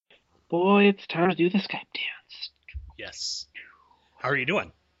Boy, it's time to do the Skype dance. Yes. How are you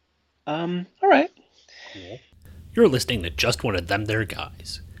doing? All right. Cool. You're listening to Just One of Them There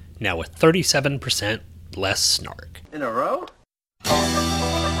Guys, now with 37% less snark. In a row?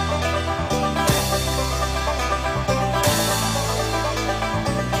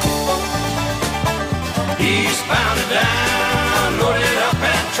 Eastbound and down, loaded up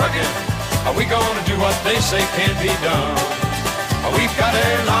and trucking. Are we gonna do what they say can't be done? We've got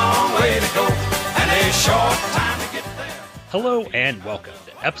a long way to go and a short time to get there. Hello and welcome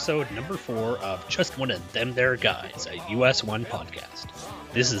to episode number 4 of Just One of Them There Guys, a US One podcast.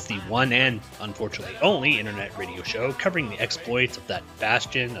 This is the one and, unfortunately, only internet radio show covering the exploits of that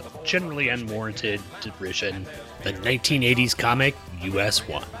bastion of generally unwarranted derision, the 1980s comic US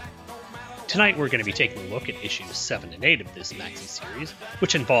One. Tonight we're going to be taking a look at issues 7 and 8 of this maxi series,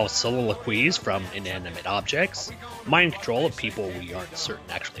 which involves soliloquies from inanimate objects, mind control of people we aren't certain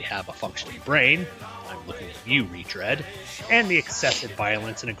actually have a functioning brain, I'm looking at you, Retread, and the excessive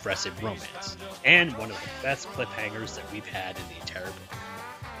violence and aggressive romance, and one of the best cliffhangers that we've had in the entire book.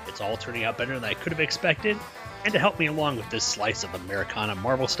 It's all turning out better than I could have expected, and to help me along with this slice of Americana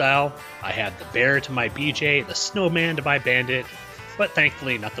Marvel style, I have the bear to my BJ, the snowman to my bandit, but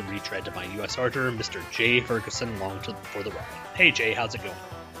thankfully not the retread to my U.S. Archer, Mr. Jay Ferguson, along for the ride. Hey Jay, how's it going?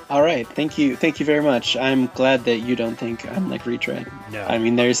 All right, thank you very much. I'm glad that you don't think I'm like retread. No. I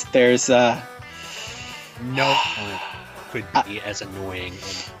mean, there's no one could be as annoying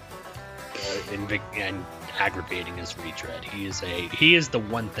and aggravating as retread. He is the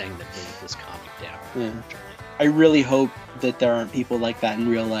one thing that brings this comic down. Yeah. I really hope that there aren't people like that in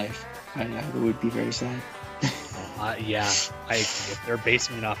real life. I would be very sad. If they're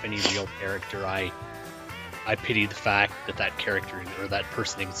basing it off any real character, I pity the fact that character or that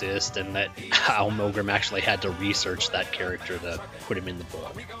person exists, and that Al Milgram actually had to research that character to put him in the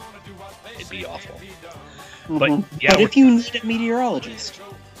book. It'd be awful. Mm-hmm. But if you need a meteorologist.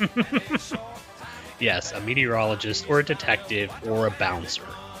 Yes, a meteorologist or a detective or a bouncer.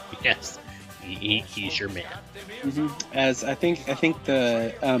 Yes, he's your man. Mm-hmm. As I think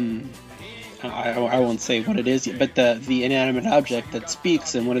the I won't say what it is, but the inanimate object that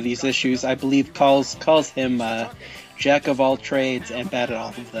speaks in one of these issues, I believe, calls him jack of all trades and bad at all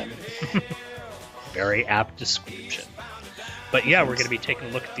of them. Very apt description. But yeah, we're going to be taking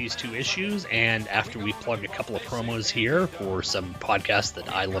a look at these two issues, and after we plug a couple of promos here for some podcasts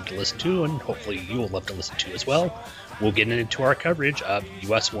that I love to listen to, and hopefully you will love to listen to as well, we'll get into our coverage of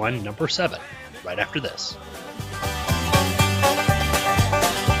US 1 number 7 right after this.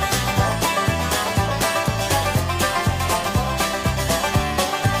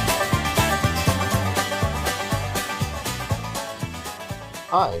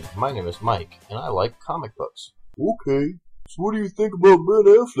 Hi, my name is Mike, and I like comic books. Okay, so what do you think about Ben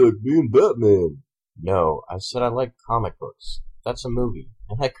Affleck being Batman? No, I said I like comic books. That's a movie,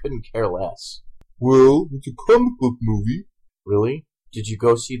 and I couldn't care less. Well, it's a comic book movie. Really? Did you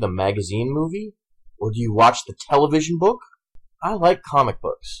go see the magazine movie? Or do you watch the television book? I like comic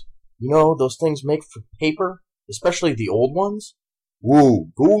books. You know, those things made for paper, especially the old ones? Whoa,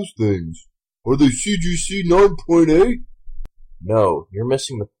 those things. Are they CGC 9.8? No, you're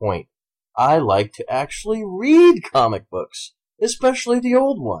missing the point. I like to actually read comic books, especially the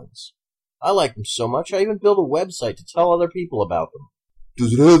old ones. I like them so much I even built a website to tell other people about them.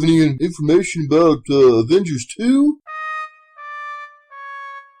 Does it have any information about Avengers 2?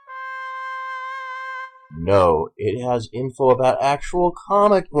 No, it has info about actual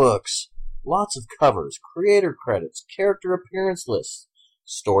comic books. Lots of covers, creator credits, character appearance lists,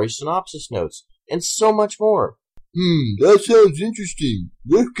 story synopsis notes, and so much more. That sounds interesting.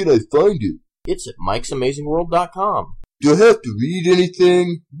 Where can I find it? It's at Mike'sAmazingWorld.com. Do I have to read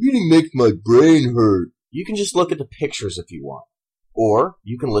anything? Reading makes my brain hurt. You can just look at the pictures if you want. Or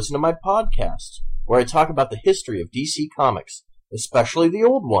you can listen to my podcast, where I talk about the history of DC Comics, especially the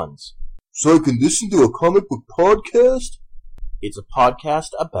old ones. So I can listen to a comic book podcast? It's a podcast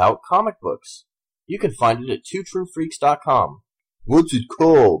about comic books. You can find it at twotruefreaks.com. What's it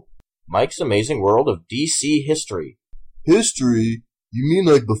called? Mike's Amazing World of DC History. History? You mean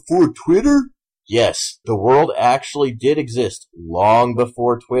like before Twitter? Yes, the world actually did exist long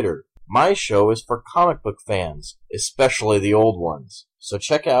before Twitter. My show is for comic book fans, especially the old ones. So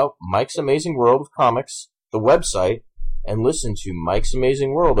check out Mike's Amazing World of Comics, the website, and listen to Mike's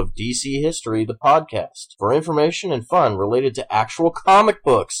Amazing World of DC History, the podcast, for information and fun related to actual comic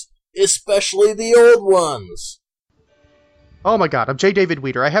books, especially the old ones. Oh my god, I'm J. David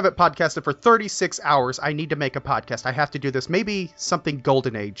Weeder. I haven't podcasted for 36 hours. I need to make a podcast. I have to do this. Maybe something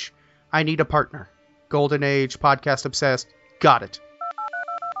Golden Age. I need a partner. Golden Age, podcast obsessed. Got it.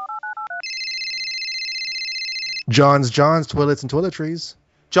 John's, Toilets, and Toiletries.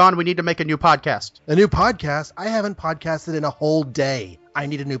 John, we need to make a new podcast. A new podcast? I haven't podcasted in a whole day. I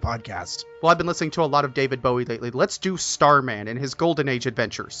need a new podcast. Well, I've been listening to a lot of David Bowie lately. Let's do Starman and his Golden Age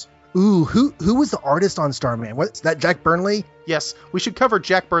adventures. Ooh, who was the artist on Starman? What's that, Jack Burnley? Yes, we should cover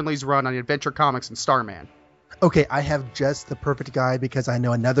Jack Burnley's run on Adventure Comics and Starman. Okay, I have just the perfect guy because I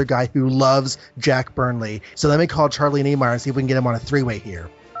know another guy who loves Jack Burnley. So let me call Charlie Niemeyer and see if we can get him on a three-way here.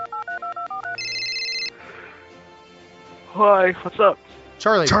 Hi, what's up?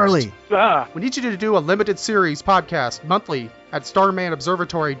 Charlie. We need you to do a limited series podcast monthly at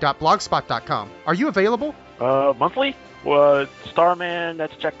starmanobservatory.blogspot.com. Are you available? Monthly? Starman,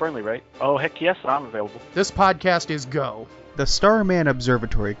 that's Jack Burnley, right? Oh, heck yes, I'm available. This podcast is go. The Starman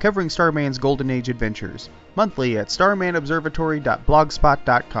Observatory, covering Starman's Golden Age adventures. Monthly at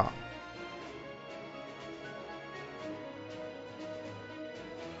starmanobservatory.blogspot.com.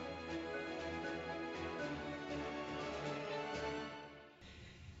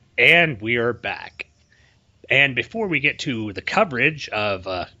 And we are back. And before we get to the coverage of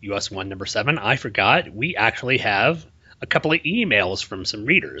US 1 number 7, I forgot we actually have a couple of emails from some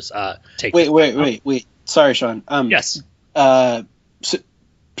readers. Wait. Sorry, Sean. Yes. So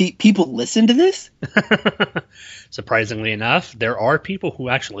people listen to this? Surprisingly enough, there are people who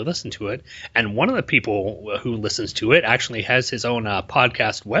actually listen to it. And one of the people who listens to it actually has his own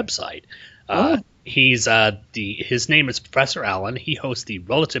podcast website. His name is Professor Allen. He hosts the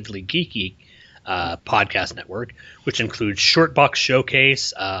Relatively Geeky podcast network, which includes Shortbox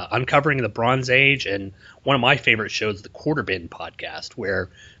Showcase, Uncovering the Bronze Age, and one of my favorite shows, the Quarter Bin podcast, where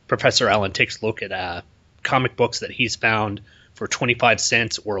Professor Allen takes a look at comic books that he's found for 25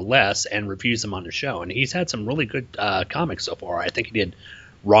 cents or less and reviews them on the show. And he's had some really good comics so far. I think he did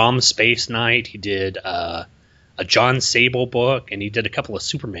Rom Space Knight, he did a John Sable book, and he did a couple of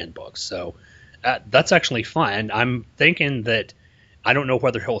Superman books. So that's actually fun. I'm thinking that I don't know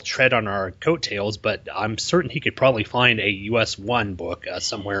whether he'll tread on our coattails, but I'm certain he could probably find a US 1 book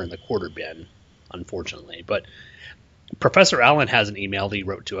somewhere in the Quarter Bin, unfortunately. But Professor Allen has an email that he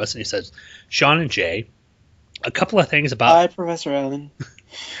wrote to us, and he says, Sean and Jay, a couple of things about... Hi, Professor Allen.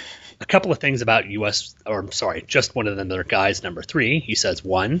 A couple of things about just one of them, their guys, number 3. He says,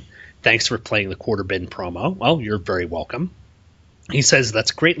 1, thanks for playing the Quarter Bin promo. Well, you're very welcome. He says,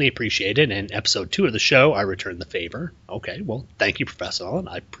 that's greatly appreciated. In episode 2 of the show, I returned the favor. Okay, well, thank you, Professor Allen.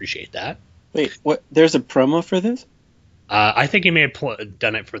 I appreciate that. Wait, what? There's a promo for this? I think he may have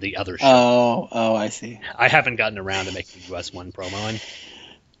done it for the other show. Oh, I see. I haven't gotten around to making the US 1 promo. And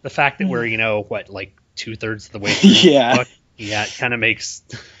the fact that we're, like 2/3 of the way through the book, it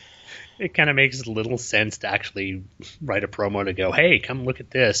kind of makes little sense to actually write a promo to go, hey, come look at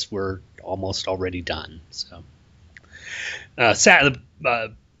this. We're almost already done. So...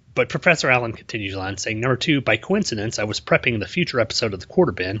 but Professor Allen continues on saying, number 2, by coincidence, I was prepping the future episode of the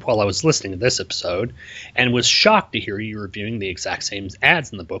Quarter Bin while I was listening to this episode and was shocked to hear you reviewing the exact same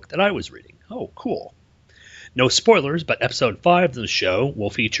ads in the book that I was reading. Oh, cool. No spoilers, but episode 5 of the show will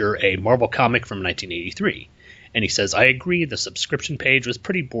feature a Marvel comic from 1983. And he says, I agree, the subscription page was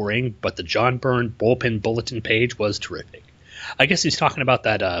pretty boring, but the John Byrne Bullpen Bulletin page was terrific. I guess he's talking about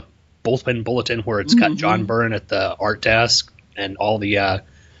that Bullpen Bulletin where it's got John Byrne at the art desk and all the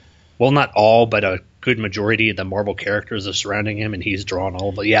not all, but a good majority of the Marvel characters are surrounding him, and he's drawn all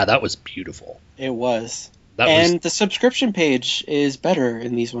of it. Yeah, that was beautiful. It was. The subscription page is better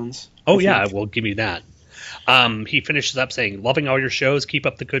in these ones. Oh, yeah, we'll give you that. He finishes up saying, loving all your shows. Keep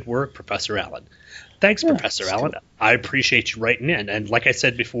up the good work, Professor Allen. Thanks, Professor Allen. I appreciate you writing in. And like I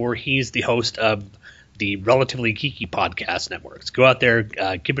said before, he's the host of the Relatively Geeky podcast networks. Go out there,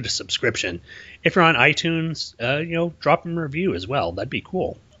 give it a subscription. If you're on iTunes, drop him a review as well. That'd be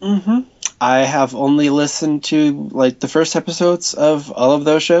cool. Mm-hmm. I have only listened to the first episodes of all of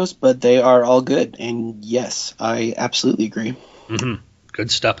those shows, but they are all good. And yes, I absolutely agree. Mm-hmm.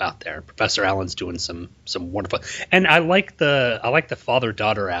 Good stuff out there. Professor Allen's doing some wonderful, and I like the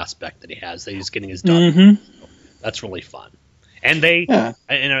father-daughter aspect that he has. That he's getting his daughter. Mm-hmm. So that's really fun. And they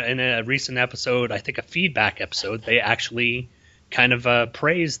in a recent episode, I think a feedback episode, they actually kind of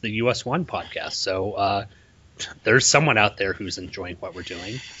praised the US 1 podcast. So there's someone out there who's enjoying what we're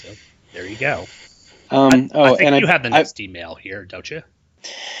doing. So there you go. I think you have the next email here, don't you?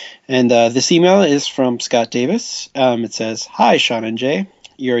 And this email is from Scott Davis. It says, Hi, Sean and Jay.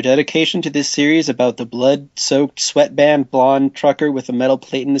 Your dedication to this series about the blood-soaked, sweatband blonde trucker with a metal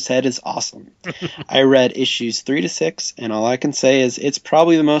plate in his head is awesome. I read issues 3 to 6, and all I can say is it's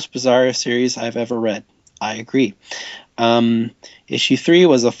probably the most bizarre series I've ever read. I agree. Issue 3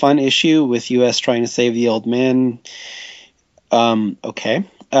 was a fun issue with U.S. trying to save the old man. Okay.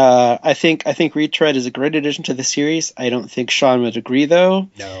 I think Retread is a great addition to the series. I don't think Sean would agree, though.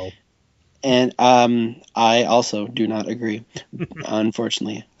 No. And I also do not agree,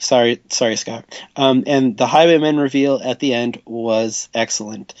 unfortunately. Sorry, Scott. And the Highwaymen reveal at the end was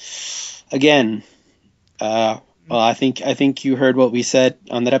excellent. Again, well, I think you heard what we said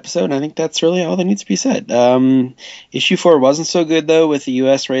on that episode, and I think that's really all that needs to be said. Issue 4 wasn't so good, though, with the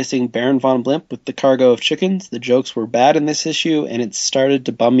U.S. racing Baron von Blimp with the cargo of chickens. The jokes were bad in this issue, and it started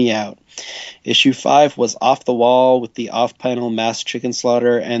to bum me out. Issue 5 was off the wall with the off-panel mass chicken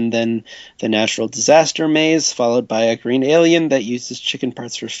slaughter, and then the natural disaster maze, followed by a green alien that uses chicken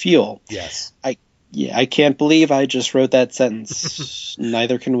parts for fuel. Yes. I can't believe I just wrote that sentence.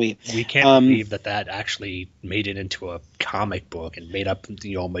 Neither can we. We can't believe that actually made it into a comic book and made up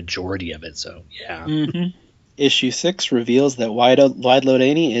a majority of it. So yeah. Mm-hmm. Issue 6 reveals that Wideload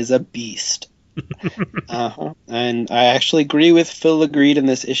Annie is a beast. And I actually agree with Phil Legreed in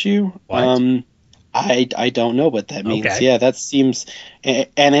this issue. What? I don't know what that means. Okay. Yeah, that seems... And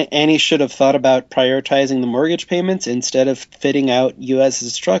Annie should have thought about prioritizing the mortgage payments instead of fitting out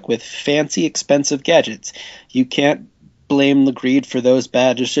US's truck with fancy, expensive gadgets. You can't blame Legreed for those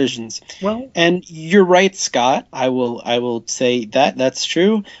bad decisions. Well, and you're right, Scott. I will say that's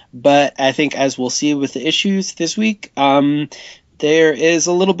true. But I think, as we'll see with the issues this week, there is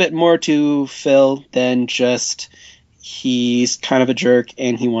a little bit more to Phil than just... He's kind of a jerk,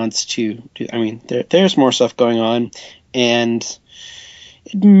 and he wants to do. I mean, there's more stuff going on, and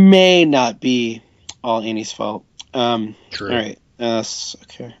it may not be all Annie's fault. True. All right.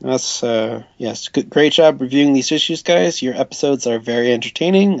 Okay. Yes. Great job reviewing these issues, guys. Your episodes are very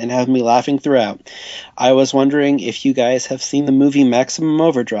entertaining and have me laughing throughout. I was wondering if you guys have seen the movie Maximum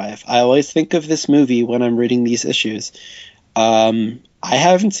Overdrive. I always think of this movie when I'm reading these issues. I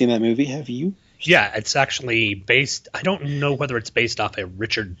haven't seen that movie. Have you? Yeah, it's actually based... I don't know whether it's based off a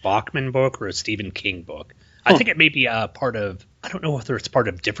Richard Bachman book or a Stephen King book. I think it may be part of... I don't know whether it's part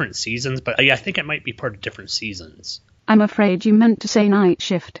of different seasons, but I think it might be part of different seasons. I'm afraid you meant to say Night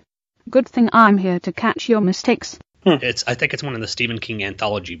Shift. Good thing I'm here to catch your mistakes. I think it's one of the Stephen King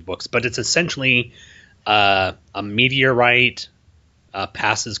anthology books, but it's essentially a meteorite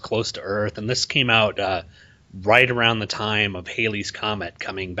passes close to Earth, and this came out... right around the time of Halley's Comet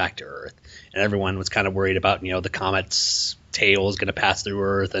coming back to Earth. And everyone was kind of worried about, the comet's tail is going to pass through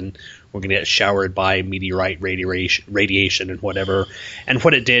Earth and we're going to get showered by meteorite radiation and whatever. And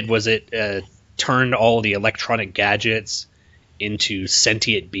what it did was it turned all the electronic gadgets into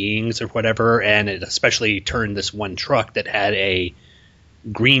sentient beings or whatever. And it especially turned this one truck that had a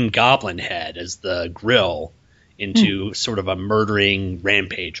green goblin head as the grill into sort of a murdering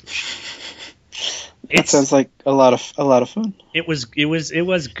rampage machine. That sounds like a lot of fun. It was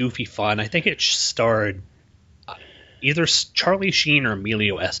goofy fun. I think it starred either Charlie Sheen or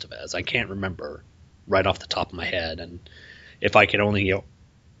Emilio Estevez. I can't remember right off the top of my head. And if I could only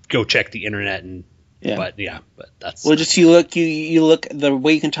go check the internet but that's just you look the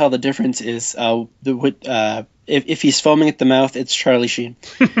way you can tell the difference is if he's foaming at the mouth, it's Charlie Sheen.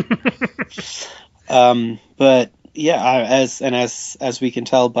 But yeah, as we can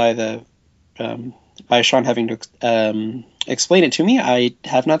tell by the by Sean having to explain it to me, I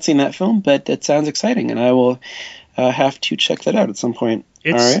have not seen that film, but it sounds exciting, and I will have to check that out at some point.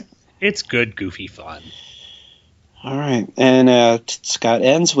 All right. It's good, goofy fun. All right, and Scott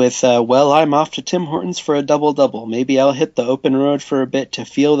ends with, well, I'm off to Tim Hortons for a double-double. Maybe I'll hit the open road for a bit to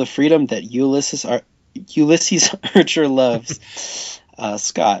feel the freedom that Ulysses Archer loves.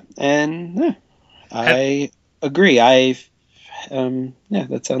 Scott, and I agree.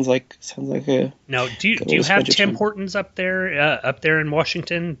 That sounds like a... Now, do you have Tim Hortons up there in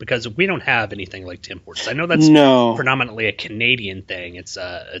Washington? Because we don't have anything like Tim Hortons. I know that's predominantly a Canadian thing. It's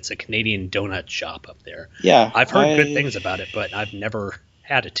a Canadian donut shop up there. Yeah, I've heard good things about it, but I've never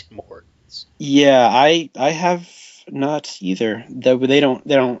had a Tim Hortons. Yeah, I have not either. They don't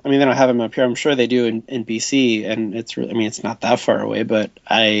have them up here. I'm sure they do in BC, and it's not that far away. But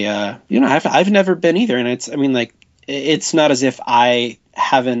I've never been either, and it's not as if I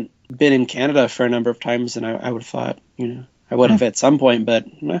haven't been in Canada for a number of times, and I would have thought, I would have at some point, but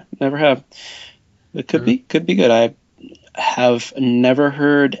never have. It could be good. I have never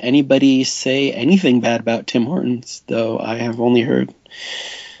heard anybody say anything bad about Tim Hortons, though I have only heard.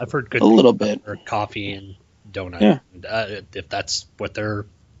 I've heard good a little bit. For coffee and donut. Yeah. And, if that's what they're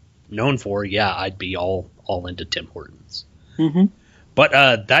known for, I'd be all into Tim Hortons. Mm-hmm.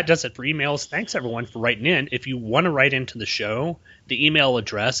 But that does it for emails. Thanks, everyone, for writing in. If you want to write into the show, the email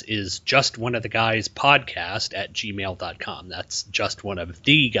address is justoneoftheguyspodcast@gmail.com. That's just one of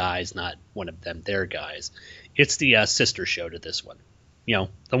the guys, not one of them, their guys. It's the sister show to this one. The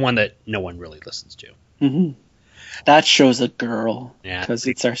one that no one really listens to. Mm-hmm. That show's a girl. Yeah. Because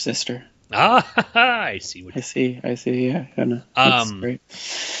it's our sister. I see. I see. Yeah, I know. That's great.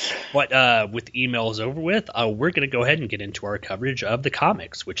 But with emails over with, we're going to go ahead and get into our coverage of the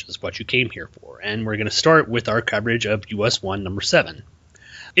comics, which is what you came here for. And we're going to start with our coverage of US 1 number 7.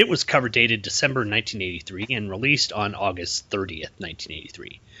 It was cover dated December 1983 and released on August 30th,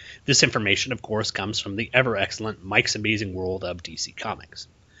 1983. This information, of course, comes from the ever-excellent Mike's Amazing World of DC Comics.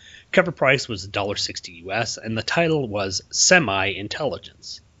 Cover price was $1.60 US, and the title was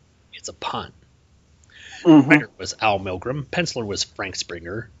Semi-Intelligence. It's a pun. Mm-hmm. Writer was Al Milgrom, penciler was Frank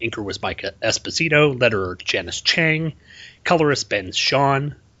Springer, inker was Mike Esposito, letterer Janice Chang, colorist Ben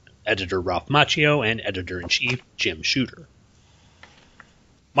Shawn, editor Ralph Macchio, and editor-in-chief Jim Shooter.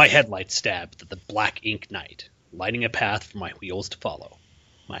 My headlights stabbed the black ink night, lighting a path for my wheels to follow.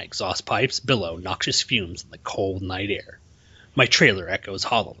 My exhaust pipes billow noxious fumes in the cold night air. My trailer echoes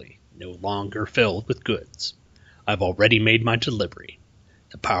hollowly, no longer filled with goods. I've already made my delivery.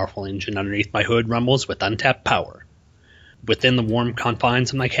 The powerful engine underneath my hood rumbles with untapped power. Within the warm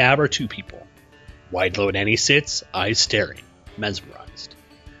confines of my cab are two people. Wide-load Annie sits, eyes staring, mesmerized.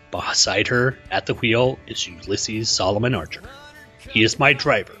 Beside her, at the wheel, is Ulysses Solomon Archer. He is my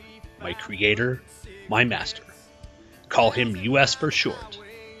driver, my creator, my master. Call him US for short.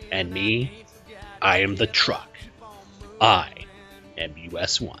 And me, I am the truck. I am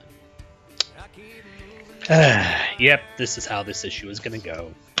US 1. Yep, this is how this issue is going to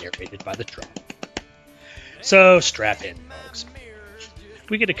go, narrated by the truck. So, strap in, folks.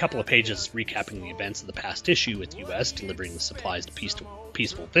 We get a couple of pages recapping the events of the past issue with US delivering the supplies to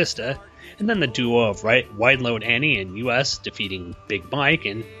Peaceful Vista, and then the duo of Wide-Load Annie and US defeating Big Mike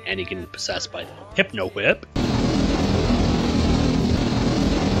and Annie getting possessed by the Hypno Whip.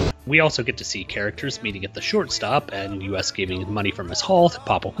 We also get to see characters meeting at the shortstop and US giving money from his haul to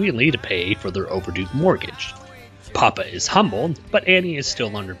Papa Wheelie to pay for their overdue mortgage. Papa is humbled, but Annie is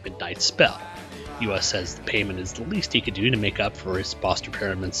still under Midnight's spell. US says the payment is the least he could do to make up for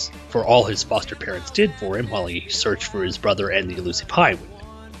all his foster parents did for him while he searched for his brother and the elusive Highwayman.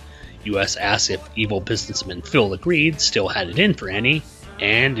 US asks if evil businessman Phil LeGreed still had it in for Annie,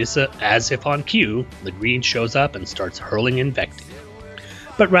 and as if on cue, LeGreed shows up and starts hurling invective.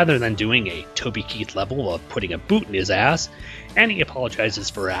 But rather than doing a Toby Keith level of putting a boot in his ass, Annie apologizes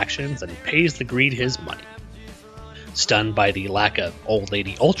for her actions and pays LeGreed his money. Stunned by the lack of old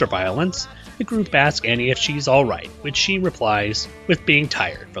lady ultraviolence, the group asks Annie if she's alright, which she replies with being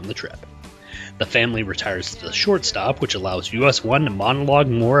tired from the trip. The family retires to the shortstop, which allows US 1 to monologue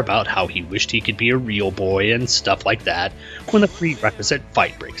more about how he wished he could be a real boy and stuff like that, when the prerequisite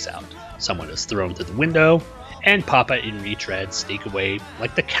fight breaks out. Someone is thrown through the window, and Papa and Retread sneak away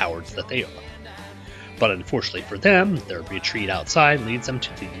like the cowards that they are. But unfortunately for them, their retreat outside leads them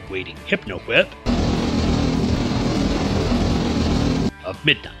to the waiting Hypno Whip of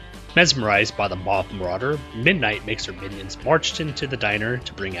Midnight. Mesmerized by the mob marauder, Midnight makes her minions march into the diner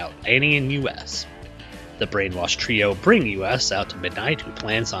to bring out Annie and US. The brainwashed trio bring US out to Midnight, who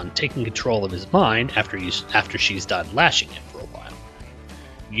plans on taking control of his mind after she's done lashing him for a while.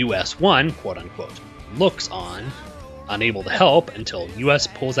 US 1, quote-unquote, looks on, unable to help until US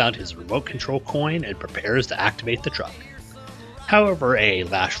pulls out his remote control coin and prepares to activate the truck. However, a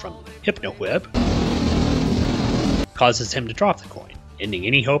lash from Hypno Whip causes him to drop the coin, ending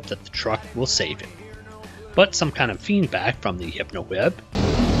any hope that the truck will save him. But some kind of feedback from the Hypno Whip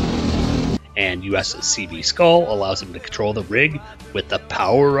and US's CV Skull allows him to control the rig with the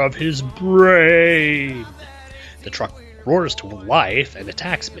power of his brain. The truck roars to life and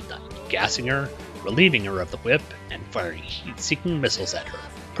attacks Midnight, gassing her, relieving her of the whip, and firing heat-seeking missiles at her,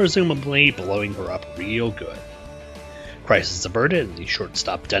 presumably blowing her up real good. Crisis averted and the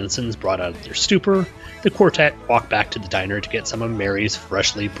shortstop denizens brought out of their stupor, the quartet walk back to the diner to get some of Mary's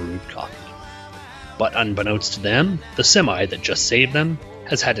freshly brewed coffee. But unbeknownst to them, the semi that just saved them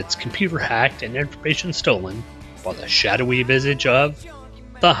has had its computer hacked and information stolen by the shadowy visage of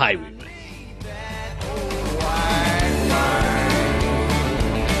the Highwayman.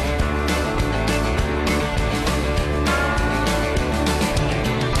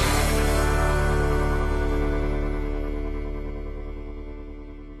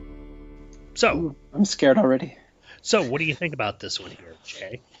 So, I'm scared already. So, what do you think about this one here,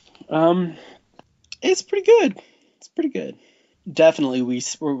 Jay? It's pretty good. It's pretty good. Definitely,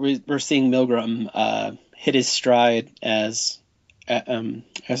 we're seeing Milgrom hit his stride as a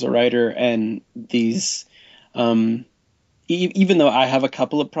writer, and these. Even though I have a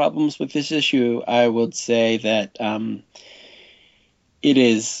couple of problems with this issue, I would say that it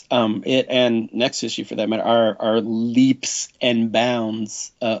is it and next issue for that matter are leaps and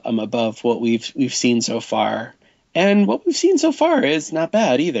bounds above what we've seen so far, and what we've seen so far is not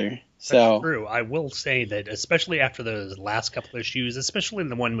bad either. So that's true. I will say that, especially after those last couple of issues, especially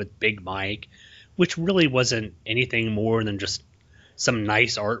the one with Big Mike, which really wasn't anything more than just some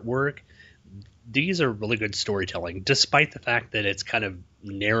nice artwork, these are really good storytelling, despite the fact that it's kind of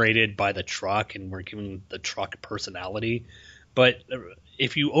narrated by the truck and we're giving the truck personality. But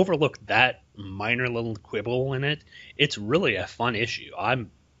if you overlook that minor little quibble in it, it's really a fun issue.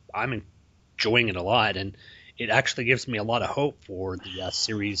 I'm enjoying it a lot, and it actually gives me a lot of hope for the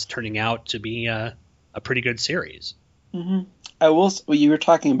series turning out to be a pretty good series. Mm-hmm. You were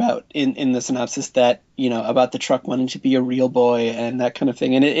talking about in the synopsis that, about the truck wanting to be a real boy and that kind of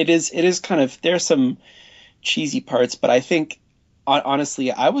thing, and it is kind of, there's some cheesy parts, but I think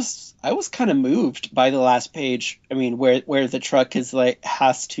honestly I was kind of moved by the last page. I mean, where the truck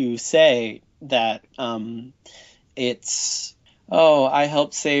has to say that it's, oh, I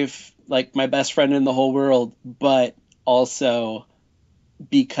helped save my best friend in the whole world, but also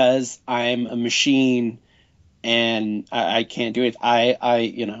because I'm a machine and I can't do it,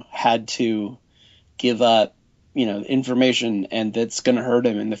 I had to give up information, and that's gonna hurt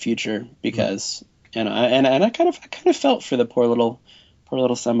him in the future because and I kind of felt for the poor little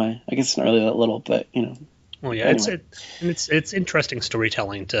Semi. I guess it's not really that little, but Well, yeah, anyway. It's interesting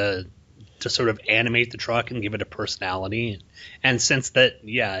storytelling to sort of animate the truck and give it a personality, and since that,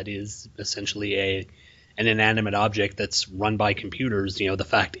 it is essentially an inanimate object that's run by computers, the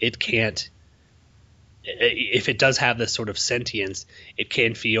fact it can't, if it does have this sort of sentience, it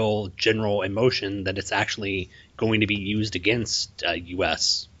can feel general emotion, that it's actually going to be used against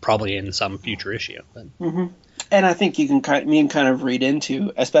US probably in some future issue. Mm-hmm. And I think you can kind of read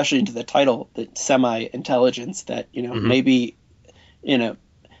into, especially into the title, the semi-intelligence, that maybe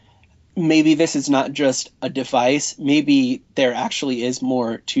this is not just a device. Maybe there actually is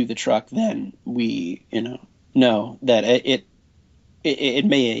more to the truck than we know. That it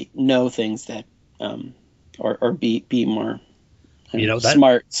may know things that or be more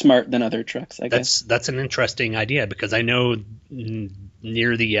smart than other trucks. I guess that's an interesting idea, because I know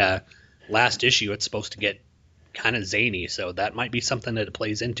near the last issue it's supposed to get kind of zany, so that might be something that it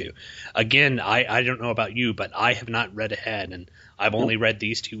plays into. Again, I don't know about you, but I have not read ahead, and I've only read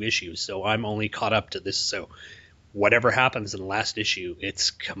these 2 issues, so I'm only caught up to this. So whatever happens in the last issue, it's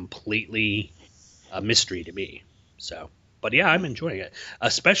completely a mystery to me. So, but yeah, I'm enjoying it,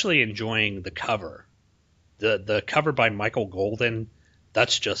 especially enjoying the cover. The cover by Michael Golden,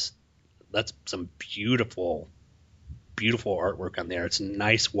 that's some beautiful artwork on there. It's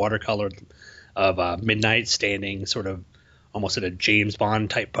nice watercolor of Midnight standing sort of almost in a James Bond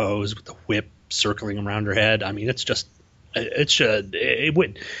type pose with the whip circling around her head. I mean, it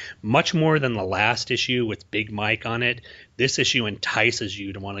went much more than the last issue with Big Mike on it. This issue entices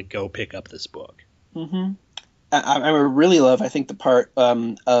you to want to go pick up this book. Mm-hmm. I really love, I think, the part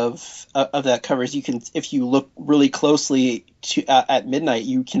of that cover is, you can, if you look really closely at Midnight,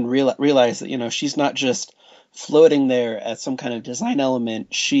 you can realize that she's not just floating there as some kind of design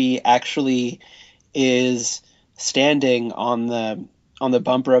element. She actually is standing on the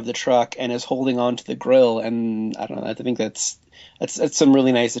bumper of the truck and is holding on to the grill, and I don't know, I think that's some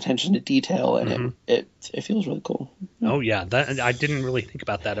really nice attention to detail, and it feels really cool. Oh yeah, I didn't really think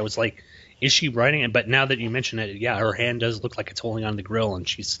about that. I was like, is she writing it? But now that you mention it, yeah, her hand does look like it's holding on the grill, and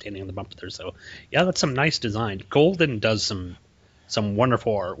she's standing on the bumper there. So yeah, that's some nice design. Golden does some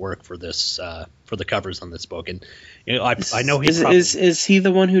wonderful artwork for this for the covers on this book, and I know is he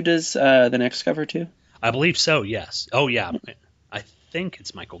the one who does the next cover too? I believe so. Yes. Oh yeah, I think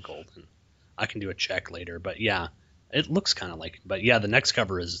it's Michael Golden. I can do a check later, but yeah, it looks kind of like it. But yeah, the next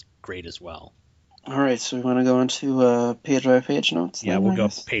cover is great as well. All right, so we want to go into page by page notes. Yeah, we'll go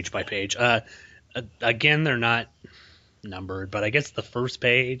page by page. Again, they're not numbered, but I guess the first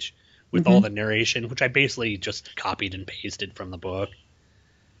page with all the narration, which I basically just copied and pasted from the book.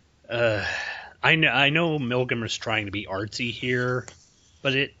 I know Milgremer's trying to be artsy here,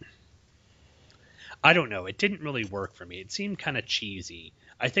 but I don't know. It didn't really work for me. It seemed kind of cheesy.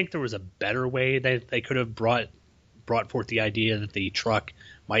 I think there was a better way that they could have brought forth the idea that the truck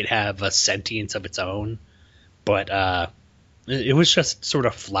might have a sentience of its own, but it was just sort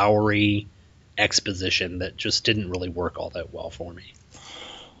of flowery exposition that just didn't really work all that well for me.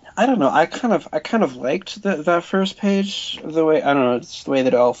 I don't know. I kind of liked that first page, the way, I don't know, it's the way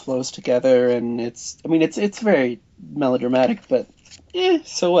that it all flows together, and it's very melodramatic, but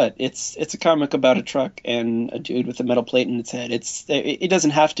so what? It's a comic about a truck and a dude with a metal plate in its head. It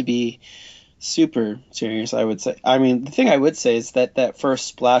doesn't have to be super serious, I would say. I mean, the thing I would say is that that first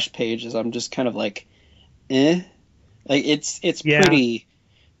splash page is, I'm just kind of like, eh, like it's Yeah.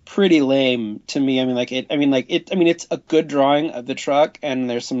 pretty lame to me. I mean, it's a good drawing of the truck, and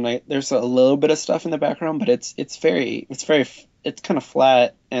there's a little bit of stuff in the background, but it's kind of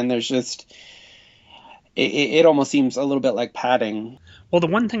flat, and there's just it almost seems a little bit like padding. Well, the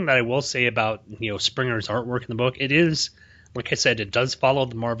one thing that I will say about Springer's artwork in the book, it is, like I said, it does follow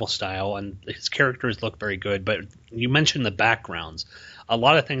the Marvel style, and his characters look very good. But you mentioned the backgrounds. A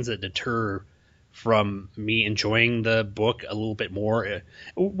lot of things that deter from me enjoying the book a little bit more,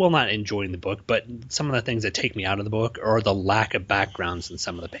 well, not enjoying the book, but some of the things that take me out of the book are the lack of backgrounds in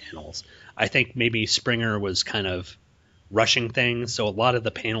some of the panels. I think maybe Springer was kind of rushing things, so a lot of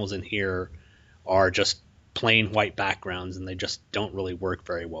the panels in here are just plain white backgrounds, and they just don't really work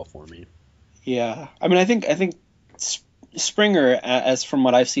very well for me. Yeah, I mean, I think Springer, as from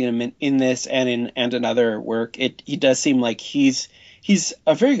what I've seen him in this and in other work, he does seem like he's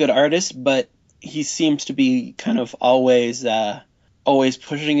a very good artist, but he seems to be kind of always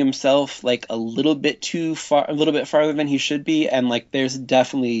pushing himself like a little bit too far, a little bit farther than he should be, and like there's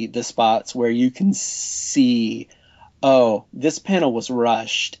definitely the spots where you can see, oh, this panel was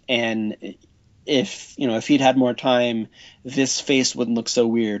rushed, and if he'd had more time, this face wouldn't look so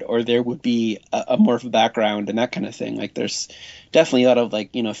weird, or there would be a more of a background and that kind of thing. Like there's definitely a lot of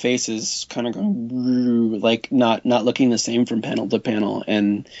like faces kind of going like not looking the same from panel to panel.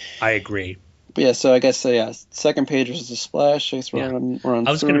 And I agree. But yeah, so I guess second page is the splash. I guess we're on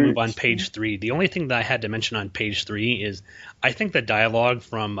I was going to move on page 3. The only thing that I had to mention on page 3 is I think the dialogue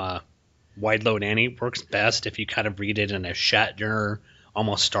from Wide Load Annie works best if you kind of read it in a Shatner,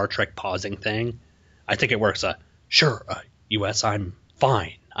 almost Star Trek pausing thing. I think it works. Sure, U.S., I'm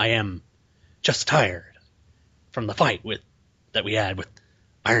fine. I am just tired from the fight that we had with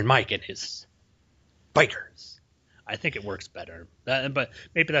Iron Mike and his bikers. I think it works better. But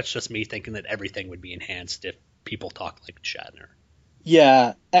maybe that's just me thinking that everything would be enhanced if people talk like Shatner.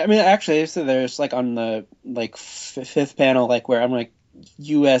 Yeah, I mean, actually, so there's like on the like fifth panel, like where I'm like,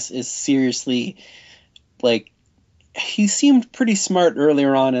 U.S. is seriously like, he seemed pretty smart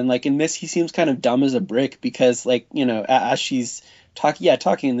earlier on, and like in this he seems kind of dumb as a brick, because like as she's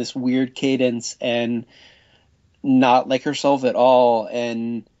talking in this weird cadence and not like herself at all,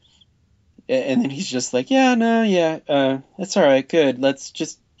 and then he's just like, that's all right, good, let's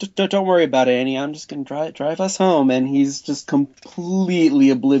just don't worry about it, Annie, I'm just gonna drive us home, and he's just completely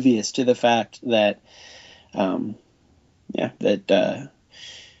oblivious to the fact that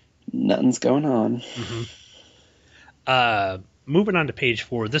nothing's going on. Mm-hmm. Moving on to page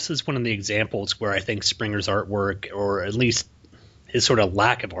 4, this is one of the examples where I think Springer's artwork, or at least his sort of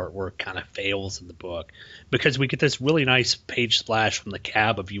lack of artwork, kind of fails in the book, because we get this really nice page splash from the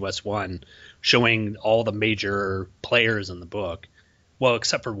cab of US-1 showing all the major players in the book. Well,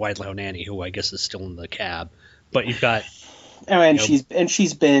 except for Wide Loud Annie, who I guess is still in the cab. But you've got...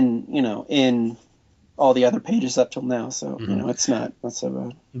 she's been, in all the other pages up till now, so, it's not so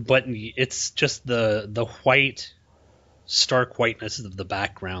bad. But it's just the white... stark whiteness of the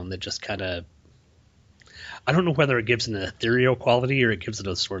background that just kind of, I don't know whether it gives it an ethereal quality or it gives it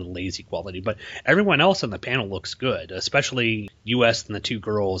a sort of lazy quality, but everyone else on the panel looks good, especially US and the two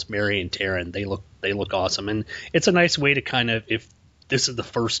girls, Mary and Taryn. They look awesome, and it's a nice way to kind of, if this is the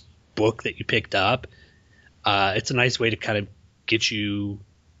first book that you picked up, it's a nice way to kind of get you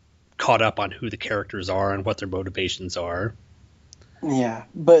caught up on who the characters are and what their motivations are. Yeah,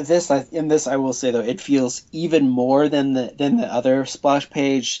 but in this I will say though, it feels even more than the other splash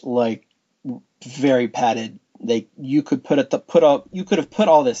page like very padded. Like you could have put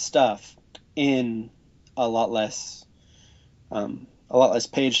all this stuff in a lot less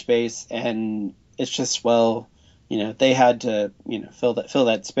page space, and it's just they had to fill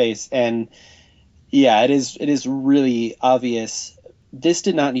that space, and yeah, it is really obvious. This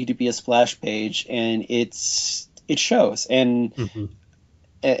did not need to be a splash page, and it shows, and mm-hmm.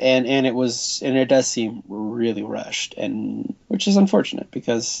 and it does seem really rushed, and which is unfortunate,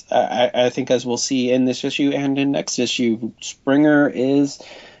 because I think, as we'll see in this issue and in next issue, Springer is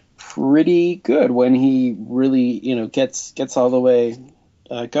pretty good when he really gets all the way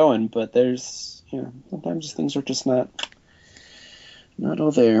going, but there's sometimes things are just not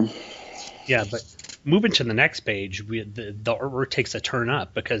all there. Yeah, but moving to the next page, the artwork takes a turn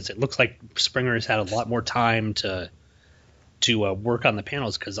up, because it looks like Springer has had a lot more time to work on the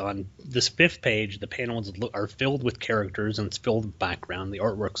panels, because on this 5th page, the panels are filled with characters and it's filled with background. The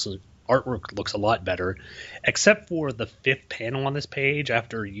artwork looks a lot better, except for the 5th panel on this page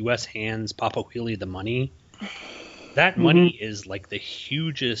after US hands Papa Wheelie the money. That money is like the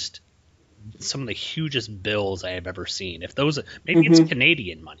hugest some of the hugest bills I have ever seen. If those, maybe it's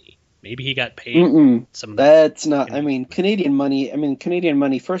Canadian money. Maybe he got paid some of that. That's not. I mean, Canadian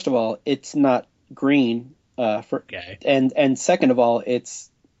money. First of all, it's not green. Okay. And second of all, it's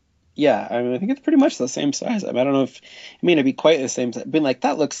I think it's pretty much the same size. I don't know if it may not be quite the same size. But like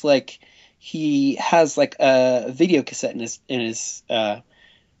that looks like he has like a video cassette in his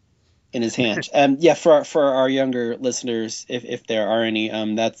hand. For our younger listeners, if there are any,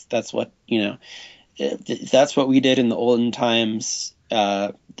 that's what that's what we did in the olden times.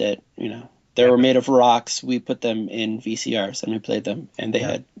 They were made of rocks. We put them in VCRs and we played them, and they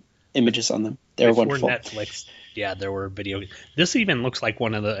had images on them. They were wonderful. Netflix, there were video. This even looks like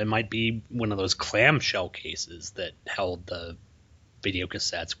it might be one of those clamshell cases that held the video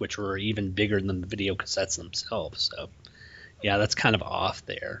cassettes, which were even bigger than the video cassettes themselves. So, yeah, that's kind of off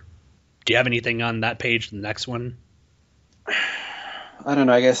there. Do you have anything on that page, the next one? I don't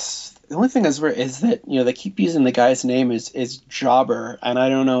know. I guess the only thing is that they keep using the guy's name is Jobber, and I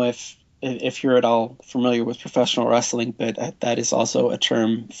don't know if you're at all familiar with professional wrestling, but that is also a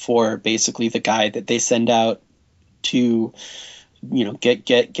term for basically the guy that they send out to get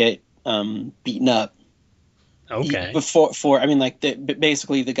beaten up. Okay.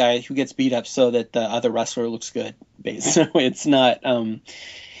 Basically the guy who gets beat up so that the other wrestler looks good. So it's not.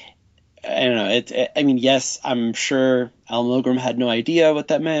 I don't know. Yes, I'm sure Al Milgrom had no idea what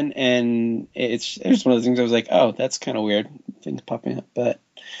that meant, and it's one of those things I was like, oh, that's kind of weird, things popping up. But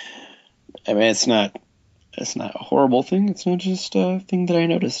it's not a horrible thing. It's not just a thing that I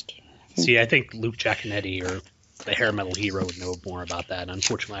noticed. See, I think Luke Giaconetti or the Hair Metal Hero would know more about that.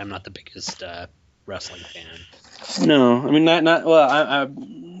 Unfortunately, I'm not the biggest wrestling fan. No, not well.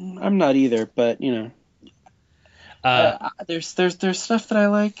 I'm not either, but there's stuff that I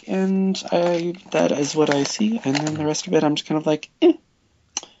like, and that is what I see, and then the rest of it I'm just kind of like, eh.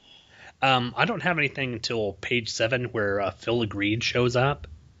 I don't have anything until page 7 where Phil LeGreed shows up,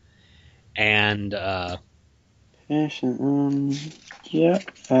 and I think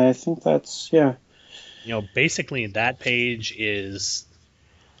that's basically that page is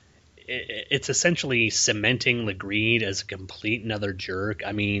it's essentially cementing LeGreed as a complete another jerk.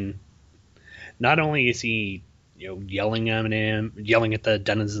 I mean, not only is he yelling at the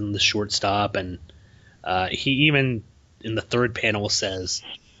denizens of the shortstop, and he even in the third panel says,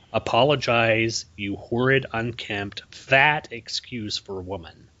 "Apologize, you horrid, unkempt, fat excuse for a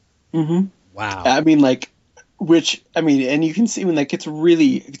woman." Mm-hmm. Wow. And you can see when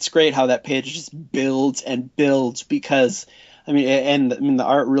it's great how that page just builds and builds, because the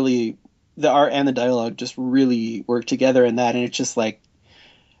art and the dialogue just really work together in that, and it's just like,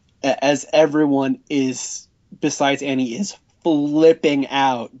 as everyone is besides Annie is flipping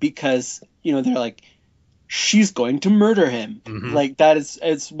out because they're like, she's going to murder him. Mm-hmm. Like that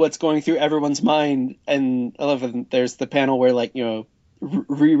is what's going through everyone's mind. And I love it. There's the panel where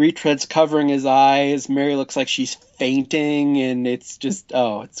retread's covering his eyes. Mary looks like she's fainting, and it's just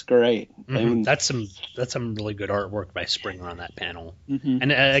it's great. Mm-hmm. That's some really good artwork by Springer on that panel. Mm-hmm.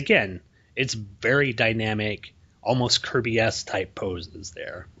 And again, it's very dynamic, almost Kirby-esque type poses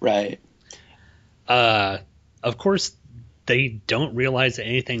there. Right. Of course, they don't realize that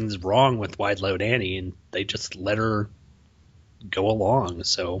anything's wrong with Wide Load Annie, and they just let her go along.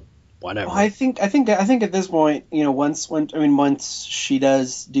 So whatever. Well, I think at this point, once she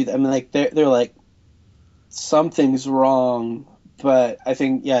does do that, they're like, something's wrong. But I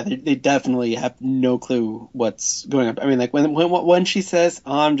think they definitely have no clue what's going on. When she says,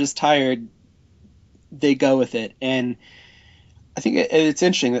 "Oh, I'm just tired," they go with it, and I think it's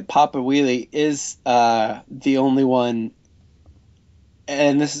interesting that Papa Wheelie is the only one,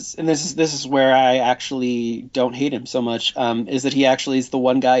 and this is where I actually don't hate him so much. Is that he actually is the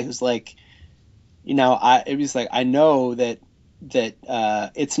one guy who's like, I know that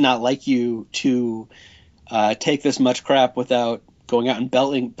it's not like you to take this much crap without going out and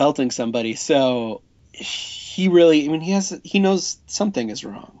belting somebody. So he really, he knows something is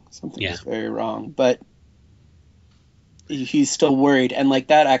wrong. Something is very wrong, but he's still worried, and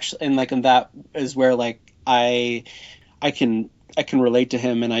and that is where I can relate to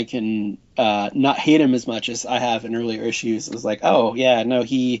him, and I can not hate him as much as I have in earlier issues. It was like, oh yeah, no,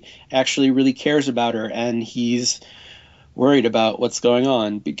 he actually really cares about her, and he's worried about what's going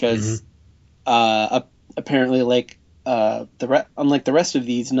on, because apparently unlike the rest of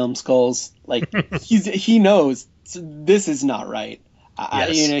these numbskulls, he knows this is not right.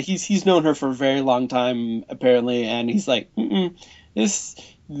 Yes. He's known her for a very long time apparently, and he's like, this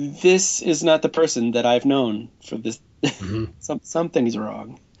is not the person that I've known for this. Something's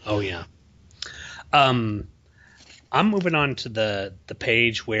wrong. Oh yeah. I'm moving on to the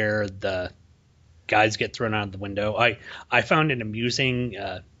page where the guys get thrown out of the window. I found it amusing,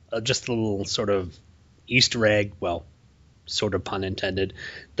 just a little sort of Easter egg, well, sort of pun intended,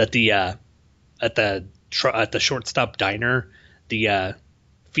 that the at the Shortstop Diner, the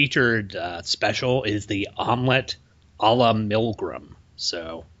featured special is the omelet a la Milgram.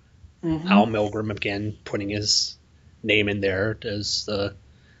 So Al Milgram again putting his name in there as the.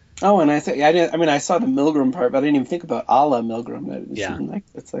 Oh, and I saw the Milgram part, but I didn't even think about a la Milgram. Yeah.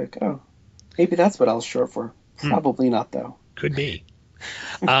 It's like, oh, maybe that's what I was short for. Probably not, though. Could be.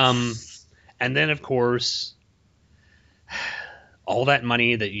 And then, of course, all that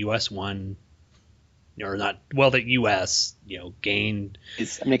money that US won, or not, well, that US, gained.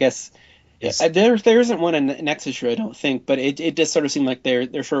 I guess there isn't one in next issue, I don't think, but it just sort of seemed like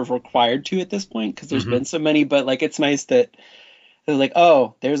they're sort of required to at this point because there's been so many. But like, it's nice that they're like,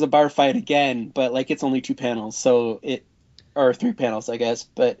 oh, there's a bar fight again, but like it's only 2 panels, or 3 panels, I guess.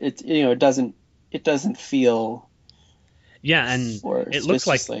 But it's it doesn't feel. Yeah, and it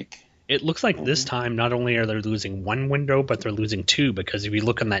looks like this time not only are they losing 1 window, but they're losing 2, because if you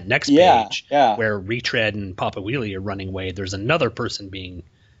look on that next page where Retread and Papa Wheelie are running away, there's another person being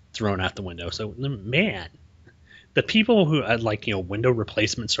thrown out the window. So, man, the people who had window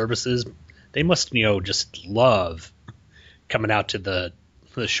replacement services, they must just love coming out to the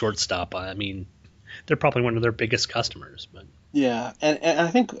Shortstop. I mean, they're probably one of their biggest customers. But yeah, and I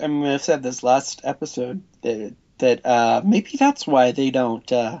think I've said this last episode that maybe that's why they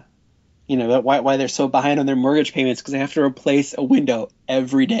don't, why they're so behind on their mortgage payments, because they have to replace a window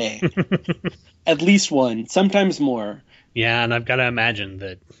every day, at least one, sometimes more. Yeah, and I've got to imagine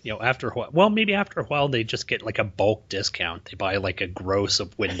that after a while, maybe after a while they just get like a bulk discount. They buy like a gross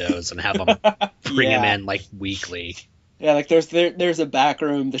of windows and have them bring them in like weekly. Yeah, like there's a back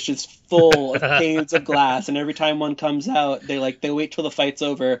room that's just full of panes of glass, and every time one comes out, they wait till the fight's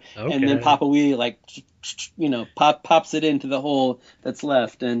over, and then Papa Wheelie pops it into the hole that's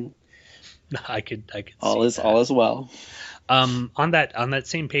left, and I could all see is well. On that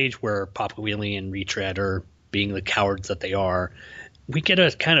same page where Papa Wheelie and Retread are being the cowards that they are, we get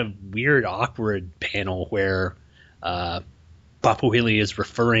a kind of weird, awkward panel where Papa Wheelie is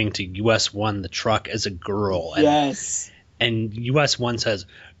referring to US 1, the truck, as a girl. Yes. And US 1 says,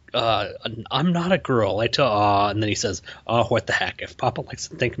 I'm not a girl. And then he says, oh, what the heck? If Papa likes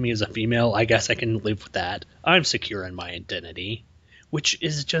to think of me as a female, I guess I can live with that. I'm secure in my identity. Which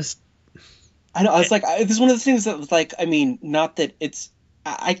is just... I know. I was like, this is one of those things that was like, I mean, not that it's...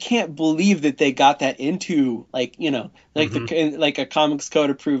 I can't believe that they got that into like a Comics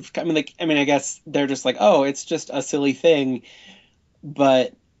Code approved. I mean, I guess they're just like, oh, it's just a silly thing,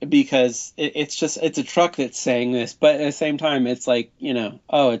 but because it's a truck that's saying this, but at the same time, it's like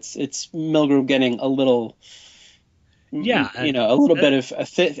oh, it's Milgram getting a little. Yeah, a little bit of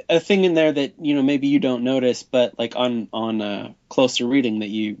a thing in there that maybe you don't notice, but like on closer reading that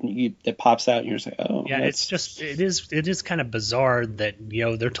you that pops out and you're just like, oh yeah, it's just it is kind of bizarre that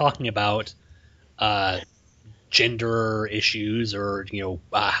they're talking about gender issues or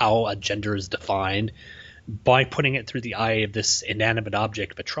how a gender is defined by putting it through the eye of this inanimate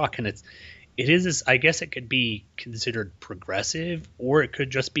object of a truck, and it is, I guess it could be considered progressive, or it could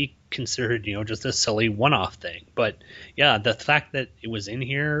just be considered, just a silly one-off thing. But yeah, the fact that it was in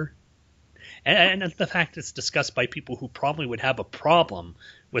here, and the fact it's discussed by people who probably would have a problem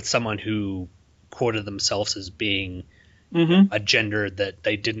with someone who quoted themselves as being a gender that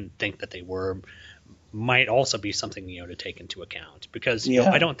they didn't think that they were, might also be something, to take into account. Because,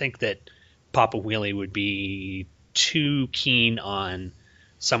 I don't think that Papa Wheelie would be too keen on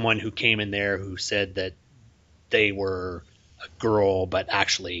someone who came in there who said that they were a girl but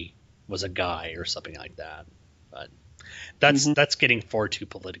actually was a guy or something like that. But that's getting far too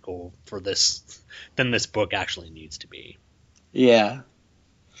political for this than this book actually needs to be. Yeah,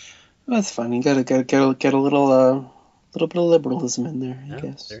 well, that's fun. You gotta get a little bit of liberalism in there, I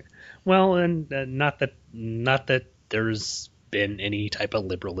guess. Well, and not that there's been any type of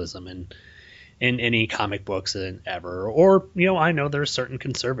liberalism in any comic books ever, or I know there's certain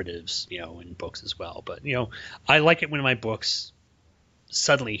conservatives in books as well, but I like it when my books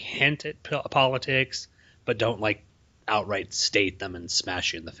subtly hint at politics but don't like outright state them and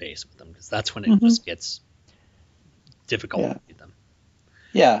smash you in the face with them, because that's when it just gets difficult to read them.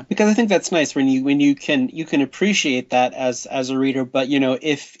 Yeah, because I think that's nice when you can appreciate that as a reader, but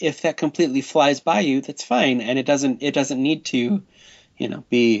if that completely flies by you, that's fine, and it doesn't need to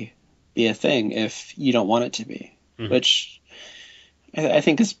be a thing if you don't want it to be, which I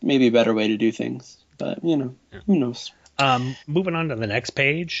think is maybe a better way to do things. But who knows? Moving on to the next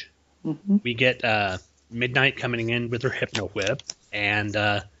page, we get Midnight coming in with her Hypno Whip and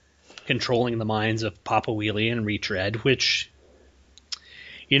controlling the minds of Papa Wheelie and Retread, which,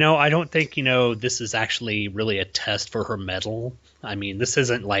 I don't think, this is actually really a test for her mettle. I mean, this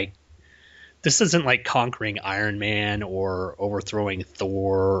isn't like conquering Iron Man or overthrowing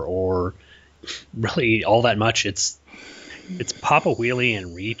Thor or really all that much. It's Papa Wheelie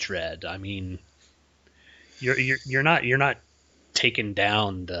and Retread. I mean, you're not taking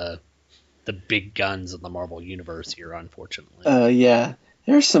down the big guns of the Marvel universe here, unfortunately. Yeah.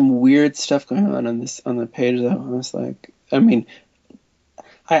 There's some weird stuff going on the page, though. I was like, I mean,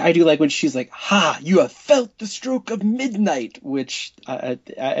 I do like when she's like, "Ha! You have felt the stroke of midnight," which I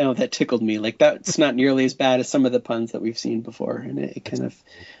know that tickled me. Like, that's not nearly as bad as some of the puns that we've seen before, and it kind of,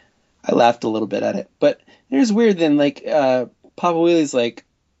 I laughed a little bit at it. But there's weird then, like, Papa Wheelie's like,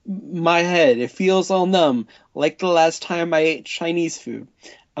 "My head, it feels all numb, like the last time I ate Chinese food."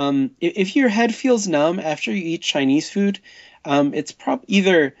 If your head feels numb after you eat Chinese food, it's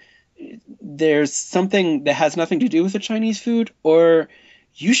either there's something that has nothing to do with the Chinese food, or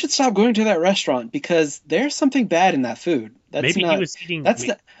you should stop going to that restaurant because there's something bad in that food. Maybe he was eating.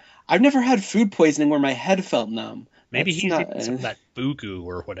 I've never had food poisoning where my head felt numb. Maybe he's eating some of that fugu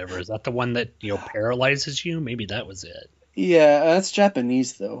or whatever. Is that the one that paralyzes you? Maybe that was it. Yeah, that's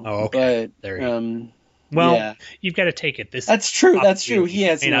Japanese though. Oh, okay. But, there you go. Well, yeah. You've got to take it. That's true. That's true. He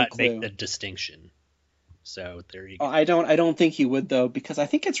has may no not clue. make the distinction. So there you go. I don't think he would though, because I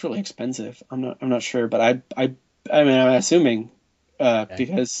think it's really expensive. I'm not sure, but I mean, I'm assuming okay.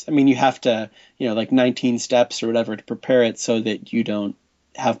 Because I mean, you have to like 19 steps or whatever to prepare it so that you don't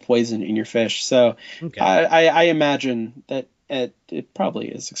have poison in your fish. So okay. I imagine that it probably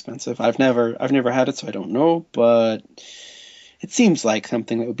is expensive. I've never had it, so I don't know, but it seems like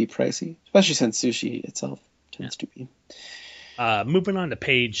something that would be pricey, especially since sushi itself tends to be. Moving on to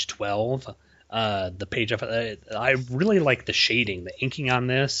page 12. The page I really like the shading, the inking on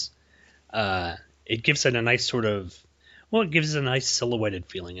this. It gives it a nice sort of, it gives it a nice silhouetted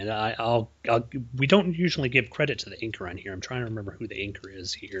feeling. And we don't usually give credit to the inker on here. I'm trying to remember who the inker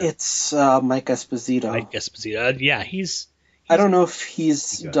is here. It's Mike Esposito. Mike Esposito. Yeah, he's I don't know if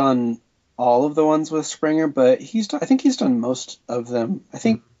he's done all of the ones with Springer, but I think he's done most of them. I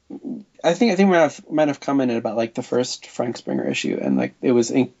think might have come in at about like the first Frank Springer issue, and like it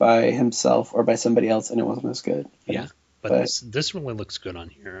was inked by himself or by somebody else, and it wasn't as good. Yeah, but this really looks good on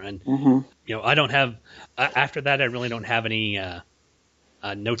here, and I don't have after that. I really don't have any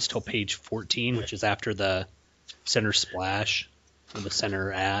notes till page 14, which is after the center splash or the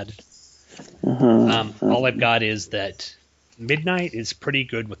center ad. All I've got is that Midnight is pretty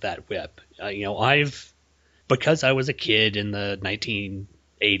good with that whip. Because I was a kid in the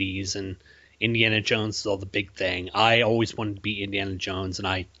 1980s and Indiana Jones is all the big thing, I always wanted to be Indiana Jones, and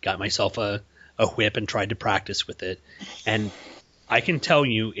I got myself a whip and tried to practice with it. And I can tell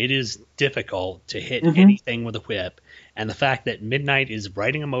you it is difficult to hit anything with a whip. And the fact that Midnight is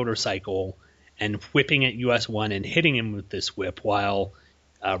riding a motorcycle and whipping at US-1 and hitting him with this whip while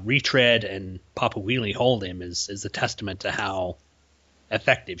Retread and Papa Wheelie hold him is a testament to how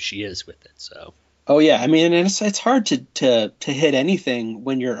effective she is with it. So. Oh yeah, I mean, it's hard to hit anything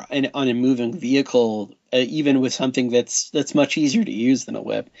when you're on a moving vehicle, even with something that's much easier to use than a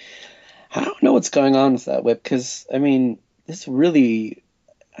whip. I don't know what's going on with that whip, because I mean, it's really,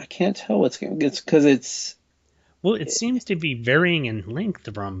 I can't tell what's going. It's because it's. Well, it seems to be varying in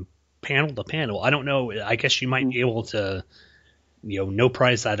length from panel to panel. I don't know. I guess you might be able to. No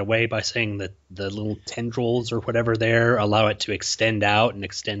prize that away by saying that the little tendrils or whatever there allow it to extend out and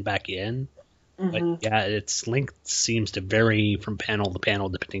extend back in. But yeah, its length seems to vary from panel to panel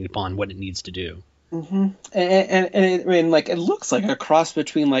depending upon what it needs to do. And I mean, like, it looks like a cross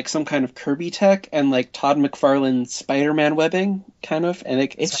between like some kind of Kirby tech and like Todd McFarlane Spider-Man webbing, kind of. And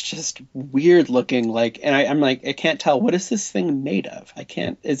it's just weird looking. Like, and I'm like, I can't tell, what is this thing made of? I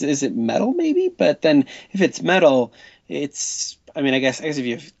can't. Is it metal maybe? But then if it's metal, it's. I mean, I guess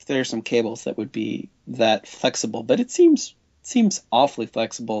if there's some cables that would be that flexible, but it seems awfully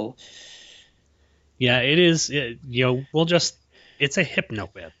flexible. Yeah, it is. It's a hypno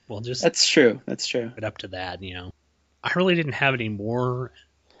whip. That's true. Put up to that. I really didn't have any more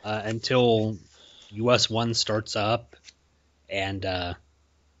until US-1 starts up, and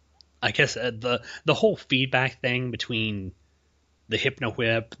I guess the whole feedback thing between the hypno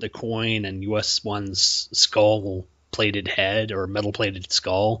whip, the coin, and US-1's skull-plated head or metal-plated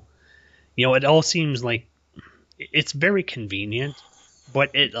skull. It all seems like it's very convenient.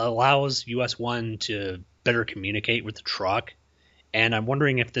 But it allows US-1 to better communicate with the truck, and I'm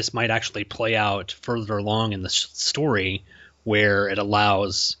wondering if this might actually play out further along in the story, where it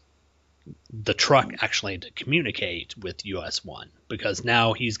allows the truck actually to communicate with US-1, because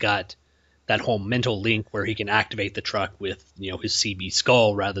now he's got that whole mental link where he can activate the truck with, his CB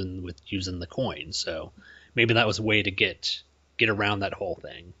skull rather than with using the coin. So maybe that was a way to get around that whole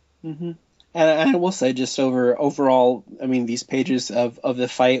thing. Mm-hmm. And I will say, just overall, I mean, these pages of the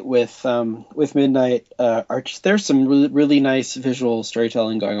fight with Midnight are just, there's some really, really nice visual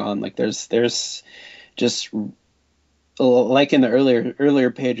storytelling going on. Like there's just like in the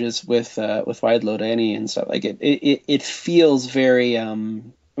earlier pages with Wide Load Annie and stuff. Like it feels very I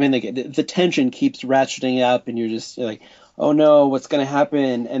mean, like the tension keeps ratcheting up, and you're like, oh no, what's gonna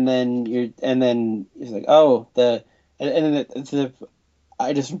happen? And then it's like, oh,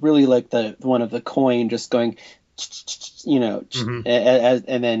 I just really like the one of the coin just going, Mm-hmm.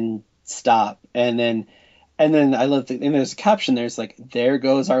 and then stop, and then I love and there's a caption. There's like, there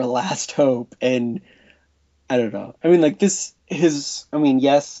goes our last hope, and I don't know. I mean, like this is. I mean,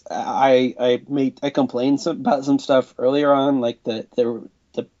 yes, I complained about some stuff earlier on, like the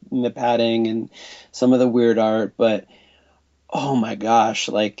padding and some of the weird art, but oh my gosh,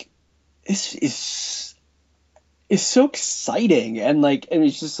 like this is so exciting, and like, I mean,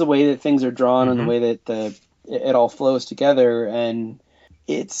 it's just the way that things are drawn and the way that it all flows together, and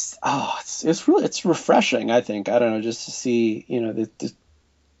it's really, it's refreshing. I think, I don't know, just to see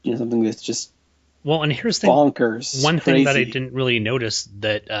something that's just and here's the bonkers. One crazy thing that I didn't really notice,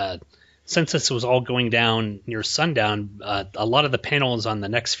 that since this was all going down near sundown, a lot of the panels on the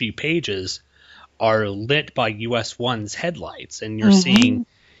next few pages are lit by US-1's headlights, and you're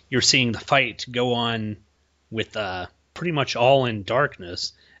seeing the fight go on with pretty much all in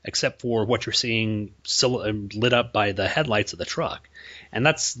darkness, except for what you're seeing lit up by the headlights of the truck. And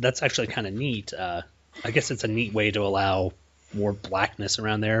that's actually kind of neat. I guess it's a neat way to allow more blackness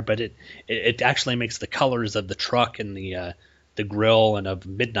around there, but it actually makes the colors of the truck and the grill and of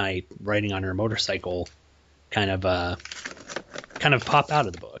Midnight riding on her motorcycle kind of pop out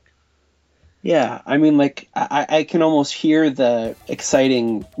of the book. Yeah, I mean, like, I can almost hear the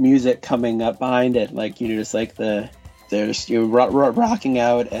exciting music coming up behind it, like, just like there's rocking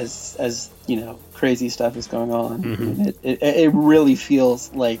out as crazy stuff is going on. Mm-hmm. It really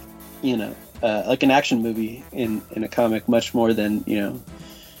feels like like an action movie in a comic, much more than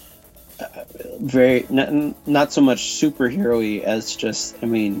very not so much superhero-y as just, I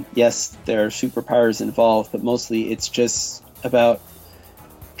mean, yes, there are superpowers involved, but mostly it's just about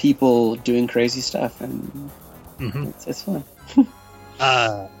people doing crazy stuff, and it's fun.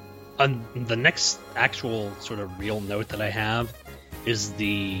 On the next actual sort of real note that I have is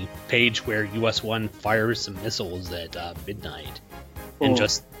the page where US-1 fires some missiles at Midnight, and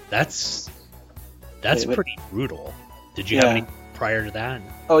just that's pretty brutal. Did you have any prior to that?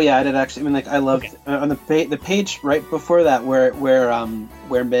 Oh yeah, I did actually. I mean, like, I loved on the page right before that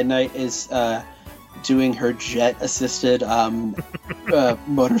where Midnight is doing her jet-assisted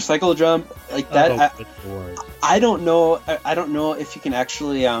motorcycle jump, like that. I don't know if you can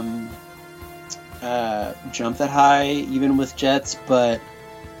actually jump that high even with jets, but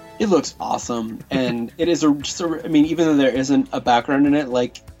it looks awesome, and it is I mean, even though there isn't a background in it,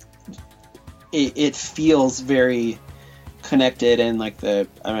 like it feels very connected, and like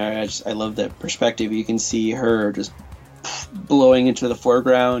I love the perspective. You can see her just blowing into the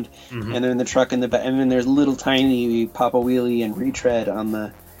foreground, and then the truck in the back, and then there's little tiny Papa Wheelie and Retread on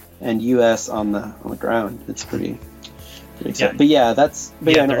the and US on the ground. It's pretty exciting. But the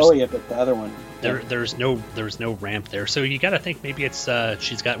other one. There's no ramp there, so you got to think maybe it's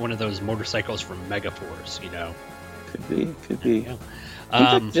she's got one of those motorcycles from Megaforce, Could be. Yeah.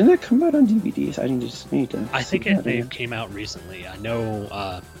 Didn't that come out on DVDs? I think it may have came out recently. I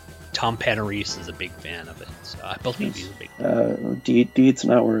know Tom Panarese is a big fan of it, so I believe he's a big fan. Deeds,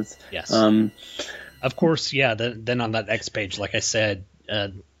 not words. Yes. Of course, yeah. Then on that next page, like I said,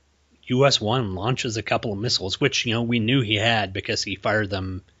 US-1 launches a couple of missiles, which we knew he had because he fired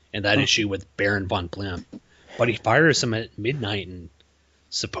them in that issue with Baron von Blimp. But he fires them at Midnight and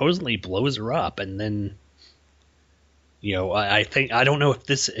supposedly blows her up, and then I think, I don't know if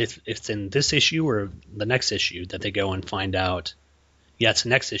it's in this issue or the next issue that they go and find out. Yeah, it's the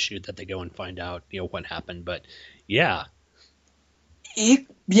next issue that they go and find out what happened. But yeah. It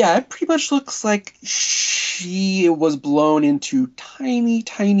pretty much looks like she was blown into tiny,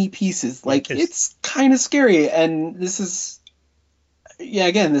 tiny pieces. Like, it's kind of scary. And this is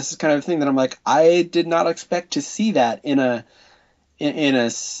kind of a thing that I'm like, I did not expect to see that in a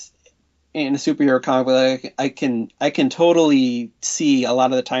superhero comic. But I can totally see a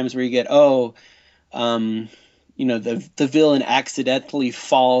lot of the times where you get, the villain accidentally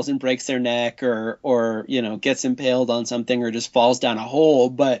falls and breaks their neck, or gets impaled on something, or just falls down a hole.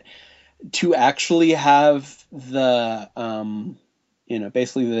 But to actually have the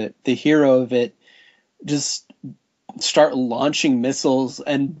basically the hero of it just start launching missiles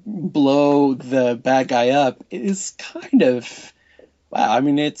and blow the bad guy up is kind of wow. I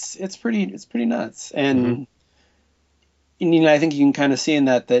mean, it's pretty nuts, and I think you can kind of see in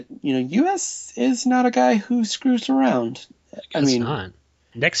that U.S. is not a guy who screws around. I mean, not.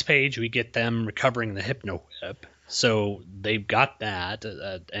 Next page, we get them recovering the Hypno Whip. So they've got that,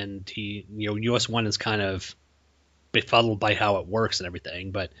 and US 1 is kind of befuddled by how it works and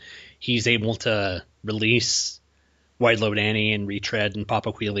everything, but he's able to release Wide Load Annie and Retread and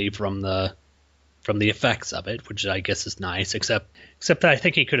Papa Wheelie from the effects of it, which I guess is nice, except that I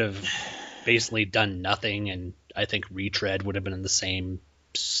think he could have basically done nothing, and I think Retread would have been in the same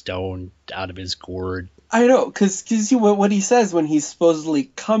stone out of his gourd. I know, because what he says when he's supposedly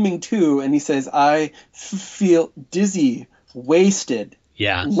coming to, and he says, I feel dizzy, wasted.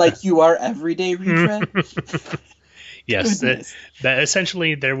 Yeah. Like you are every day, Retread. Yes. That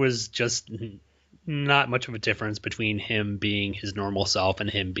essentially there was just not much of a difference between him being his normal self and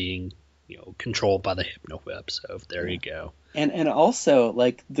him being, controlled by the Hypno Whip. So there you go. And also,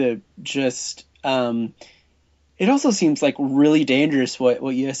 like, it also seems like really dangerous what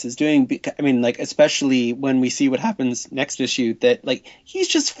US is doing. I mean, like, especially when we see what happens next issue, that like he's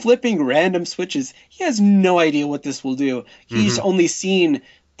just flipping random switches. He has no idea what this will do. He's only seen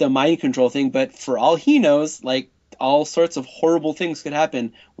the mind control thing, but for all he knows, like, all sorts of horrible things could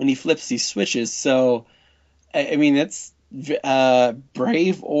happen when he flips these switches. So, I mean, that's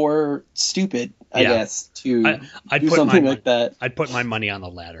brave or stupid, I guess, to do something like that. I'd put my money on the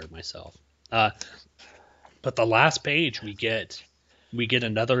latter myself. But the last page, we get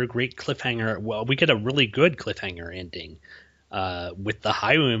another great cliffhanger. Well, we get a really good cliffhanger ending with the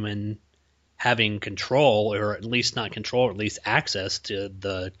Highwayman having control, or at least not control, or at least access to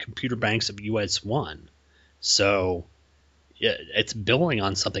the computer banks of US 1. So it's building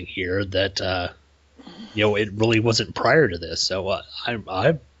on something here that it really wasn't prior to this. So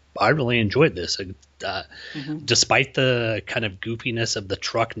I really enjoyed this. Despite the kind of goofiness of the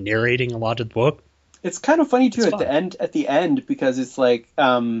truck narrating a lot of the book. It's kind of funny too at the end because it's like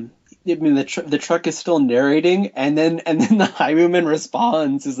I mean the truck is still narrating and then the Highwayman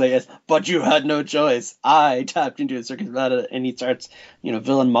responds is like, but you had no choice. I tapped into a circuit about it, and he starts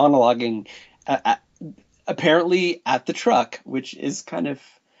villain monologuing apparently at the truck, which is kind of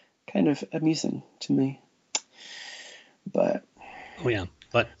amusing to me. But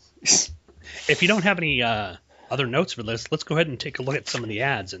but if you don't have any other notes for this, let's go ahead and take a look at some of the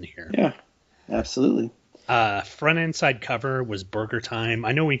ads in here. Yeah. Absolutely. Front and side cover was Burger Time.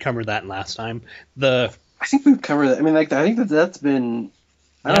 I know we covered that last time. I think we've covered that. I mean, like, I think that's been.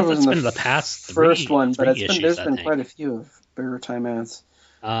 I don't know if it was the past first one, but there's been quite a few of Burger Time ads.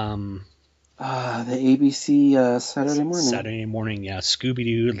 The ABC Saturday morning. Saturday morning, yeah. Scooby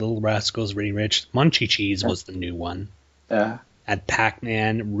Doo, Little Rascals, Really Rich, Munchie Cheese was the new one. Yeah. At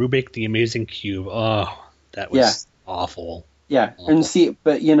Pac-Man, Rubik the Amazing Cube. Oh, that was awful. Yeah, awful. And see,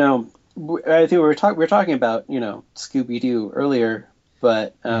 but I think we were talking about Scooby-Doo earlier,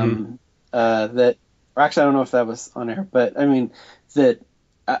 but that, or actually I don't know if that was on air, but I mean that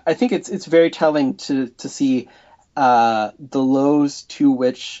I think it's very telling to see the lows to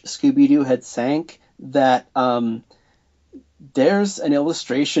which Scooby-Doo had sank. That there's an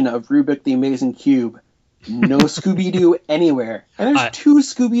illustration of Rubik the Amazing Cube. No Scooby-Doo anywhere. And there's two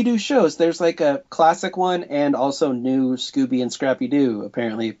Scooby-Doo shows. There's like a classic one and also new Scooby and Scrappy-Doo,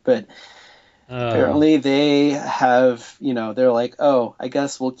 apparently. But apparently they have, they're like, oh, I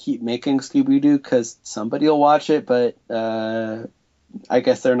guess we'll keep making Scooby-Doo because somebody will watch it. But I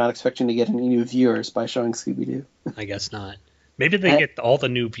guess they're not expecting to get any new viewers by showing Scooby-Doo. I guess not. Maybe they get all the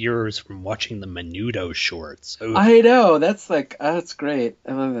new viewers from watching the Menudo shorts. Ooh. I know. That's great.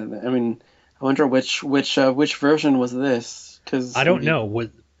 I love that. I mean, I wonder which version was this? Because I don't know.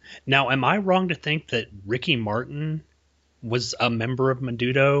 Now, am I wrong to think that Ricky Martin was a member of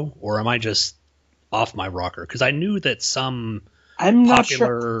Menudo, or am I just off my rocker? Because I knew that some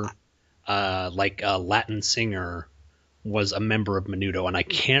popular, Latin singer was a member of Menudo, and I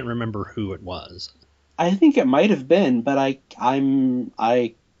can't remember who it was. I think it might have been, but I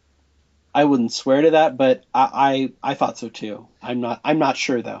wouldn't swear to that, but I thought so too. I'm not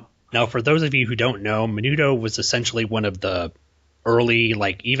sure though. Now, for those of you who don't know, Menudo was essentially one of the early,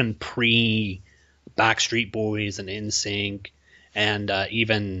 even pre-Backstreet Boys and NSYNC and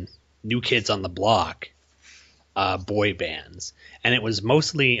even New Kids on the Block boy bands. And it was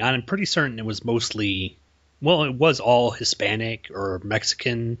mostly, I'm pretty certain it was mostly, it was all Hispanic or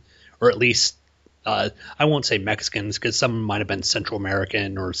Mexican, or at least I won't say Mexicans because some might have been Central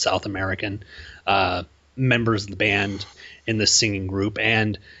American or South American members of the band in the singing group.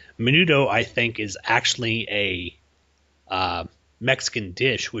 And menudo, I think, is actually a Mexican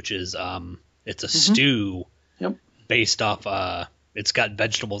dish, which is it's a stew based off. It's got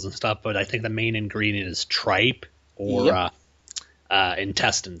vegetables and stuff, but I think the main ingredient is tripe or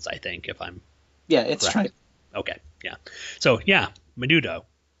intestines. I think, if I'm it's correct. tripe. Okay, yeah. So yeah, menudo.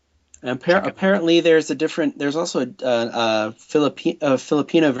 Apparently, there's also a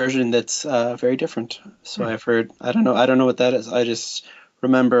Filipino version that's very different. So I've heard. I don't know what that is. I just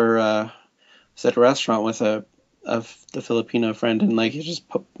remember I was at a restaurant with the Filipino friend, and like he just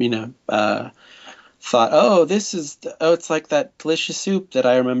thought, oh, it's like that delicious soup that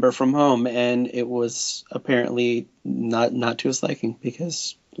I remember from home, and it was apparently not to his liking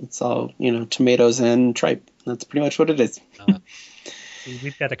because it's all tomatoes and tripe. That's pretty much what it is.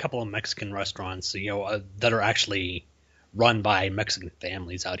 We've got a couple of Mexican restaurants, that are actually run by Mexican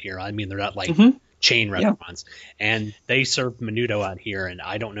families out here. I mean, they're not like chain restaurants, and they serve menudo out here. And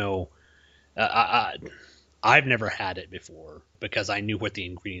I don't know, I've never had it before because I knew what the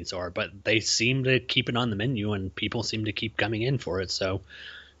ingredients are, but they seem to keep it on the menu, and people seem to keep coming in for it. So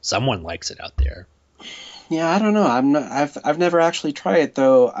someone likes it out there. Yeah, I don't know. I've never actually tried it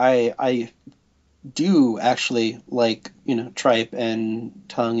though. I do actually like tripe and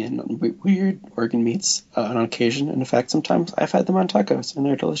tongue and weird organ meats on occasion. And in fact, sometimes I've had them on tacos and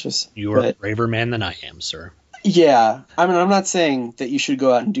they're delicious. You are a braver man than I am, sir. Yeah, I mean, I'm not saying that you should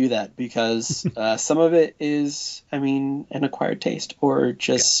go out and do that because some of it is, an acquired taste or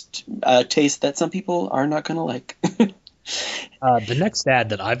just a taste that some people are not going to like. The next ad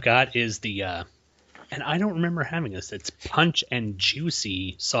that I've got is the, and I don't remember having this. It's Punch and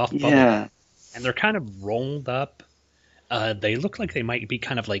Juicy soft bubble. Yeah. And they're kind of rolled up. They look like they might be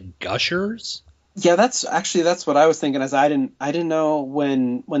kind of like Gushers. Yeah, that's what I was thinking. As I didn't know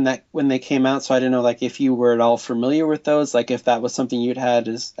when they came out, so I didn't know like if you were at all familiar with those, like if that was something you'd had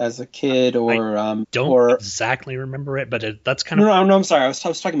as a kid or don't exactly remember it, but that's kind of. No, I'm sorry. I was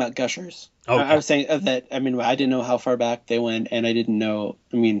talking about Gushers. Oh, I was saying that. I mean, I didn't know how far back they went, and I didn't know.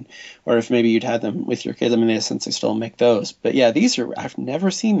 I mean, or if maybe you'd had them with your kids. I mean, since they still make those, but yeah, I've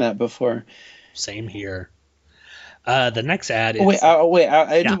never seen that before. Same here. The next ad is... I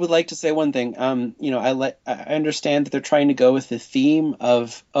would like to say one thing. I understand that they're trying to go with the theme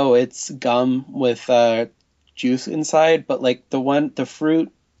of, it's gum with juice inside, but like the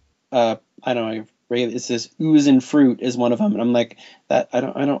fruit, I don't know, it says ooze and fruit is one of them, and I'm like, that I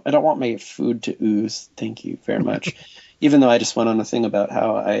don't want my food to ooze. Thank you very much. Even though I just went on a thing about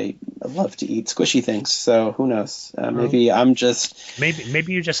how I love to eat squishy things, so who knows? Maybe I'm just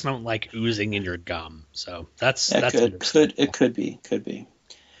maybe you just don't like oozing in your gum. So that's it could be.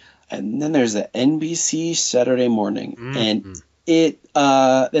 And then there's the NBC Saturday Morning, and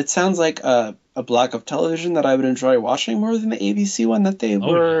it sounds like a block of television that I would enjoy watching more than the ABC one that they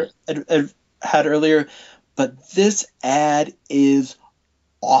had earlier. But this ad is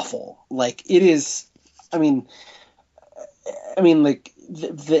awful. Like it is. I mean, like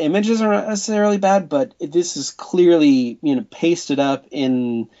the images are not necessarily bad, but this is clearly, pasted up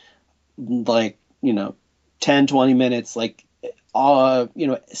in like, 10, 20 minutes. Like,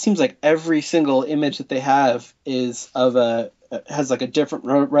 it seems like every single image that they have is has like a different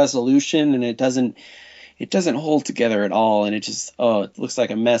resolution, and it doesn't hold together at all. And it just, it looks like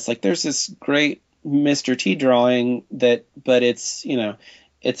a mess. Like there's this great Mr. T drawing but it's,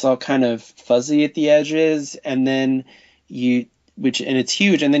 it's all kind of fuzzy at the edges, and then and it's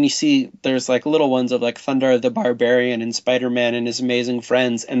huge, and then you see there's like little ones of like Thunder the Barbarian and Spider-Man and his amazing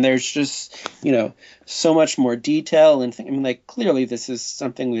friends, and there's just so much more detail and like clearly this is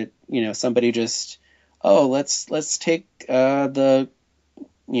something that somebody just let's take the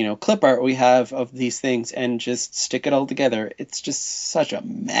clip art we have of these things and just stick it all together. It's just such a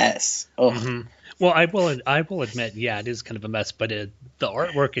mess. Mm-hmm. Well, I will admit, yeah, it is kind of a mess, but the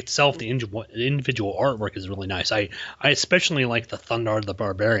artwork itself, the individual artwork is really nice. I especially like the Thundar the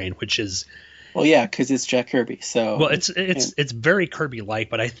Barbarian, which is... Well, yeah, because it's Jack Kirby, so... Well, it's very Kirby-like,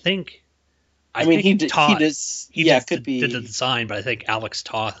 but I think... he did the design, but I think Alex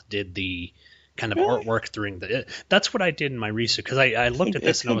Toth did the kind of artwork during that's what I did in my research, because I looked at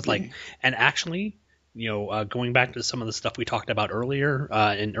this and I was like, and actually... going back to some of the stuff we talked about earlier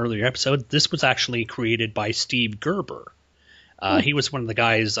in earlier episodes, this was actually created by Steve Gerber. He was one of the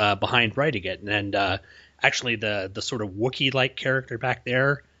guys behind writing it, and actually the sort of Wookiee-like character back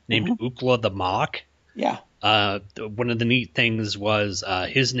there named Ookla the Mock. Yeah. One of the neat things was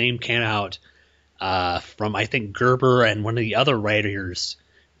his name came out from I think Gerber and one of the other writers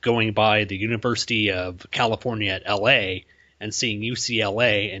going by the University of California at LA and seeing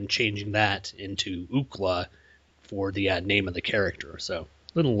UCLA and changing that into UCLA for the name of the character. So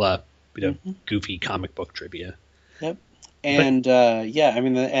little bit of goofy comic book trivia. Yep. And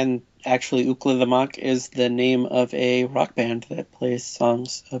and actually Ukla the Mock is the name of a rock band that plays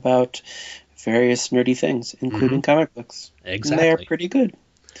songs about various nerdy things, including comic books. Exactly. And they are pretty good.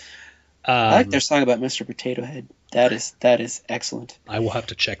 I like their song about Mr. Potato Head. That is excellent. I will have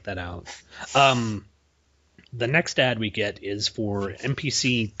to check that out. The next ad we get is for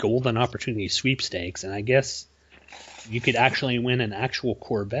NPC Golden Opportunity Sweepstakes, and I guess you could actually win an actual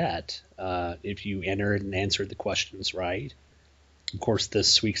Corvette if you entered and answered the questions right. Of course,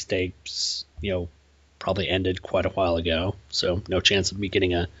 this sweepstakes, probably ended quite a while ago, so no chance of me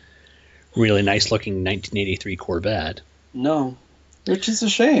getting a really nice-looking 1983 Corvette. No, which is a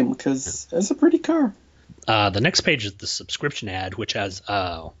shame, because it's a pretty car. The next page is the subscription ad, which has...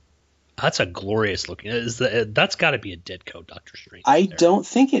 that's a glorious looking... That's got to be a Ditko Doctor Strange. I don't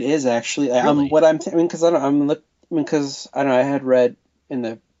think it is, actually. Really? Because I had read in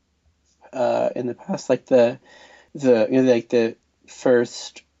the past, like the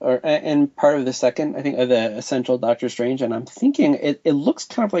first and part of the second, I think, of the Essential Doctor Strange, and I'm thinking it looks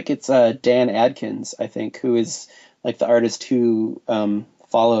kind of like it's Dan Adkins, I think, who is like the artist who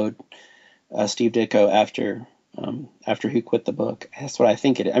followed Steve Ditko after he quit the book. That's what I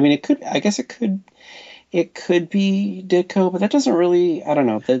think it is. I mean, it could be Ditko, but that doesn't really. I don't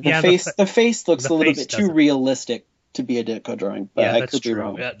know. The face looks a little bit too realistic to be a Ditko drawing. But yeah, I that's could be true.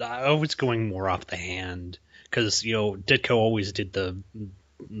 wrong. I was going more off the hand because Ditko always did the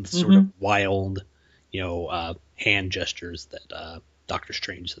sort of wild, hand gestures that Doctor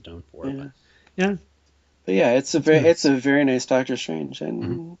Strange is known for. Yeah. But yeah, it's a very nice Doctor Strange,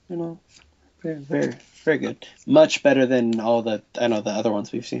 and very, very, very good. Much better than all the other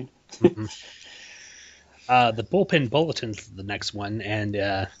ones we've seen. The Bullpen Bulletin's the next one, and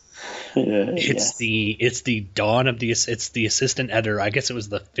it's the dawn of it's the assistant editor. I guess it was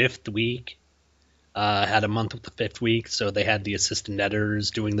the 5th week. Had a month with the 5th week, so they had the assistant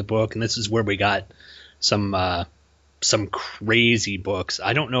editors doing the book, and this is where we got some crazy books.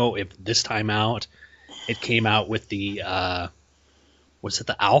 I don't know if this time out it came out with the was it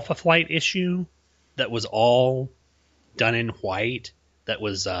the Alpha Flight issue that was all done in white? That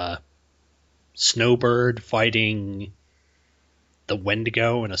was Snowbird fighting the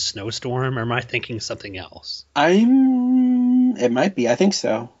Wendigo in a snowstorm, or am I thinking something else? It might be. I think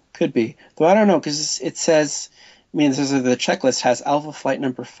so. Could be. Though I don't know, because it says, the checklist has Alpha Flight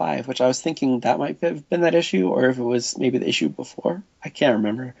number 5, which I was thinking that might have been that issue, or if it was maybe the issue before. I can't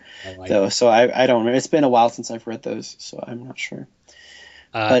remember, though. So I don't remember. It's been a while since I've read those, so I'm not sure.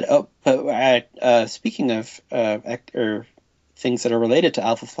 But speaking of things that are related to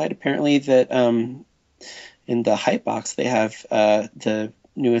Alpha Flight, apparently that in the hype box they have the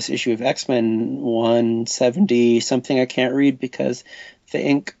newest issue of X-Men 170 something. I can't read because the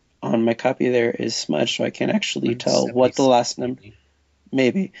ink on my copy there is smudged, so I can't actually tell what the last number.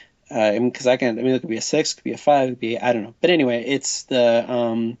 Maybe because it could be a 6, it could be a 5, it could be, I don't know. But anyway, it's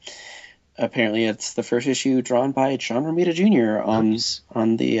the apparently it's the first issue drawn by John Romita Jr.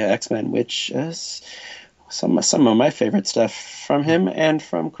 on the X-Men, which is some of my favorite stuff from him and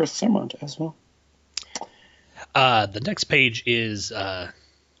from Chris Claremont as well. The next page is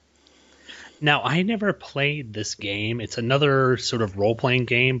now, I never played this game. It's another sort of role-playing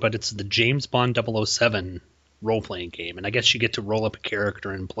game, but it's the James Bond 007 role-playing game. And I guess you get to roll up a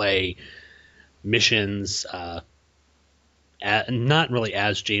character and play missions, not really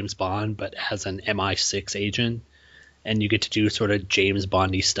as James Bond, but as an MI6 agent. And you get to do sort of James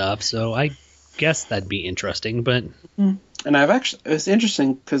Bondy stuff. So I guess that'd be interesting. But and it's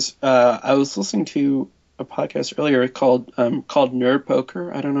interesting because I was listening to a podcast earlier called Nerd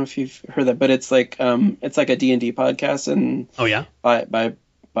Poker. I don't know if you've heard that, but it's like a D&D podcast, and by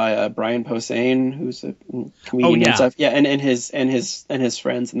Brian Posehn, who's a comedian and stuff. Yeah, and his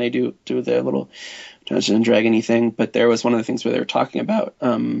friends, and they do their little Dungeons and Dragony thing. But there was one of the things where they were talking about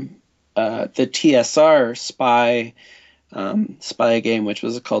the TSR spy game, which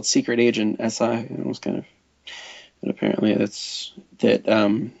was called Secret Agent SI. It was kind of. And apparently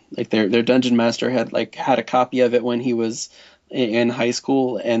their dungeon master had a copy of it when he was in high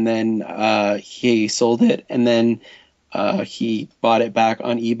school, and then he sold it, and then he bought it back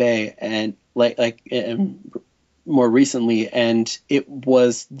on eBay and more recently, and it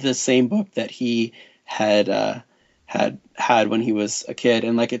was the same book that he had when he was a kid,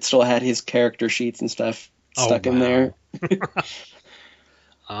 and it still had his character sheets and stuff stuck in there.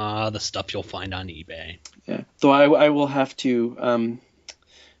 The stuff you'll find on eBay. Yeah. Though I will have to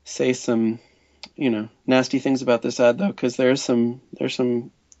say some, nasty things about this ad though, because there's some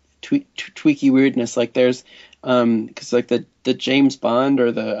tweaky weirdness. Like there's, because like the James Bond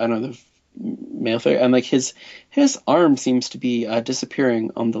or the male figure, and like his arm seems to be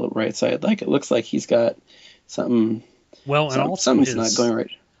disappearing on the right side. Like it looks like he's got something. Well, and also something's not going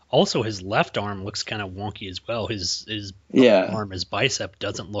right. Also, his left arm looks kind of wonky as well. His arm, his bicep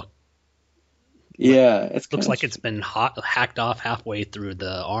doesn't look. Yeah, it looks like it's been hacked off halfway through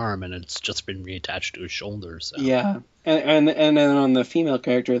the arm, and it's just been reattached to his shoulder. So. Yeah, and then on the female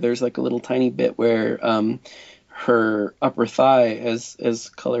character, there's like a little tiny bit where her upper thigh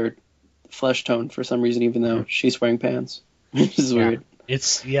is colored flesh tone for some reason, even though she's wearing pants, which is weird.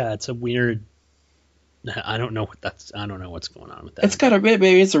 It's a weird. I don't know what's going on with that. It's got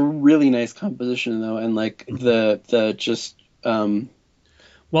it's a really nice composition though, and like the just.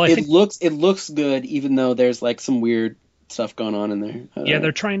 Well, I think it looks good, even though there's like some weird stuff going on in there. Yeah,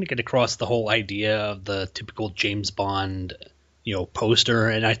 they're trying to get across the whole idea of the typical James Bond, poster,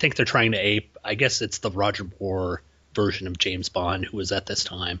 and I think they're trying to ape. I guess it's the Roger Moore version of James Bond who was at this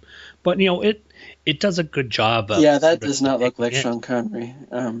time, but it does a good job. That does not look like Sean Connery.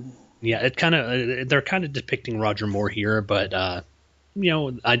 Yeah, they're kind of depicting Roger Moore here, but I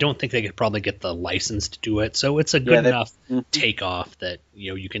don't think they could probably get the license to do it. So it's a good enough takeoff that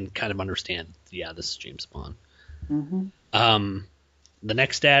you can kind of understand. Yeah, this is James Bond. Mm-hmm. The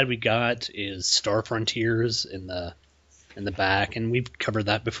next ad we got is Star Frontiers in the back, and we've covered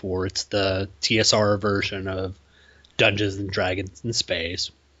that before. It's the TSR version of Dungeons and Dragons in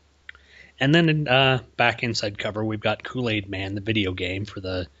space. And then in back inside cover, we've got Kool-Aid Man, the video game for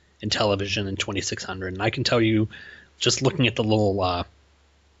the Intellivision in 2600, and I can tell you, just looking at the little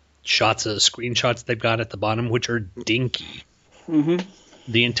screenshots they've got at the bottom, which are dinky, the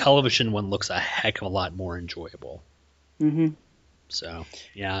Intellivision one looks a heck of a lot more enjoyable. So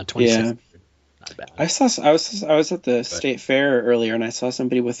yeah, 2600, not bad. I was at the state fair earlier, and I saw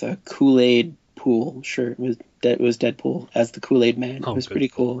somebody with a Kool-Aid pool shirt. It was Deadpool as the Kool-Aid Man. It was pretty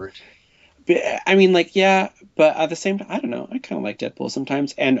cool. Lord. I mean, like, yeah, but at the same time, I don't know. I kind of like Deadpool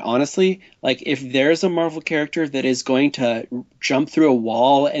sometimes. And honestly, like, if there's a Marvel character that is going to jump through a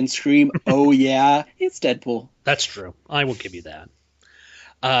wall and scream, "Oh yeah," it's Deadpool. That's true. I will give you that.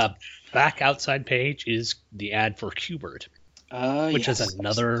 Back outside page is the ad for Q*bert, which is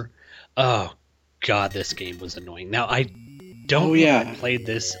another. Oh God, this game was annoying. Now I don't know if I played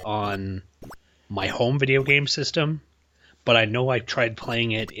this on my home video game system, but I know I tried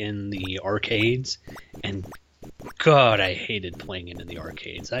playing it in the arcades, and God, I hated playing it in the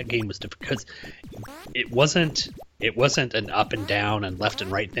arcades. That game was difficult because it wasn't an up and down and left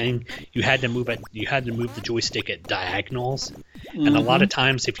and right thing. You had to move the joystick at diagonals, and a lot of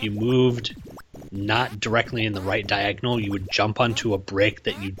times if you moved not directly in the right diagonal, you would jump onto a brick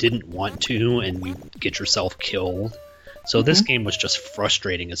that you didn't want to, and you get yourself killed. So this game was just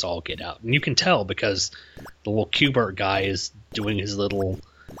frustrating as all get out. And you can tell because the little Q*bert guy is doing his little,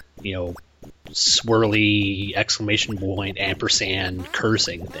 swirly exclamation point ampersand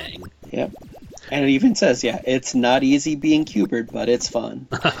cursing thing. Yep. And it even says, it's not easy being Q*bert, but it's fun.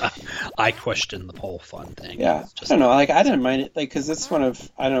 I question the whole fun thing. Yeah. I don't know. Like, I didn't mind it, like, because it's one of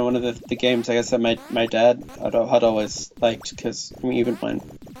the games, I guess, that my dad had always liked, because, even mine.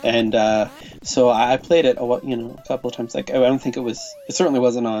 And so I played it, a couple of times. Like, I don't think it certainly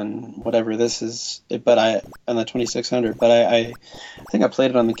wasn't on whatever this is, but on the 2600, but I think I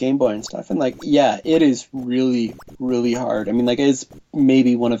played it on the Game Boy and stuff. And, like, yeah, it is really, really hard. I mean, like, it's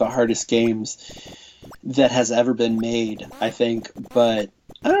maybe one of the hardest games that has ever been made, I think, but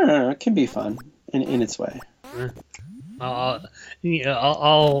I don't know, it can be fun in its way. I'll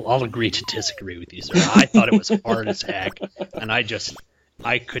agree to disagree with you, sir. I thought it was hard as heck, and I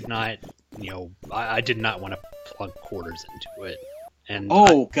could not, I did not want to plug quarters into it. And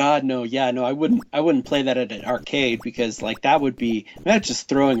God, no, yeah, no, I wouldn't play that at an arcade because like that's just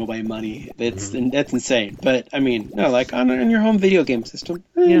throwing away money. That's insane. But I mean, no, like on your home video game system,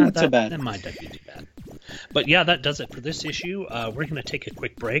 not so bad. That might not be too bad. But yeah, that does it for this issue. We're going to take a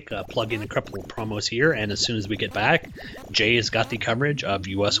quick break, plug in a couple of promos here, and as soon as we get back, Jay has got the coverage of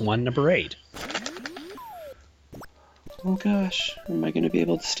US 1 number 8. Oh gosh, am I going to be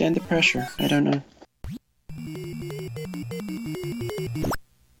able to stand the pressure? I don't know.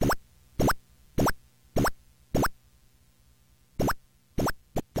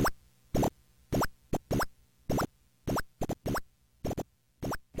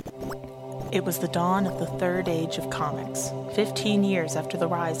 It was the dawn of the third age of comics, 15 years after the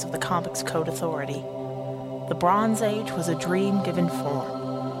rise of the Comics Code Authority. The Bronze Age was a dream given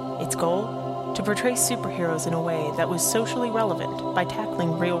form. Its goal? to portray superheroes in a way that was socially relevant by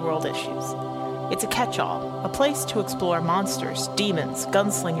tackling real-world issues. It's a catch-all, a place to explore monsters, demons,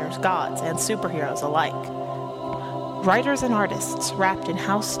 gunslingers, gods, and superheroes alike. Writers and artists wrapped in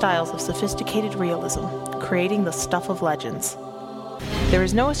house styles of sophisticated realism, creating the stuff of legends. There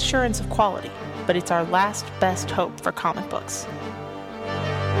is no assurance of quality, but it's our last best hope for comic books.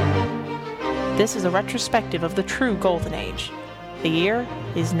 This is a retrospective of the true Golden Age. The year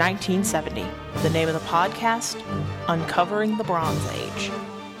is 1970. The name of the podcast, Uncovering the Bronze Age.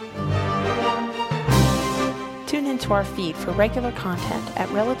 Tune into our feed for regular content at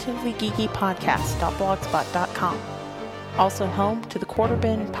relativelygeekypodcast.blogspot.com. Also home to the Quarter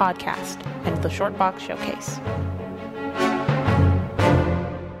Bin Podcast and the Short Box Showcase.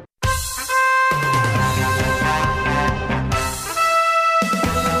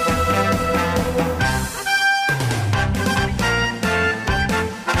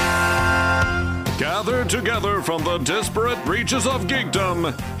 Gathered together from the disparate reaches of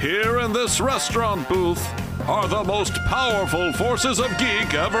geekdom, here in this restaurant booth, are the most powerful forces of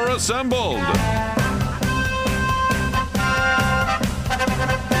geek ever assembled.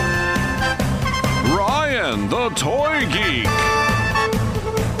 Ryan, the Toy Geek.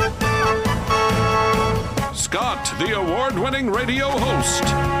 Scott, the award-winning radio host.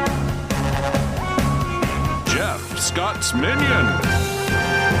 Jeff, Scott's minion.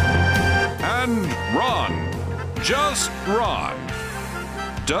 And Ron, just Ron.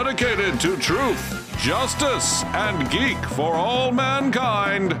 Dedicated to truth, justice, and geek for all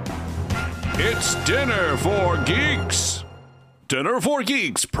mankind. It's Dinner for Geeks. Dinner for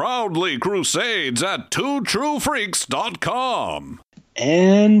Geeks proudly crusades at twotruefreaks.com.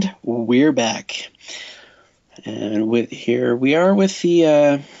 And we're back. And here we are with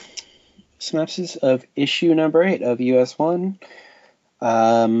the synopsis of issue number 8 of US 1.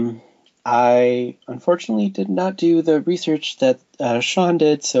 I unfortunately did not do the research that Sean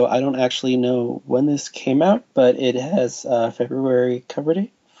did, so I don't actually know when this came out, but it has a February cover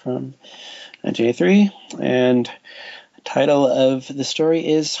date from 1983, and the title of the story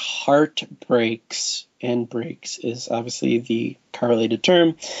is Heart Breaks, and breaks is obviously the correlated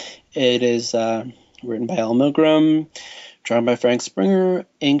term. It is written by Al Milgrom, drawn by Frank Springer,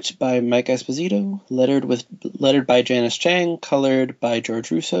 inked by Mike Esposito, lettered by Janice Chang, colored by George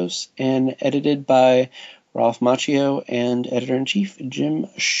Roussos, and edited by Ralph Macchio and editor-in-chief Jim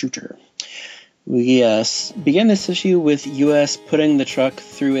Shooter. We begin this issue with US putting the truck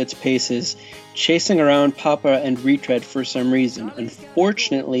through its paces, chasing around Papa and Retread for some reason.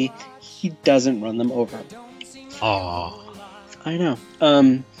 Unfortunately, he doesn't run them over. Aww. I know.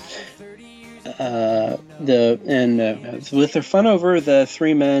 With their fun over, the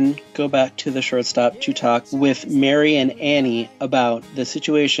three men go back to the shortstop to talk with Mary and Annie about the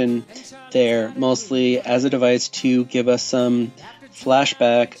situation there, mostly as a device to give us some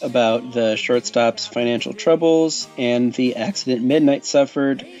flashback about the shortstop's financial troubles and the accident Midnight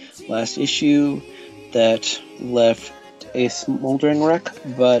suffered last issue that left a smoldering wreck,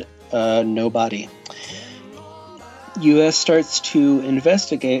 but no body. US starts to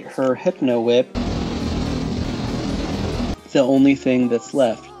investigate her Hypno Whip, the only thing that's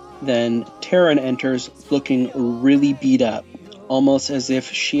left. Then Terran enters looking really beat up, almost as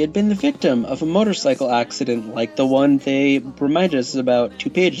if she had been the victim of a motorcycle accident like the one they reminded us about 2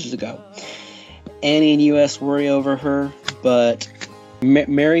 pages ago. Annie and US worry over her, but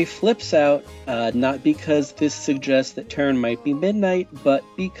Mary flips out, not because this suggests that Terran might be Midnight, but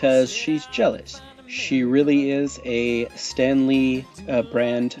because she's jealous. She really is a Stan Lee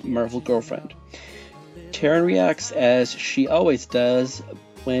brand Marvel girlfriend. Terran reacts as she always does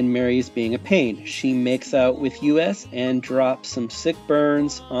when Mary's being a pain. She makes out with US and drops some sick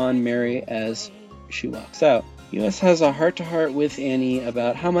burns on Mary as she walks out. US has a heart-to-heart with Annie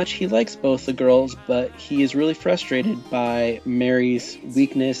about how much he likes both the girls, but he is really frustrated by Mary's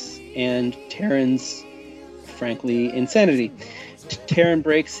weakness and Terran's, frankly, insanity. Terran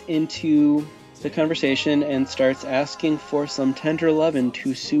breaks into the conversation and starts asking for some tender lovin'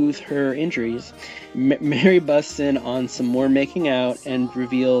 to soothe her injuries. Mary busts in on some more making out and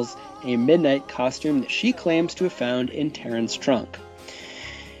reveals a Midnight costume that she claims to have found in Terran's trunk.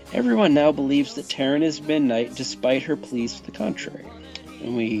 Everyone now believes that Terran is Midnight despite her pleas to the contrary.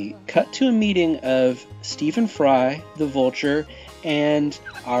 And we cut to a meeting of Stephen Fry, the Vulture, and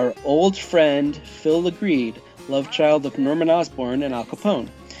our old friend Phil LeGreed, love child of Norman Osborn and Al Capone.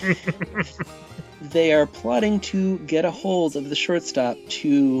 They are plotting to get a hold of the shortstop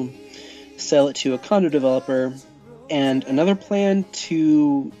to sell it to a condo developer, and another plan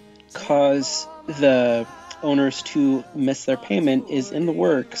to cause the owners to miss their payment is in the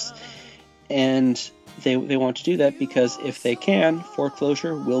works. and they want to do that because if they can,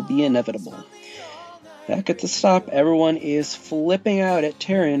 foreclosure will be inevitable. Back at the stop, everyone is flipping out at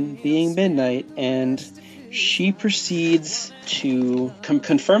Taryn being Midnight, and she proceeds to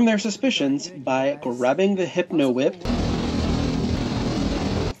confirm their suspicions by grabbing the Hypno Whip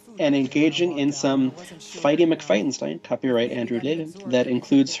and engaging in some Fighty McFightenstein, copyright Andrew David, that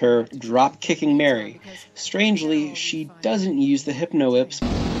includes her drop-kicking Mary. Strangely, she doesn't use the Hypno Whip's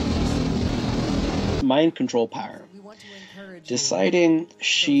mind control power. Deciding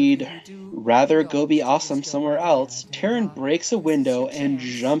she'd rather go be awesome somewhere else, Taryn breaks a window and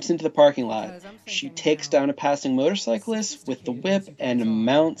jumps into the parking lot. She takes down a passing motorcyclist with the whip and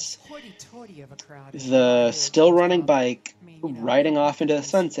mounts the still-running bike, riding off into the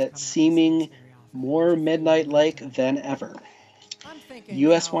sunset, seeming more Midnight-like than ever.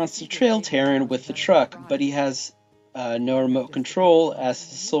 US wants to trail Taryn with the truck, but he has no remote control as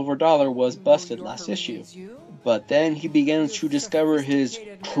the silver dollar was busted last issue. But then he begins to discover his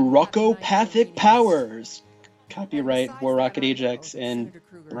truckopathic powers. Copyright War Rocket Ajax and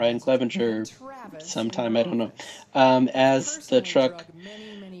Brian Clevenger sometime, I don't know. As the truck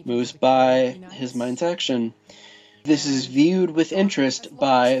moves by his mind's action, this is viewed with interest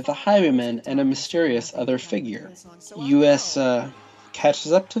by the Highwaymen and a mysterious other figure. US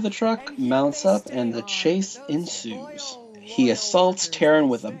catches up to the truck, mounts up, and the chase ensues. He assaults Taryn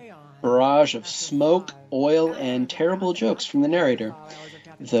with a barrage of smoke, oil, and terrible jokes from the narrator.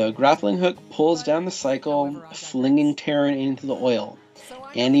 The grappling hook pulls down the cycle, flinging Taryn into the oil.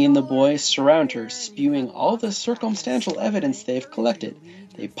 Annie and the boys surround her, spewing all the circumstantial evidence they've collected.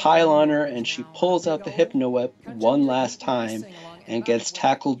 They pile on her, and she pulls out the Hypno Whip one last time and gets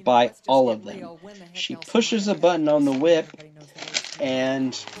tackled by all of them. She pushes a button on the whip,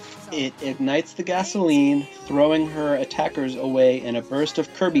 and it ignites the gasoline, throwing her attackers away in a burst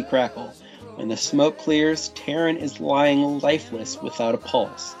of Kirby crackle. When the smoke clears, Taryn is lying lifeless without a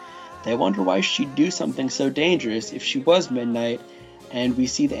pulse. They wonder why she'd do something so dangerous if she was Midnight, and we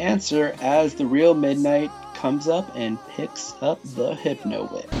see the answer as the real Midnight comes up and picks up the Hypno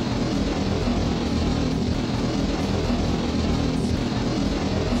Whip.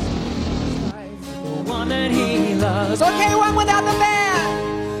 One that he loves. Okay, one without the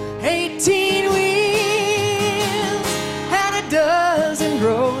band. 18 wheels and a dozen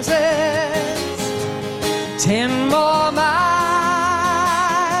roses. 10 more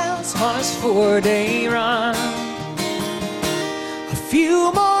miles on his 4-day run. A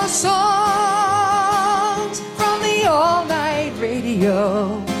few more songs from the all-night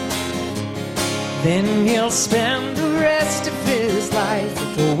radio. Then he'll spend the rest of his life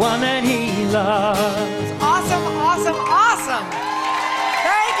with the one that he loves. Awesome, awesome, awesome!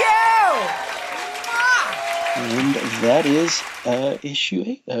 Thank you! And that is issue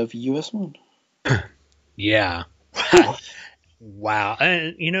 8 of US 1. Yeah. Wow.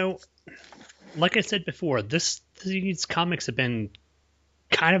 And, you know, like I said before, these comics have been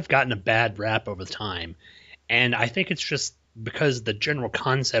kind of gotten a bad rap over the time. And I think it's just because the general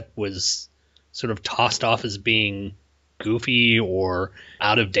concept was sort of tossed off as being goofy or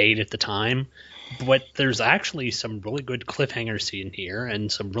out of date at the time. But there's actually some really good cliffhangers in here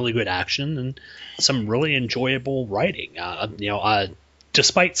and some really good action and some really enjoyable writing.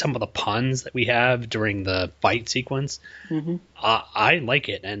 Despite some of the puns that we have during the fight sequence, I like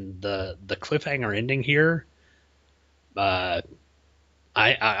it. And the cliffhanger ending here, I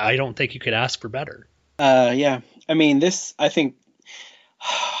don't think you could ask for better. Yeah. I mean, this, I think,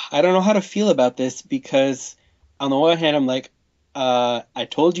 I don't know how to feel about this because on the one hand, I'm like, I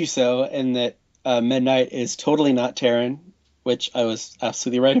told you so, and that Midnight is totally not Taryn, which I was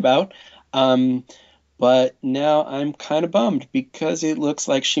absolutely right about. But now I'm kind of bummed because it looks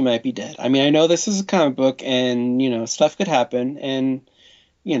like she might be dead. I mean, I know this is a comic book and, you know, stuff could happen and,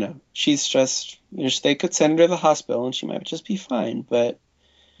 you know, she's just, you know, they could send her to the hospital and she might just be fine, but.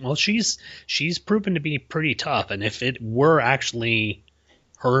 Well, she's proven to be pretty tough. And if it were actually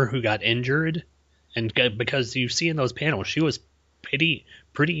her who got injured, and because you see in those panels, she was pretty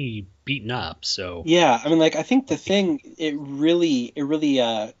beaten up. So yeah, I mean, like, I think the thing, it really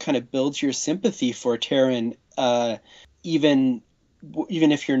kind of builds your sympathy for Taryn, even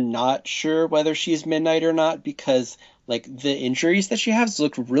if you're not sure whether she's Midnight or not, because like the injuries that she has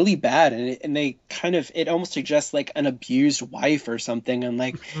look really bad, and they kind of, it almost suggests like an abused wife or something. And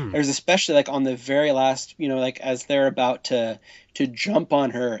like there's especially like on the very last, you know, like as they're about to jump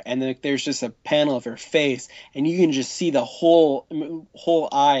on her, and then there's just a panel of her face, and you can just see the whole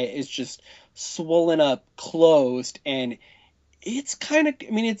eye is just swollen up, closed, and it's kind of,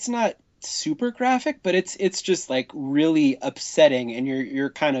 I mean, it's not super graphic, but it's just like really upsetting, and you're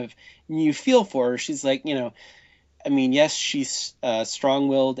kind of, you feel for her. She's like, I mean, yes, she's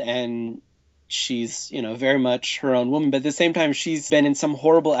strong-willed and she's, very much her own woman, but at the same time, she's been in some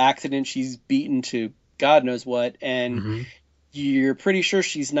horrible accident. She's beaten to God knows what, and you're pretty sure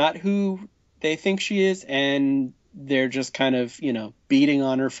she's not who they think she is, and they're just kind of, beating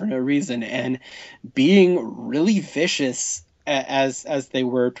on her for no reason and being really vicious as they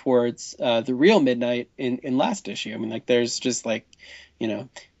were towards the real Midnight in last issue. I mean, like, there's just like,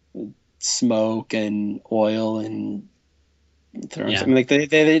 smoke and oil and throws. I mean, like they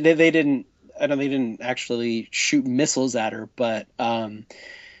didn't. I know they didn't actually shoot missiles at her, but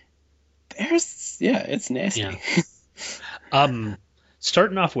it's nasty. Yeah.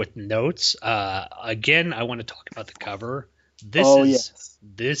 Starting off with notes, again, I want to talk about the cover.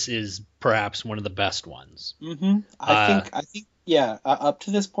 This is perhaps one of the best ones. Mm-hmm. I think, up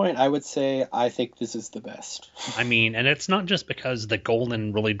to this point, I would say I think this is the best. I mean, and it's not just because the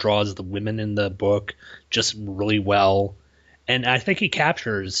Golden really draws the women in the book just really well, and I think he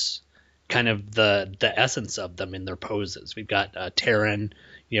captures kind of the essence of them in their poses. We've got Taryn,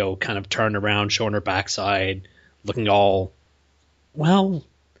 kind of turned around, showing her backside, looking all, well,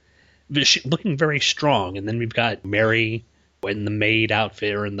 looking very strong. And then we've got Mary in the maid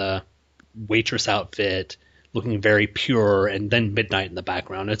outfit or in the waitress outfit, looking very pure, and then Midnight in the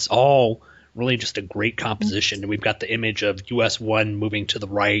background. It's all really just a great composition. And we've got the image of US-1 moving to the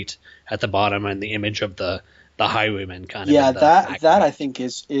right at the bottom, and the image of the Highwayman kind of. Yeah, that I think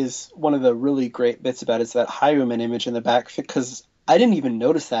is one of the really great bits about it, is that Highwayman image in the back, because I didn't even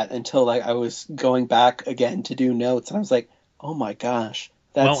notice that until I was going back again to do notes, and I was like, oh my gosh,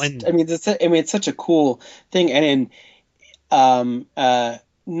 that's. It's such a cool thing, and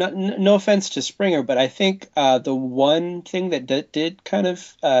no offense to Springer, but I think the one thing that did kind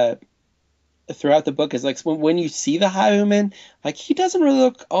of throughout the book is like when you see the Highwayman, like, he doesn't really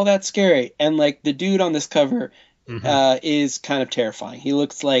look all that scary, and like the dude on this cover is kind of terrifying. He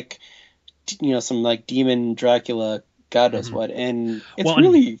looks like some like demon Dracula, God knows what, and it's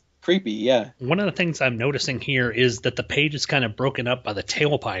really creepy. Yeah. One of the things I'm noticing here is that the page is kind of broken up by the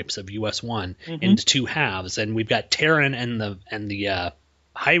tailpipes of US-1 into two halves, and we've got Taryn and the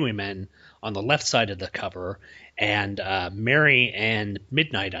Highwayman on the left side of the cover, and Mary and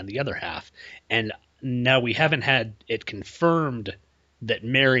Midnight on the other half. And now we haven't had it confirmed that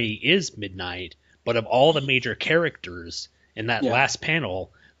Mary is Midnight, but of all the major characters in that last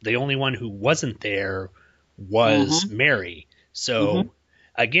panel, the only one who wasn't there was Mary. So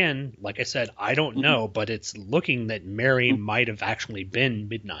again, like I said, I don't know, but it's looking that Mary might have actually been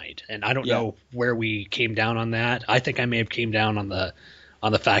Midnight, and I don't know where we came down on that. I think I may have came down on the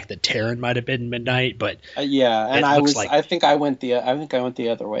fact that Taryn might have been Midnight, but I think I went the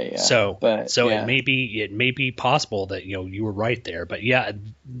other way. Yeah. So it may be possible that you were right there, but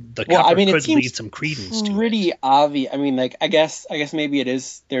the cover could lead some credence to it. Pretty obvious. I mean, like, I guess maybe it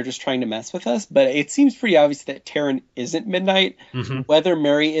is, they're just trying to mess with us, but it seems pretty obvious that Taryn isn't Midnight. Whether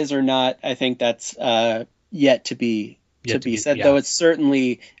Mary is or not, I think that's yet to be said. Though it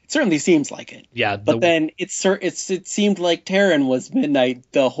certainly seems like it. Yeah. But then it seemed like Taryn was Midnight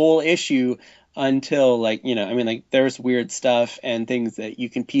the whole issue until there's weird stuff and things that you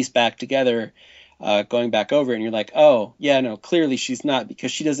can piece back together going back over, and you're like, oh yeah, no, clearly she's not,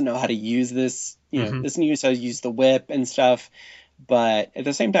 because she doesn't know how to use this. Doesn't know how to use the whip and stuff. But at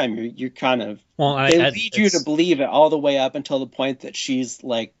the same time, you're kind of they lead you to believe it all the way up until the point that she's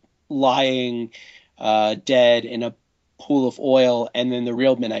like lying dead in a pool of oil, and then the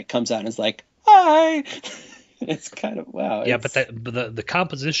real Midnight comes out and is like, hi. It's kind of wow. Yeah, but the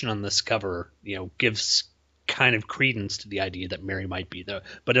composition on this cover, gives kind of credence to the idea that Mary might be there.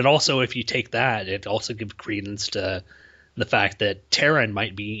 But it also, if you take that, it also gives credence to the fact that Taryn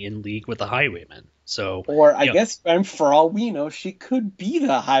might be in league with the Highwayman. So, or I guess, and for all we know, she could be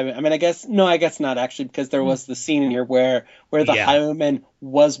the Highwayman. I mean, I guess not actually, because there was the scene in here where the Highwayman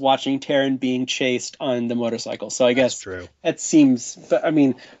was watching Taryn being chased on the motorcycle. So I guess that seems. But I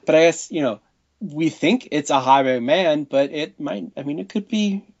guess we think it's a Highwayman, but it might. I mean, it could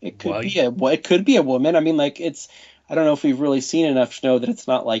be. It could be a woman. I mean, like, it's. I don't know if we've really seen enough to know that it's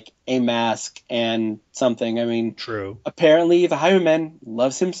not like a mask and something. I mean, apparently the Highwayman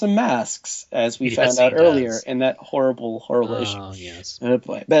loves him some masks, as we found out earlier in that horrible issue. Oh, yes. Oh,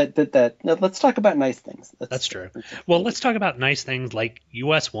 boy. But let's talk about nice things. That's true. Well, let's talk about nice things like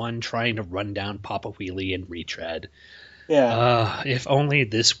US-1 trying to run down Papa Wheelie and Retread. Yeah. If only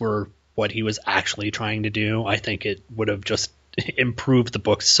this were what he was actually trying to do, I think it would have just improved the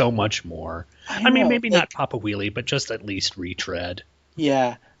book so much more. I mean, maybe not Papa Wheelie, but just at least Retread.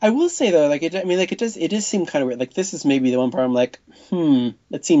 Yeah. I will say though, like it does seem kind of weird. Like this is maybe the one part I'm like,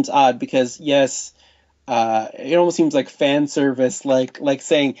 that seems odd because yes, it almost seems like fan service, like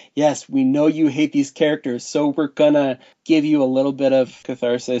saying, yes, we know you hate these characters, so we're gonna give you a little bit of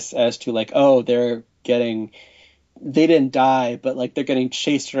catharsis as to like, oh, they didn't die, but like they're getting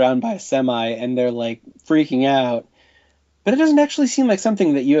chased around by a semi and they're like freaking out. But it doesn't actually seem like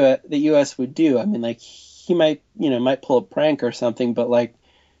something that US would do. I mean, like he might pull a prank or something, but like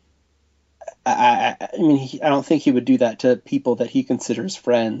I don't think he would do that to people that he considers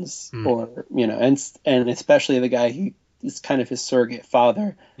friends, or and especially the guy he is kind of his surrogate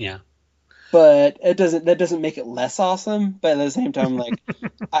father. Yeah. But that doesn't make it less awesome. But at the same time, like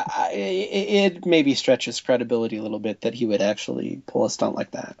it maybe stretches credibility a little bit that he would actually pull a stunt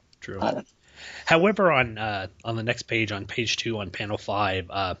like that. True. I don't know. However, on the next page, on page 2, on panel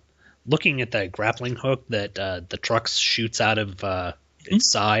 5, looking at the grappling hook that the truck shoots out of its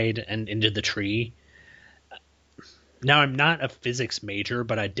side and into the tree. Now, I'm not a physics major,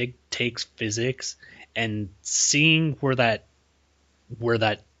 but I did take physics, and seeing where that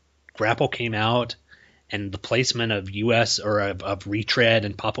grapple came out and the placement of US or of Retread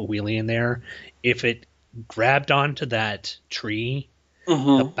and Papa Wheelie in there, if it grabbed onto that tree,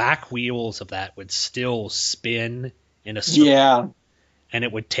 the back wheels of that would still spin in a circle, and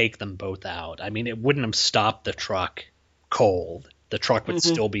it would take them both out. I mean, it wouldn't have stopped the truck cold. The truck would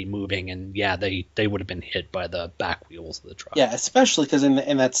still be moving, and they would have been hit by the back wheels of the truck. Yeah, especially because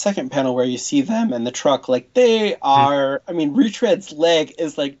in that second panel where you see them and the truck, like they are. I mean, Retread's leg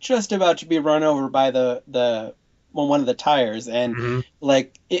is like just about to be run over by one of the tires, and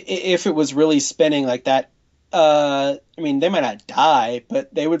like if it was really spinning like that, I mean, they might not die,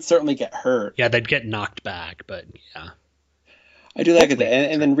 but they would certainly get hurt. Yeah, they'd get knocked back, but yeah. I do like it,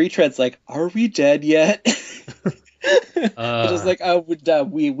 and then Retread's like, "Are we dead yet?" Just like, oh,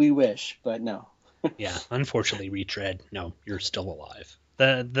 we wish, but no. Yeah, unfortunately, Retread, no, you're still alive.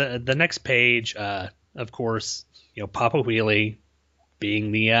 The next page, of course, Papa Wheelie,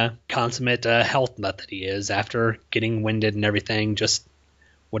 being the consummate health nut that he is, after getting winded and everything, just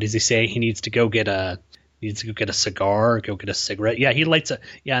what does he say? He needs to go get a cigar, or go get a cigarette. Yeah, he lights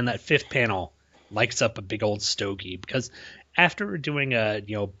in that 5th panel, lights up a big old stogie, because after doing a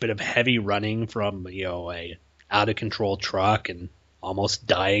bit of heavy running from a out of control truck and almost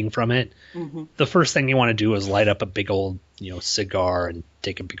dying from it, the first thing you want to do is light up a big old cigar and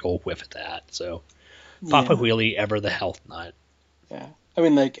take a big old whiff of that. So Papa Wheelie, ever the health nut. Yeah, I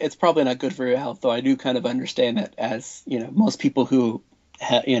mean, like, it's probably not good for your health, though I do kind of understand that, as most people who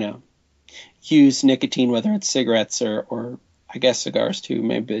use nicotine, whether it's cigarettes or I guess cigars too,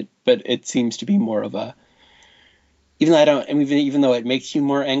 maybe, but it seems to be more of a, even though it makes you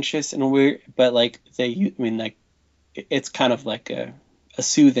more anxious and weird, but like it's kind of like a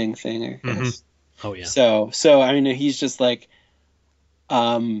soothing thing, I guess. Oh yeah. So I mean, he's just like,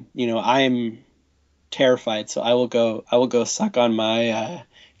 I'm terrified, so I will go suck on my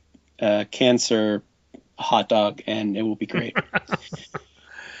cancer hot dog, and it will be great.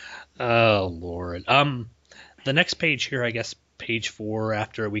 Oh Lord. The next page here, I guess page 4,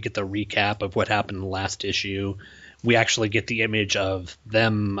 after we get the recap of what happened in the last issue, we actually get the image of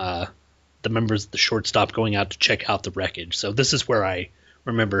them, the members of the Shortstop, going out to check out the wreckage. So this is where I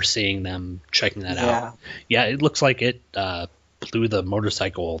remember seeing them checking that out. Yeah, it looks like it blew the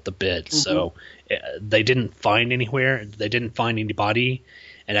motorcycle to bits. So they didn't find anywhere. They didn't find anybody.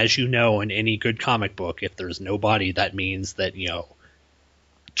 And as you know, in any good comic book, if there's no body, that means that,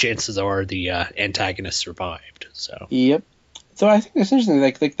 chances are the antagonist survived. So. Yep. So I think it's interesting.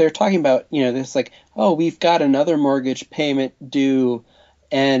 Like they're talking about, this like, oh, we've got another mortgage payment due.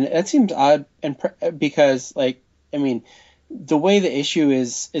 And that seems odd, and because, like, I mean, the way the issue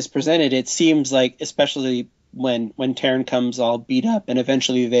is presented, it seems like, especially when Taryn comes all beat up, and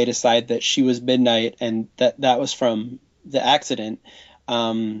eventually they decide that she was Midnight and that was from the accident,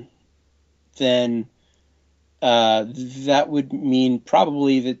 then that would mean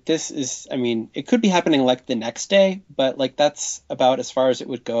probably that this is, I mean, it could be happening like the next day, but like that's about as far as it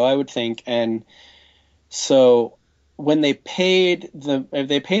would go, I would think. And so when they paid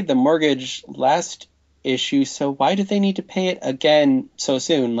the mortgage last issue, so why did they need to pay it again so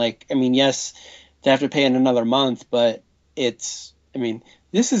soon? Like, I mean, yes, they have to pay in another month, but this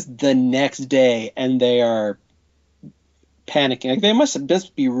is the next day and they are panicking. Like, they must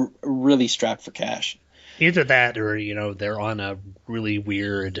just be really strapped for cash. Either that or, they're on a really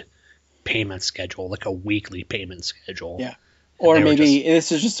weird payment schedule, like a weekly payment schedule. Yeah. Or maybe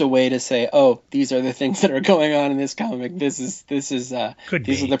this is just a way to say, oh, these are the things that are going on in this comic. These are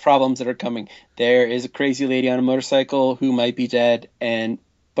the problems that are coming. There is a crazy lady on a motorcycle who might be dead,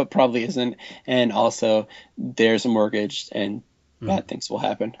 but but probably isn't. And also, there's a mortgage, and bad things will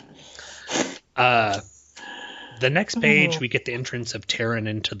happen. The next page, we get the entrance of Taryn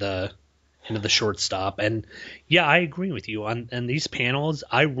into the shortstop, and yeah, I agree with you on these panels.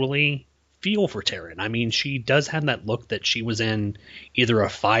 I really feel for Taryn. I mean, she does have that look that she was in either a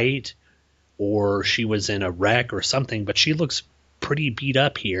fight or she was in a wreck or something, but she looks pretty beat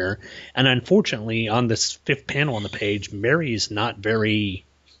up here. And unfortunately, on this fifth panel on the page, Mary's not very.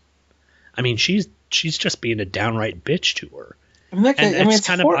 I mean, she's just being a downright bitch to her. I mean,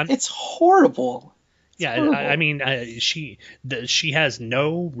 it's horrible. Yeah, I mean, she has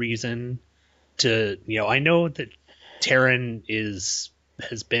no reason to. I know that Taryn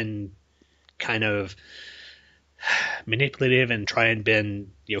has been kind of manipulative and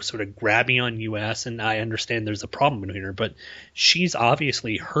been sort of grabby on US, and I understand there's a problem between her, but she's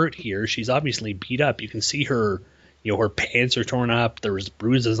obviously hurt here. She's obviously beat up. You can see her, her pants are torn up. There's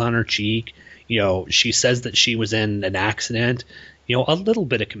bruises on her cheek. She says that she was in an accident. A little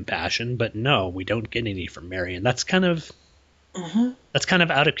bit of compassion, but no, we don't get any from Mary, and that's kind of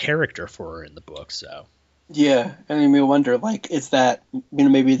out of character for her in the book. So yeah, I mean, we wonder, like, is that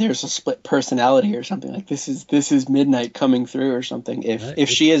maybe there's a split personality or something, like this is Midnight coming through or something. If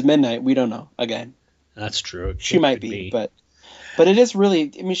she is Midnight, we don't know. Again, that's true. She might be, but it is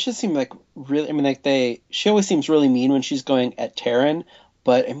really. I mean, she seems like really. I mean, like she always seems really mean when she's going at Taryn,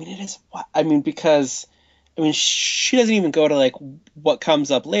 but I mean, it is. I mean, because. I mean, she doesn't even go to, like, what comes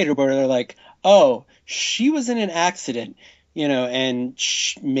up later, where they're like, oh, she was in an accident, and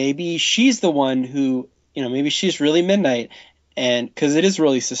maybe she's the one who, maybe she's really Midnight, and because it is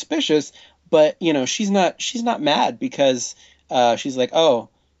really suspicious, but, she's not mad because she's like, oh,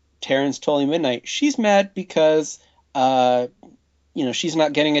 Taryn's totally Midnight. She's mad because, she's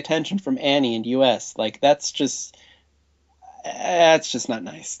not getting attention from Annie in US. Like, that's just not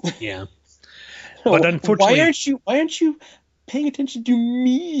nice. Yeah. But unfortunately, why aren't you paying attention to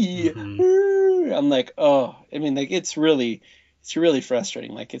me? Mm-hmm. I'm like, oh, I mean, like it's really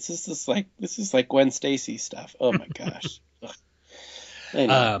frustrating. Like this is like Gwen Stacy stuff. Oh my gosh.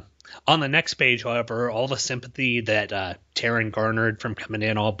 Anyway. On the next page, however, all the sympathy that Taryn garnered from coming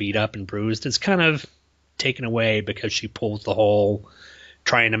in all beat up and bruised is kind of taken away because she pulls the whole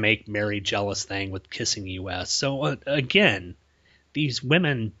trying to make Mary jealous thing with kissing US. So again, these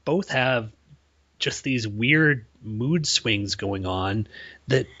women both have just these weird mood swings going on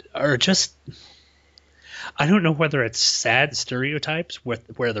that are just, I don't know whether it's sad stereotypes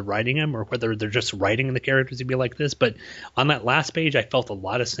where they're writing them or whether they're just writing the characters to be like this. But on that last page, I felt a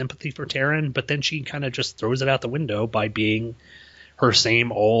lot of sympathy for Taryn, but then she kind of just throws it out the window by being her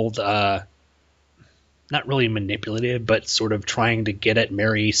same old, not really manipulative, but sort of trying to get at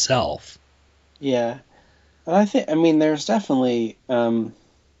Mary's self. Yeah. I mean, there's definitely,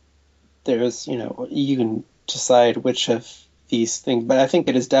 there's, you can decide which of these things, but I think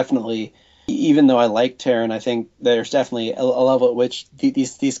it is definitely, even though I like Taryn, I think there's definitely a level at which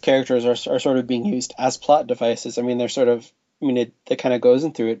these characters are sort of being used as plot devices. I mean, they're sort of, it kind of goes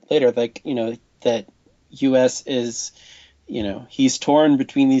into it later, like, that US is, he's torn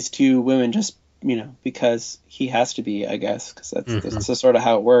between these two women just, because he has to be, I guess, because that's sort of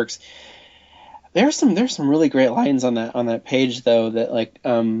how it works. There's some really great lines on that page though that like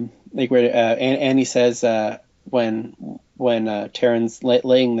where Annie says when Taryn's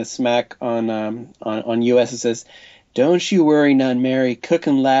laying the smack on US, it says, "Don't you worry none, Mary,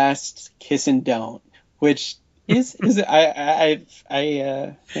 cooking last, kissing don't," which is that's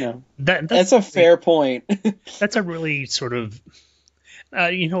a fair point. That's a really sort of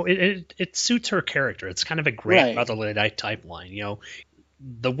it suits her character. It's kind of a great motherly type line,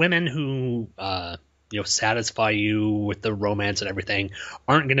 The women who, satisfy you with the romance and everything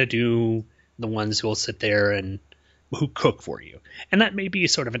aren't going to do the ones who will sit there and who cook for you. And that may be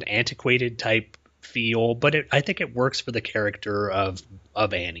sort of an antiquated type feel, but I think it works for the character of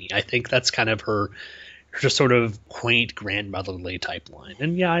Annie. I think that's kind of her sort of quaint grandmotherly type line.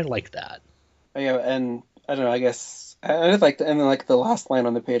 And yeah, I like that. Yeah, and I don't know, I guess I did like and then like the last line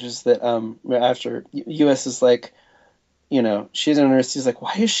on the page is that after US is like, she's an nurse. She's like,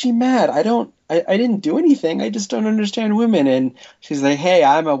 why is she mad? I didn't do anything. I just don't understand women. And she's like, hey,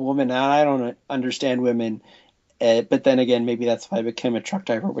 I'm a woman now. I don't understand women. But then again, maybe that's why I became a truck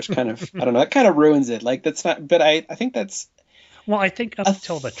driver, which kind of, I don't know, that kind of ruins it. Like that's not, but I think that's. Well, I think up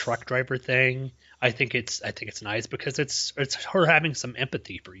until the truck driver thing, I think it's nice because it's her having some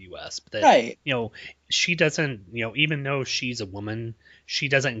empathy for US. That, right. She doesn't, even though she's a woman, she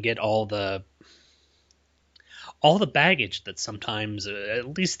doesn't get all the all the baggage that sometimes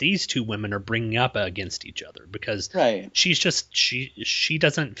at least these two women are bringing up against each other, because she's just she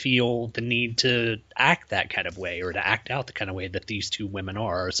doesn't feel the need to act that kind of way or to act out the kind of way that these two women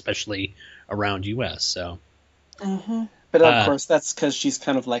are, especially around US. So but of course that's because she's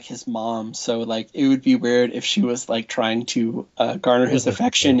kind of like his mom, so like it would be weird if she was like trying to garner his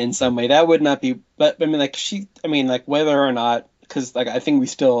affection in some way. That would not be, but I mean like whether or not, because like I think we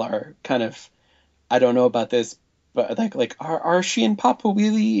still are kind of, I don't know about this, but like are she and Papa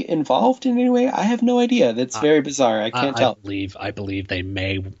really involved in any way? I have no idea. That's very bizarre. I can't tell. I believe they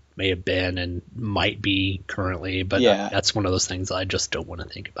may have been and might be currently, but that's one of those things I just don't want to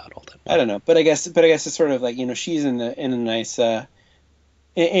think about all that much. I don't know, but I guess it's sort of like, you know, she's in a nice in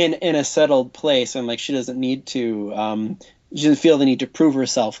a settled place, and like she doesn't need to she doesn't feel the need to prove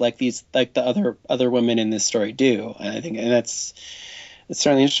herself like the other women in this story do. And I think that's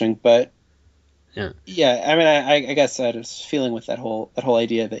certainly interesting, but yeah, I mean, I guess I was feeling with that whole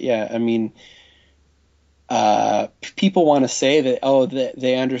idea that, I mean, people want to say that, that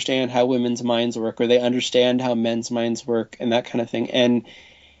they understand how women's minds work, or they understand how men's minds work, and that kind of thing. And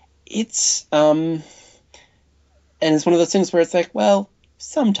it's one of those things where it's like, well,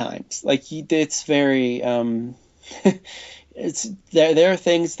 sometimes, like, it's very, there are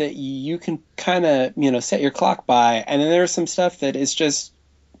things that you can kind of, you know, set your clock by, and then there's some stuff that is just,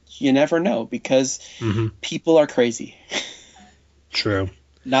 you never know, because people are crazy. True.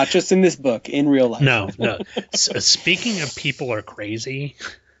 Not just in this book, in real life. No. So, speaking of people are crazy,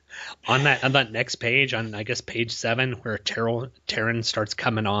 on that next page, on I guess page 7, where Taryn starts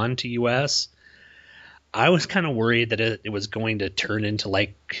coming on to US, I was kind of worried that it was going to turn into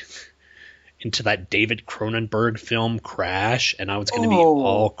into that David Cronenberg film Crash, and I was going to be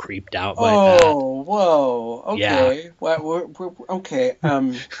all creeped out by that. Whoa, okay. Yeah. Okay.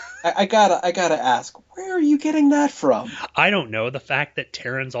 I gotta ask, where are you getting that from? I don't know. The fact that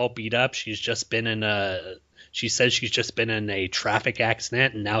Taryn's all beat up, she says she's just been in a traffic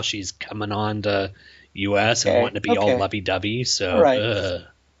accident, and now she's coming on to US and wanting to be all lovey-dovey. So,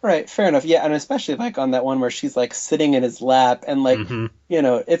 Right, fair enough. Yeah, and especially like on that one where she's like sitting in his lap, and like you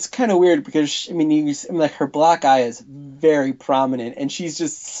know, it's kind of weird because like her black eye is very prominent, and she's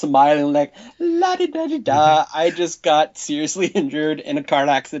just smiling like la di da di da. I just got seriously injured in a car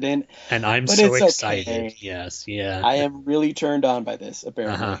accident, and I'm so excited. Okay. Yes, yeah. I am really turned on by this,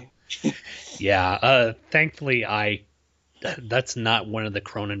 apparently. Yeah. Thankfully, that's not one of the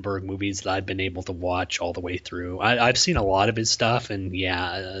Cronenberg movies that I've been able to watch all the way through. I've seen a lot of his stuff, and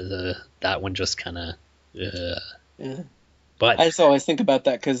that one just kind of. But I just always think about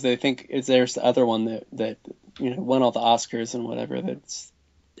that because they think there's the other one that you know won all the Oscars and whatever. That's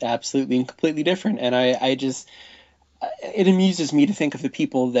absolutely and completely different, and I just it amuses me to think of the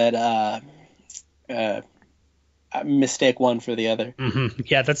people that mistake one for the other.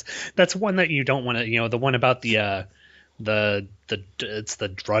 Yeah, that's one that you don't want to. You know, the one about it's the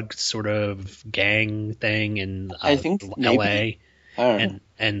drug sort of gang thing in I think LA, I don't know.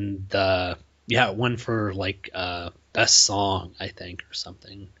 and one for like best song, I think, or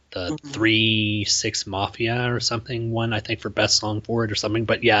something. The 3-6 Mafia or something one, I think, for best song for it or something.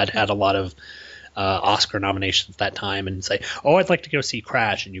 But yeah, it had a lot of Oscar nominations at that time, and say, I'd like to go see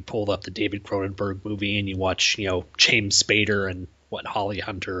Crash, and you pulled up the David Cronenberg movie and you watch, you know, James Spader and Holly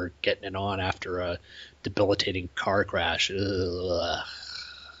Hunter getting it on after a debilitating car crash. Ugh.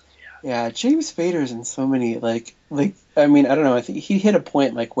 Yeah, James Spader's in so many like I mean, I don't know, I think he hit a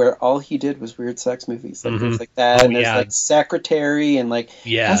point like where all he did was weird sex movies, like things like that, and there's like Secretary, and like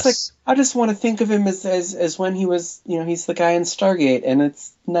I was like, I just want to think of him as when he was, you know, he's the guy in Stargate, and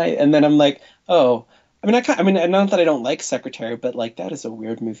it's nice, and then I'm like, not that I don't like Secretary, but like that is a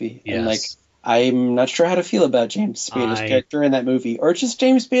weird movie, and like I'm not sure how to feel about James Spader's character in that movie, or just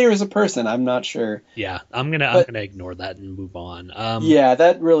James Spader as a person. I'm not sure. Yeah, I'm gonna ignore that and move on. Yeah,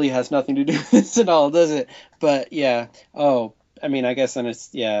 that really has nothing to do with this at all, does it? But yeah. I mean, I guess then it's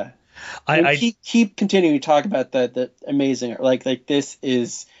I keep continuing to talk about the amazing, like this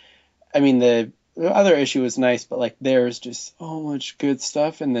is. I mean, the other issue was nice, but like there's just so much good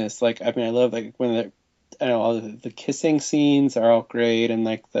stuff in this. Like, I mean, I love like when all the kissing scenes are all great, and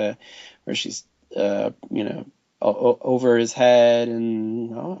like where she's, you know, over his head,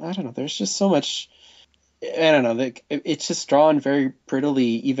 and I don't know. There's just so much. I don't know. It's just drawn very prettily,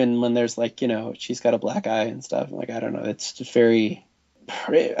 even when there's like, you know, she's got a black eye and stuff. Like, I don't know. It's just very.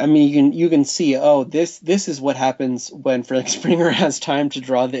 I mean, you can see. This is what happens when Felix Springer has time to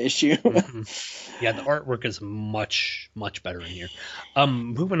draw the issue. Yeah, the artwork is much better in here.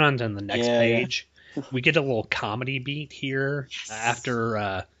 Moving on to the next page, we get a little comedy beat here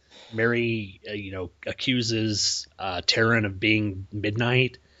after Mary, accuses Taryn of being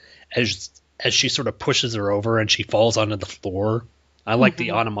Midnight as she sort of pushes her over and she falls onto the floor. I like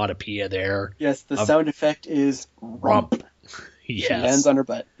the onomatopoeia there. Yes, the sound effect is rump. Yes. She lands on her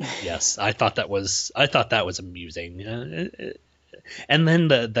butt. Yes, I thought that was amusing. And then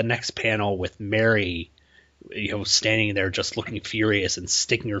the next panel with Mary, standing there just looking furious and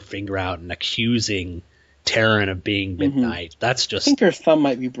sticking her finger out and accusing Taryn of being Midnight. That's just. I think her thumb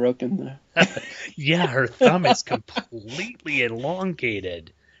might be broken though. Yeah, her thumb is completely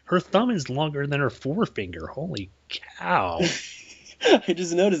elongated. Her thumb is longer than her forefinger. Holy cow. I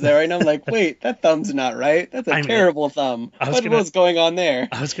just noticed that right now. I'm like, wait, that thumb's not right. That's a terrible thumb. What's going on there?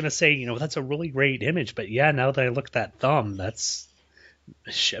 I was going to say, that's a really great image. But yeah, now that I look at that thumb,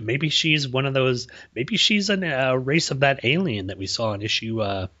 maybe she's one of those. Maybe she's a race of that alien that we saw in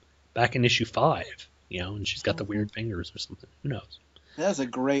back in issue 5. And she's got the weird fingers or something. Who knows? That's a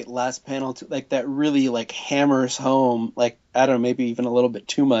great last panel too. Like that really hammers home. Like I don't know, maybe even a little bit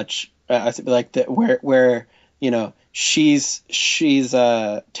too much. I feel like that where she's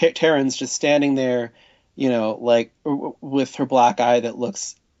Taryn's just standing there, with her black eye that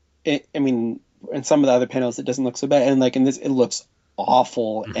looks. I mean, in some of the other panels it doesn't look so bad, and in this it looks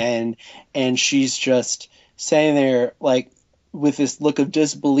awful, and she's just standing there with this look of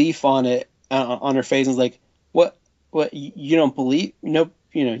disbelief on her face, and is like, what you don't believe? Nope,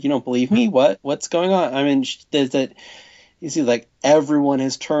 you don't believe me? What's going on? I mean, there's that. You see, everyone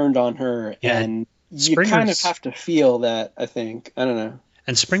has turned on her, and you kind of have to feel that, I think. I don't know.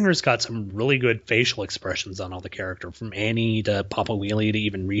 And Springer's got some really good facial expressions on all the characters, from Annie to Papa Wheelie to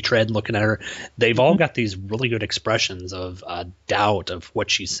even Retread looking at her. They've all got these really good expressions of doubt of what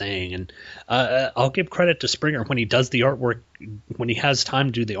she's saying. And I'll give credit to Springer when he does the artwork, when he has time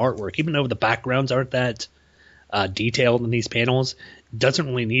to do the artwork, even though the backgrounds aren't that detailed in these panels. Doesn't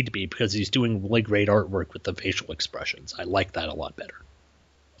really need to be, because he's doing really great artwork with the facial expressions. I like that a lot better.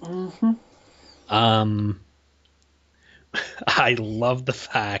 I love the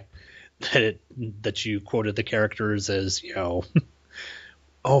fact that you quoted the characters as, who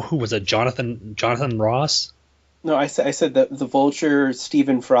was it? Jonathan Ross? No, I said that the Vulture,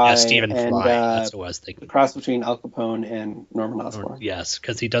 Stephen Fry. Yeah, Stephen Fry. That's what I was thinking. The cross between Al Capone and Norman Osborn. Yes,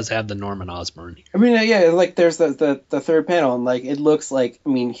 because he does have the Norman Osborn. I mean, yeah, there's the third panel, and it looks like, I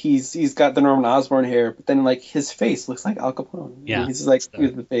mean, he's got the Norman Osborn hair, but then his face looks like Al Capone. Yeah, he's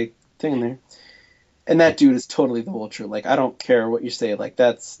with the big thing in there. And that dude is totally the Vulture. I don't care what you say.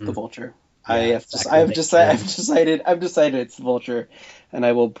 That's the Vulture. Yeah, I've decided it's the Vulture, and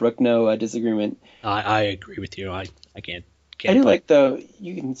I will brook no disagreement. I agree with you. I can't. I do like, though.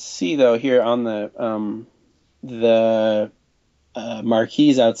 You can see though here on the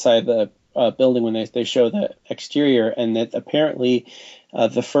marquees outside the building when they show the exterior, and that apparently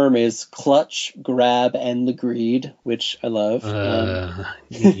the firm is Clutch, Grab, and Legreed, which I love.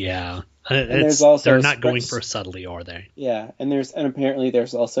 Yeah. They're not going for subtlety, are they? Yeah, and apparently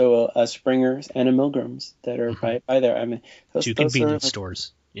there's also a Springer's and a Milgram's that are by there. I mean, two convenience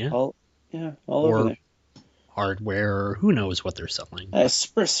stores. Yeah, all over there. Hardware. Who knows what they're selling?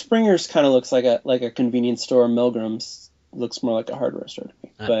 Springer's kind of looks like a convenience store. Milgram's looks more like a hardware store to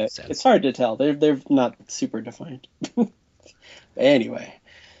me, but it's hard to tell. They're not super defined. Anyway.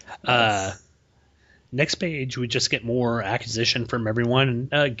 Next page, we just get more acquisition from everyone.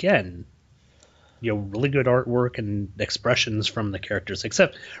 Again, really good artwork and expressions from the characters,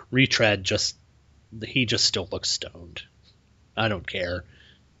 except Retread he just still looks stoned. I don't care.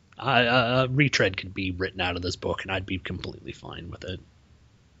 Retread could be written out of this book, and I'd be completely fine with it.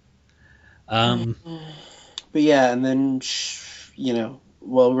 But yeah, and then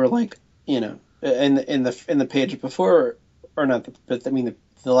we're in the page before, or not, but I mean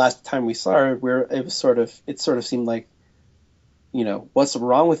the last time we saw her, it sort of seemed like, what's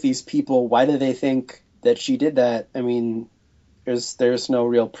wrong with these people? Why do they think that she did that? I mean, there's no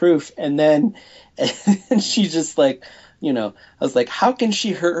real proof. And then she just I was like, how can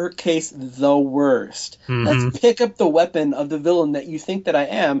she hurt her case the worst? Let's pick up the weapon of the villain that you think that I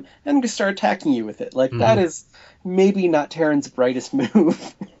am and start attacking you with it. That is maybe not Taryn's brightest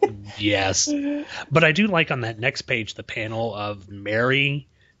move. Yes. But I do like on that next page, the panel of Mary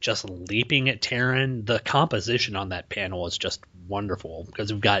just leaping at Taryn. The composition on that panel is just wonderful,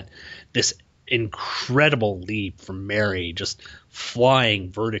 because we've got this incredible leap from Mary just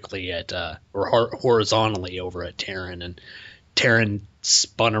flying vertically at or horizontally over at Taryn, and Taryn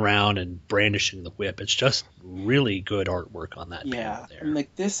spun around and brandishing the whip. It's just really good artwork on that panel there. And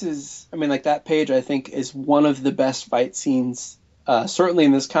that page I think is one of the best fight scenes certainly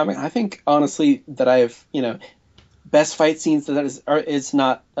in this comic. I think honestly that I've best fight scenes that is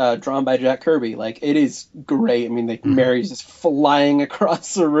not drawn by Jack Kirby. Like, it is great. I mean, like, Mary's just flying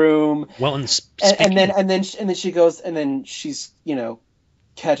across the room. Well, and then she goes, and then she's, you know,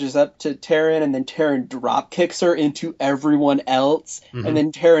 catches up to Taryn, and then Taryn drop kicks her into everyone else, and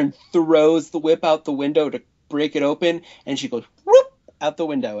then Taryn throws the whip out the window to break it open, and she goes whoop out the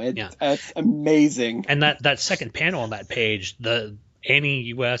window. It's amazing. And that second panel on that page, the Annie,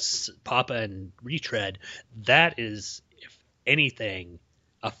 US, Papa, and Retread, that is, if anything,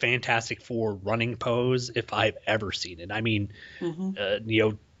 a Fantastic Four running pose if I've ever seen it. I mean, you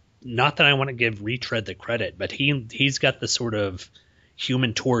know, not that I want to give Retread the credit, but he's got the sort of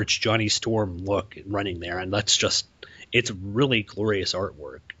Human Torch, Johnny Storm look running there, and it's really glorious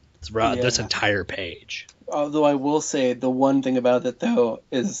artwork. It's this entire page. Although I will say the one thing about it, though,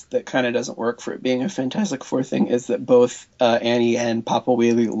 is that kind of doesn't work for it being a Fantastic Four thing, is that both Annie and Papa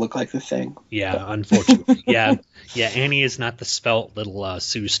Wheelie look like the Thing. Yeah, unfortunately. yeah, Annie is not the svelte little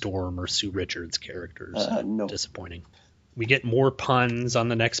Sue Storm or Sue Richards characters. No. Disappointing. We get more puns on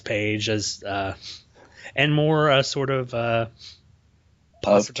the next page and more sort of sorry,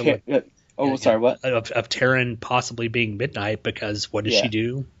 what? Of Taryn possibly being Midnight, because what does she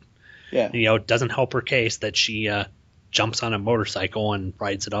do? Yeah. You know, it doesn't help her case that she jumps on a motorcycle and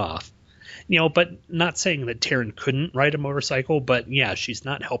rides it off. You know, but not saying that Taryn couldn't ride a motorcycle, but yeah, she's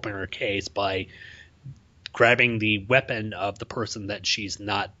not helping her case by grabbing the weapon of the person that she's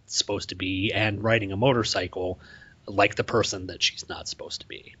not supposed to be and riding a motorcycle like the person that she's not supposed to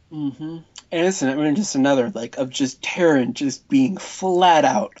be. Mm-hmm. And it's just another, like, of just Taryn just being flat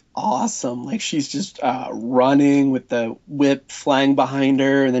out awesome. Like, she's just running with the whip flying behind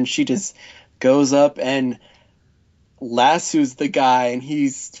her, and then she just goes up and lassos the guy, and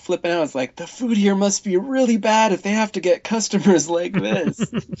he's flipping out. It's like, the food here must be really bad if they have to get customers like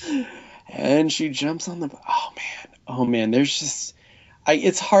this. And she jumps on the... Oh, man. There's just...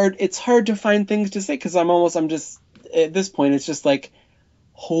 It's hard to find things to say, because I'm just... At this point, it's just like,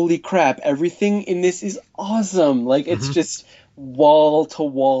 holy crap, everything in this is awesome. Like, it's just wall to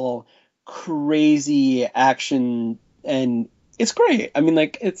wall crazy action, and it's great. I mean,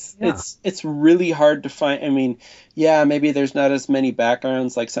 like, it's really hard to find. I mean, yeah, maybe there's not as many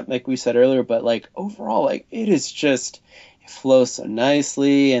backgrounds, like something like we said earlier, but like overall, like, it is just, it flows so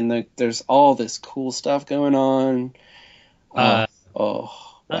nicely, and there's all this cool stuff going on. Wow.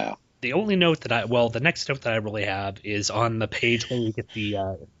 The only note the next note that I really have is on the page where we get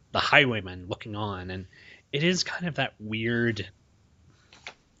the highwayman looking on, and it is kind of that weird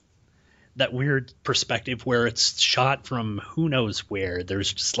perspective where it's shot from who knows where.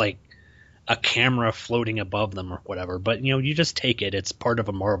 There's just like a camera floating above them or whatever, but you know, you just take it. It's part of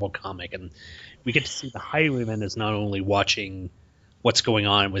a Marvel comic, and we get to see the highwayman is not only watching what's going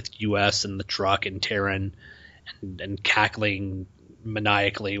on with US and the truck and Taryn and cackling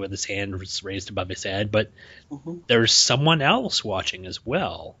maniacally with his hand raised above his head, but there's someone else watching as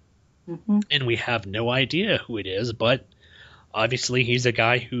well, and we have no idea who it is, but obviously he's a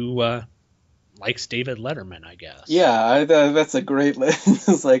guy who likes David Letterman, I guess. Yeah, that's a great list.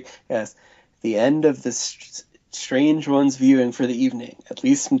 It's like, yes, the end of this Strange Ones viewing for the evening, at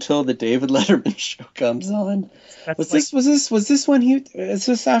least until the David Letterman show comes on. Was this when is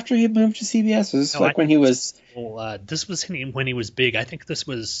this after he moved to CBS? Was this when he was? Well, this was when he was big. I think this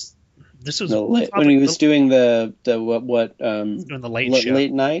was when he was doing the late show.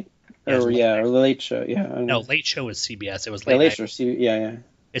 Late night, or the late show. Yeah. No, late show was CBS. It was late night. Show. Yeah.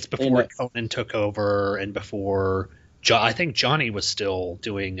 It's before Conan took over, and before I think Johnny was still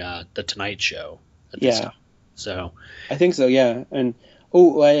doing the Tonight Show at this time. So I think so, yeah. And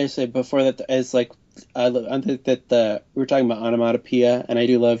I say before that, it's like I think that we were talking about onomatopoeia, and I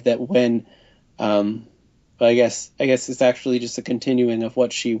do love that when, I guess it's actually just a continuing of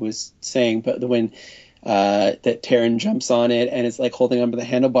what she was saying, but when that Taryn jumps on it and it's like holding onto the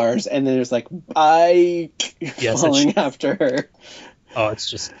handlebars, and then there's like bike falling after her. Oh, it's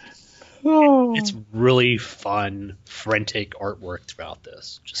just it's really fun, frantic artwork throughout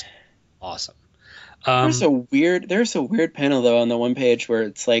this. Just awesome. There's a weird panel though on the one page where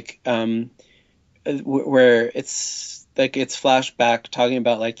it's like where it's like it's flashback talking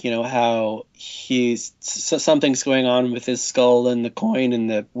about, like, you know, how something's going on with his skull and the coin and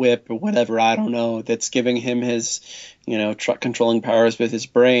the whip or whatever, I don't know, that's giving him his, you know, truck controlling powers with his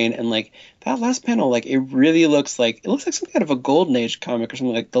brain. And like that last panel, like it really looks like some kind of a Golden Age comic or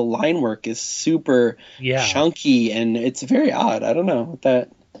something. Like the line work is super chunky and it's very odd. I don't know what that.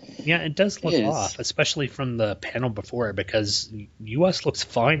 Yeah, it does look off, especially from the panel before, because US looks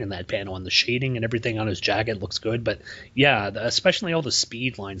fine in that panel, and the shading and everything on his jacket looks good. But yeah, especially all the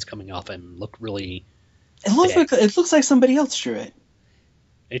speed lines coming off him look really It looks like somebody else drew it.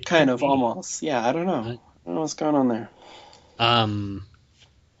 It kind could of be. almost. Yeah, I don't know. I don't know what's going on there.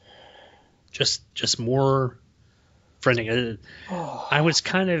 Just more friendly. I was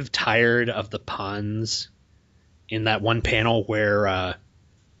kind of tired of the puns in that one panel where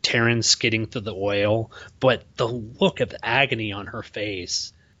Taryn's skidding through the oil, but the look of agony on her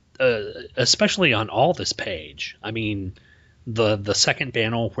face, especially on all this page. I mean, the second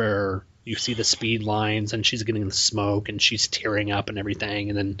panel where you see the speed lines and she's getting the smoke and she's tearing up and everything,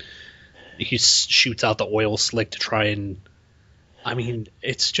 and then he shoots out the oil slick to try and... I mean,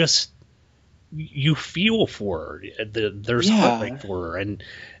 it's just... You feel for her. There's heartbreak for her, and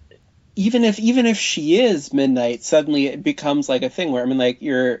even if she is Midnight, suddenly it becomes like a thing where, I mean, like,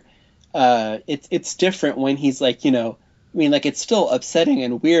 you're it's different when he's like, you know, I mean, like, it's still upsetting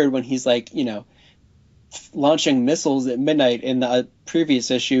and weird when he's like, you know, launching missiles at midnight in the previous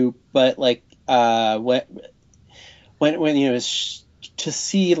issue, but like when you know, to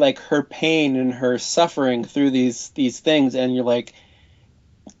see like her pain and her suffering through these things, and you're like,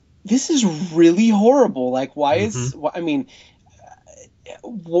 this is really horrible. Like, why is, I mean,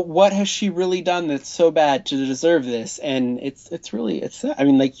 what has she really done that's so bad to deserve this? And it's really, I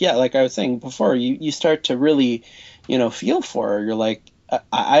mean, like, yeah, like I was saying before, you start to really, you know, feel for her. You're like,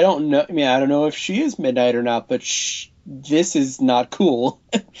 I don't know. I mean, I don't know if she is Midnight or not, but this is not cool.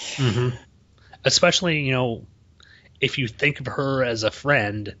 Especially, you know, if you think of her as a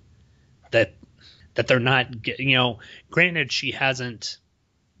friend, that they're not, you know, granted, she hasn't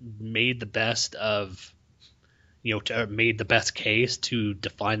made the best of, you know, made the best case to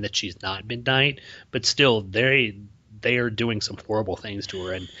define that she's not Midnight, but still they are doing some horrible things to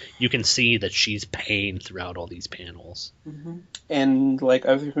her, and you can see that she's pain throughout all these panels. And like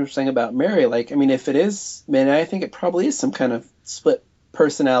I was saying about Mary, like, I mean, if it is Midnight, I think it probably is some kind of split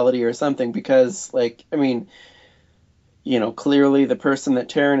personality or something, because, like, I mean, you know, clearly the person that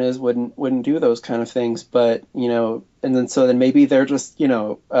Taryn is wouldn't do those kind of things, but, you know, and then maybe they're just, you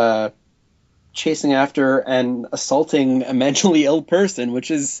know, chasing after and assaulting a mentally ill person,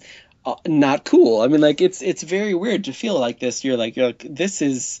 which is not cool. I mean, like, it's very weird to feel like this. You're like, this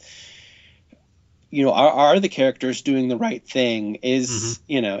is, you know, are the characters doing the right thing? Is,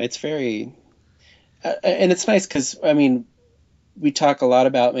 you know, it's very, and it's nice because, I mean, we talk a lot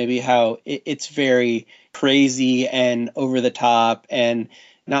about maybe how it's very crazy and over the top and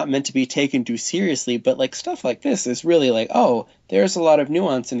not meant to be taken too seriously, but like stuff like this is really like, oh, there's a lot of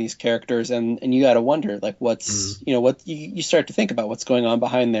nuance in these characters, and you got to wonder, like, what's, you know, what you start to think about what's going on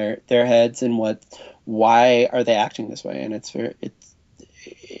behind their heads, and why are they acting this way. And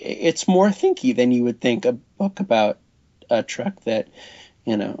it's more thinky than you would think a book about a truck that,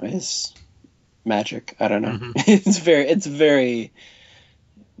 you know, is magic. I don't know. It's very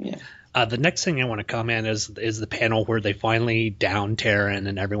yeah. The next thing I want to comment is the panel where they finally down Taryn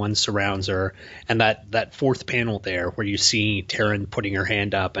and everyone surrounds her, and that fourth panel there where you see Taryn putting her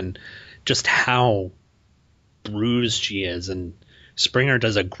hand up and just how bruised she is, and Springer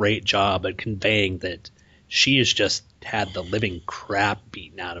does a great job at conveying that she has just had the living crap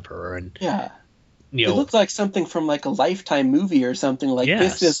beaten out of her. And yeah, you know, it looks like something from like a Lifetime movie or something. Like,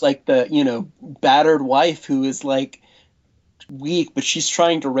 yes. This is like the, you know, battered wife who is like weak, but she's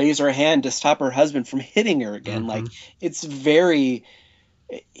trying to raise her hand to stop her husband from hitting her again. Like, it's very,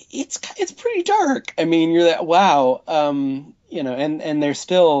 it's pretty dark. I mean, you're that, wow, you know, and they're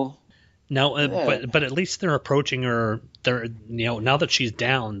still no, but at least they're approaching her. They're, you know, now that she's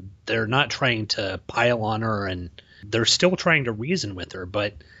down, they're not trying to pile on her, and they're still trying to reason with her,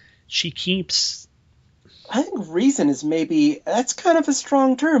 but she keeps. I think reason is maybe, that's kind of a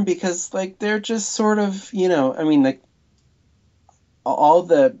strong term, because like they're just sort of, you know, I mean, like, all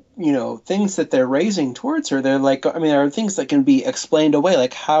the, you know, things that they're raising towards her, they're like, I mean, there are things that can be explained away.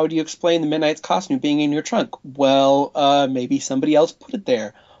 Like, how do you explain the Midnight's costume being in your trunk? Well, maybe somebody else put it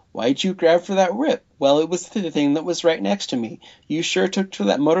there. Why'd you grab for that rip? Well, it was the thing that was right next to me. You sure took to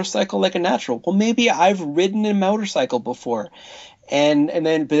that motorcycle like a natural. Well, maybe I've ridden a motorcycle before. But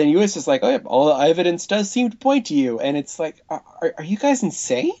then U.S. is like, oh, yeah, all the evidence does seem to point to you. And it's like, are you guys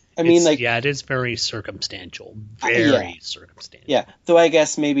insane? I mean, like, yeah, it is very circumstantial. Very circumstantial. Yeah. Though I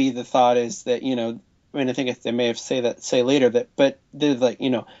guess maybe the thought is that, you know, I mean, I think they may have say later that, but they're like, you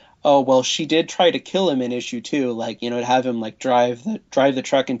know, oh, well, she did try to kill him in issue 2, like, you know, have him like drive the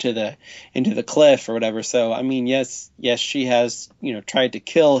truck into the cliff or whatever. So, I mean, yes, she has, you know, tried to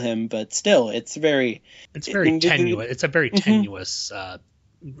kill him, but still, it's very tenuous. It's a very tenuous.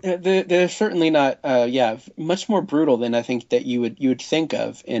 They're certainly not, much more brutal than I think that you would think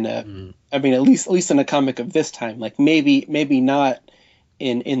of in a, I mean, at least in a comic of this time. Like, maybe not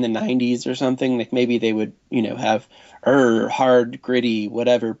in the 90s or something, like maybe they would, you know, have hard, gritty,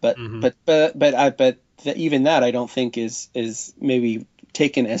 whatever. But even that I don't think is maybe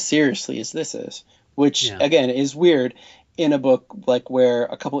taken as seriously as this is, which again is weird in a book like where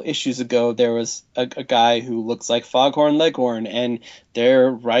a couple issues ago there was a guy who looks like Foghorn Leghorn, and they're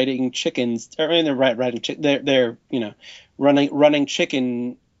riding chickens, they're you know, running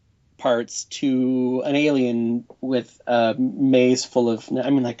chicken parts to an alien with a maze full of, I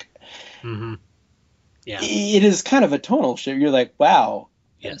mean, like, it is kind of a tonal shift. You're like, wow.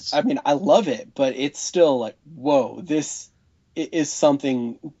 Yes. I mean, I love it, but it's still like, whoa, this is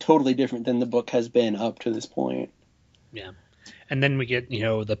something totally different than the book has been up to this point. Yeah. And then we get, you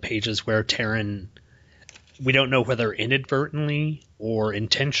know, the pages where Terran, we don't know whether inadvertently or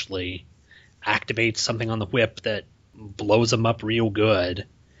intentionally, activates something on the whip that blows him up real good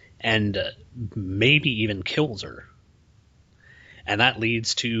and maybe even kills her. And that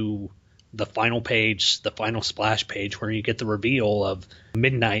leads to the final page, the final splash page, where you get the reveal of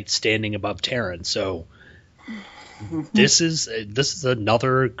Midnight standing above Terran. So this is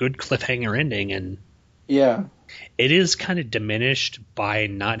another good cliffhanger ending, and yeah, it is kind of diminished by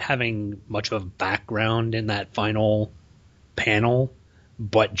not having much of a background in that final panel,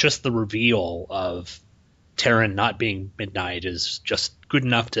 but just the reveal of Terran not being Midnight is just good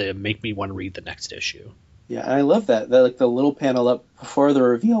enough to make me want to read the next issue. Yeah, and I love that like the little panel up before the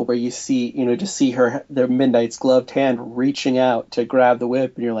reveal where you see, you know, just see the Midnight's gloved hand reaching out to grab the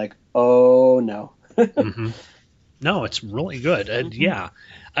whip, and you're like, oh no. No, it's really good. And yeah,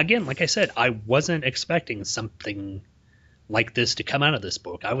 again, like I said, I wasn't expecting something like this to come out of this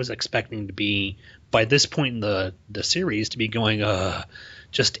book. I was expecting to be, by this point in the series, to be going,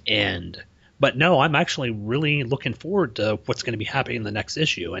 just end. But no, I'm actually really looking forward to what's going to be happening in the next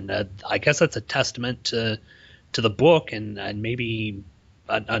issue. And I guess that's a testament to the book, and maybe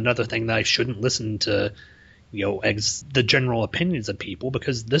another thing that I shouldn't listen to, you know, the general opinions of people,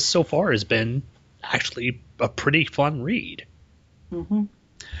 because this so far has been actually a pretty fun read.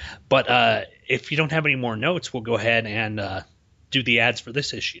 But if you don't have any more notes, we'll go ahead and do the ads for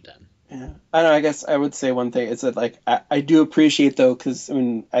this issue then. Yeah. I know, I guess I would say one thing is that, like, I do appreciate, though, because, I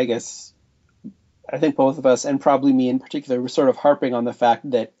mean, I think both of us, and probably me in particular, were sort of harping on the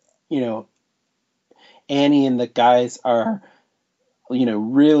fact that, you know, Annie and the guys are, you know,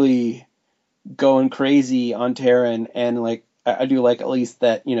 really going crazy on Terran, and, like, I do like at least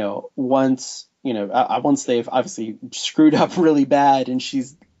that, you know, once they've obviously screwed up really bad and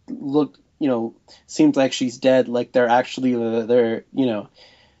she's looked, you know, seems like she's dead, like they're actually, you know,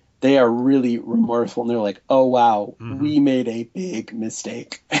 they are really remorseful, and they're like, oh wow, we made a big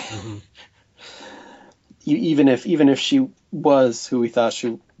mistake. Even if she was who we thought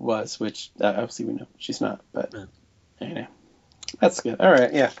she was, which obviously we know she's not, but anyway, that's good. All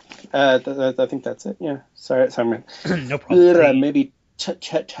right, yeah, I think that's it. Yeah, sorry, no problem. Maybe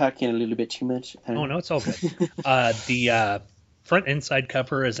talking a little bit too much. Oh no, it's all good. The front inside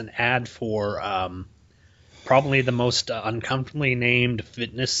cover is an ad for probably the most uncomfortably named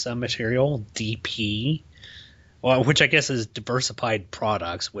fitness material, DP. Well, which I guess is Diversified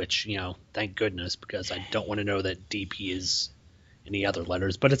Products, which, you know, thank goodness, because I don't want to know that DP is any other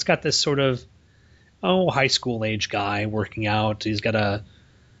letters. But it's got this sort of, high school age guy working out. He's got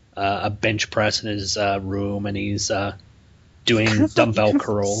a bench press in his room, and he's doing dumbbell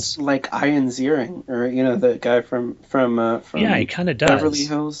curls. Like Ian Ziering, or, you know, the guy from yeah, he kind of does. Beverly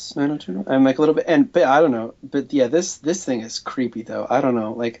Hills 90210. I'm like a little bit, but I don't know. But yeah, this thing is creepy though. I don't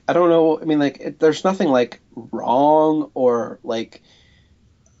know. Like, I don't know. I mean, like, there's nothing like wrong or like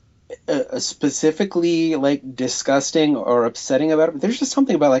specifically like disgusting or upsetting about it. But there's just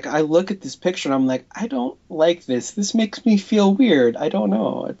something about, like, I look at this picture and I'm like, I don't like this. This makes me feel weird. I don't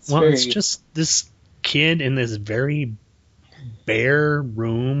know. It's just this kid in this very bare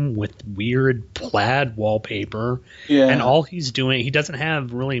room with weird plaid wallpaper, and all he's doing, he doesn't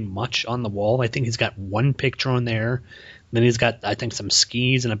have really much on the wall. I think he's got one picture on there, then he's got, I think, some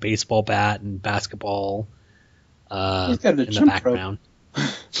skis and a baseball bat and basketball in the background.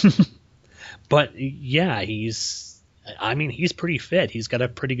 But yeah, he's pretty fit. He's got a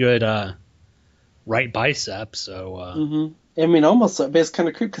pretty good right bicep, so I mean, almost, but it's kind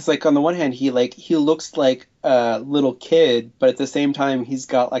of creepy because, like, on the one hand, he looks like a little kid, but at the same time, he's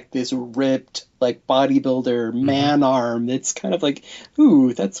got like this ripped, like, bodybuilder man arm. It's kind of like,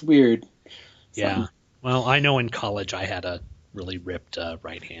 ooh, that's weird. Yeah. Well, I know in college I had a really ripped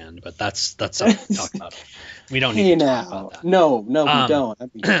right hand, but that's something to talk about. We don't need to talk about that. No, we don't. I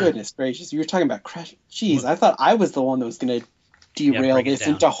mean, goodness gracious, you were talking about crash. Jeez, I thought I was the one that was going to derail this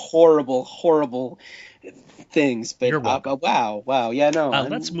into horrible, horrible things. But You're welcome. wow, yeah, no.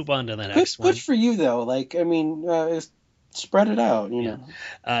 Let's move on to the next one. Good for you though. Like, I mean, spread it out. You know.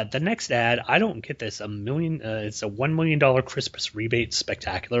 The next ad, I don't get this. It's a $1 million Christmas rebate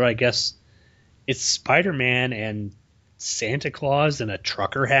spectacular. I guess it's Spider-Man and Santa Claus in a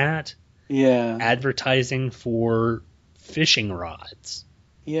trucker hat. Yeah. Advertising for fishing rods.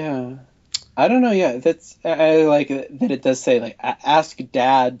 Yeah. I don't know. Yeah, I like that it does say like ask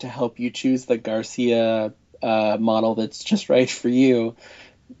Dad to help you choose the Garcia model that's just right for you.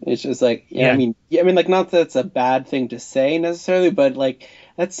 It's just like I mean like not that it's a bad thing to say necessarily, but like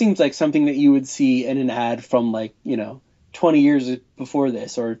that seems like something that you would see in an ad from like 20 years before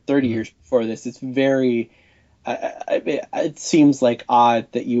this or 30 years before this. It's very. It seems like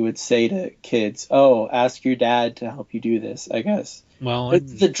odd that you would say to kids, "Oh, ask your dad to help you do this." I guess. Well,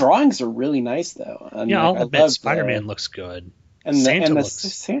 the drawings are really nice though. And yeah, I'll bet Spider-Man looks good. And the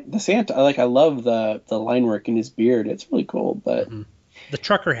Santa, I love the line work in his beard. It's really cool. But the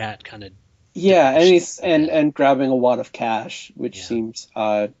trucker hat kind of. Yeah, and he's and grabbing a wad of cash, which seems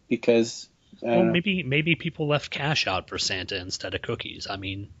odd because. Well, maybe people left cash out for Santa instead of cookies. I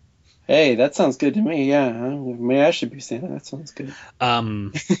mean. Hey, that sounds good to me. Yeah, maybe I should be saying that. That sounds good.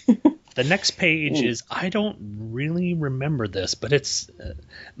 The next page is, I don't really remember this, but it's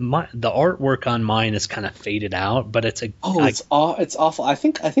the artwork on mine is kind of faded out, but it's it's awful. I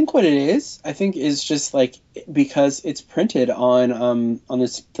think what it is, is just like because it's printed on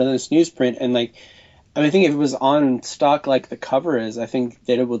this newsprint, and like I think if it was on stock like the cover is, I think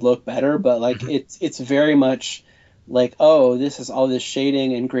that it would look better, but like it's very much. Like, oh, this is all this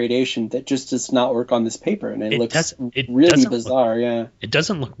shading and gradation that just does not work on this paper, and it looks really bizarre. It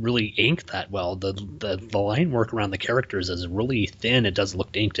doesn't look really inked that well. The line work around the characters is really thin. It doesn't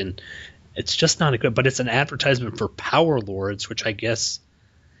look inked, and it's just not good. But it's an advertisement for Power Lords, which I guess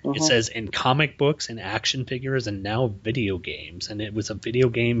it says in comic books and action figures and now video games. And it was a video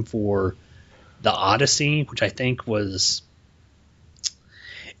game for the Odyssey, which I think was.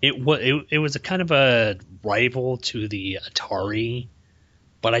 It was a kind of a rival to the Atari,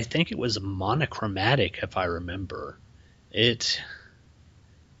 but I think it was monochromatic if I remember. It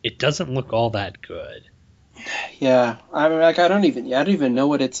doesn't look all that good. Yeah, I mean, like I don't even know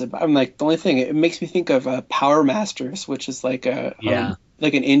what it's about. I'm like the only thing it makes me think of Power Masters, which is like like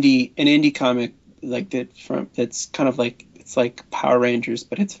an indie comic like that's kind of like it's like Power Rangers,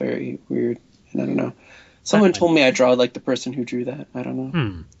 but it's very weird, and I don't know. Someone told me I draw like the person who drew that. I don't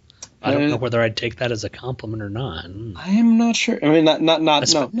know. I don't know whether I'd take that as a compliment or not. I am not sure. I mean, not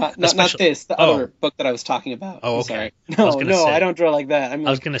this. The other book that I was talking about. Oh, okay. Sorry. I don't draw like that. I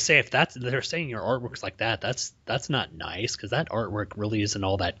was going to say if they're saying your artwork's like that, that's not nice because that artwork really isn't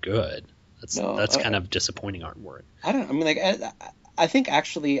all that good. That's kind of disappointing artwork. I think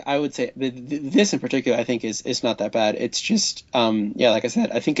actually I would say this in particular I think is not that bad. It's just like I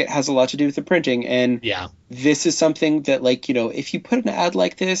said, I think it has a lot to do with the printing, and this is something that like if you put an ad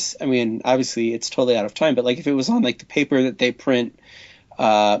like this, I mean obviously it's totally out of time, but like if it was on like the paper that they print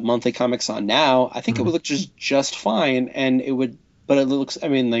monthly comics on now, I think it would look just fine, and it would. But it looks, I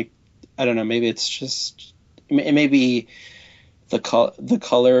mean, like I don't know, maybe it's just maybe. The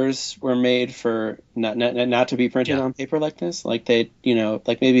colors were made for not to be printed on paper like this. Like they,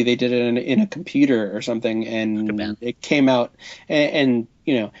 like maybe they did it in a computer or something, and it came out, and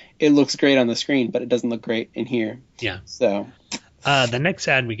it looks great on the screen, but it doesn't look great in here. Yeah. So, the next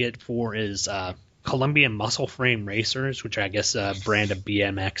ad we get for is Columbia Muscle Frame Racers, which I guess a brand of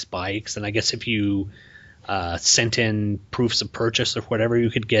BMX bikes, and I guess if you sent in proofs of purchase or whatever, you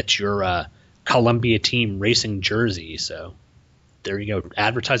could get your Columbia team racing jersey. So. There you go.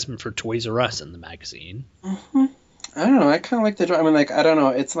 Advertisement for Toys R Us in the magazine. I don't know. I kind of like the drawing. I mean, like I don't know.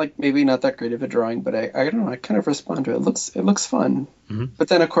 It's like maybe not that great of a drawing, but I don't know. I kind of respond to it. It looks fun. But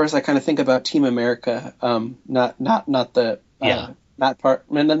then of course I kind of think about Team America. Not the Matt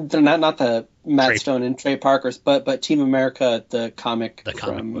the Matt Stone and Trey Parker's, but Team America, the comic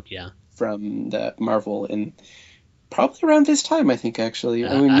book, from the Marvel, and probably around this time I think actually.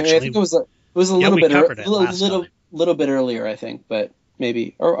 I mean, actually, I think it was a little bit earlier, I think, but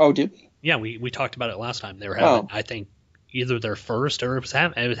maybe. Did we? Yeah, we talked about it last time. They were having, I think, either their first or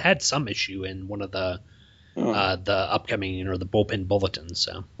it had some issue in one of the upcoming the bullpen bulletins.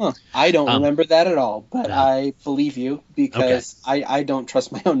 So I don't remember that at all, but I believe you because I don't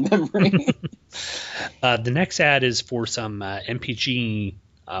trust my own memory. The next ad is for some MPG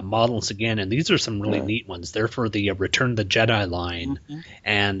models again, and these are some really neat ones. They're for the Return of the Jedi line,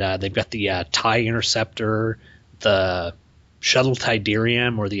 and they've got the TIE Interceptor, the Shuttle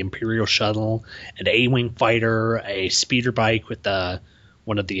Tidarium or the Imperial Shuttle, an A-Wing fighter, a speeder bike with the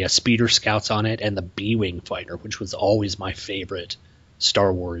one of the speeder scouts on it, and the B-wing fighter, which was always my favorite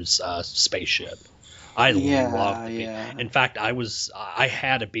Star Wars spaceship. I loved the B-wing. In fact, I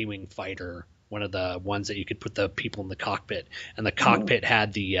had a B-wing fighter, one of the ones that you could put the people in the cockpit, and the cockpit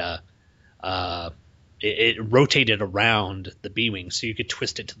had the it rotated around the B-wing, so you could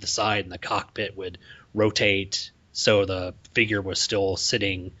twist it to the side, and the cockpit would rotate, so the figure was still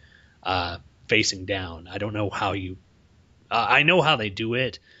sitting facing down. I don't know how you. I know how they do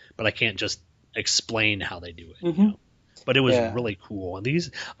it, but I can't just explain how they do it. Mm-hmm. You know? But it was really cool. And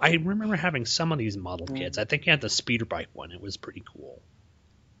these, I remember having some of these model kits. I think I had the speeder bike one. It was pretty cool.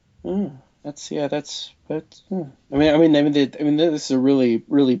 That's. I mean, this is a really,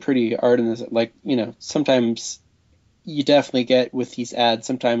 really pretty art in this. Like, you know, sometimes you definitely get with these ads.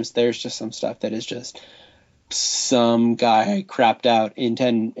 Sometimes there's just some stuff that is just some guy crapped out in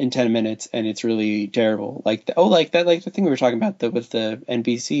 10 minutes, and it's really terrible. Like the thing we were talking about with the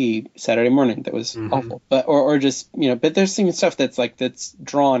NBC Saturday morning that was awful. But or just, you know, but there's stuff that's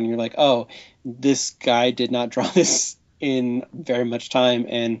drawn, and you're like, oh, this guy did not draw this in very much time,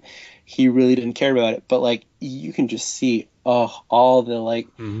 and he really didn't care about it. But like, you can just see all the like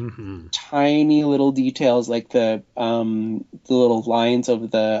tiny little details, like the little lines of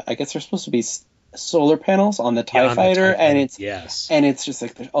the, I guess they're supposed to be solar panels on the TIE fighter, and it's just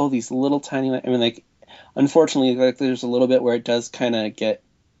like there's all these little tiny, I mean, like, unfortunately, like, there's a little bit where it does kind of get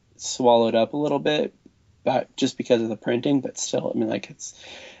swallowed up a little bit, but just because of the printing. But still, I mean, like, it's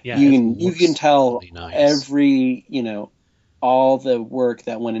you can tell really nice. Every, you know, all the work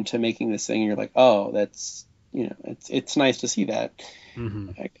that went into making this thing. You're like, oh, that's, you know, it's nice to see that.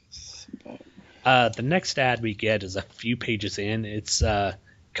 I guess. But. The next ad we get is a few pages in. It's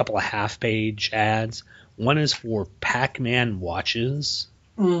couple of half-page ads. One is for Pac-Man watches.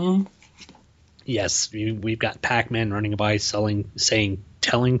 Yes, we've got Pac-Man running by saying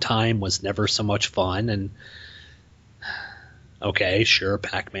telling time was never so much fun. And okay, sure,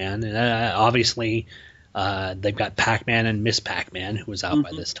 Pac-Man. Obviously, they've got Pac-Man and Miss Pac-Man, who was out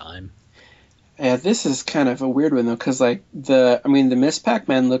by this time. Yeah, this is kind of a weird one though, because like the Miss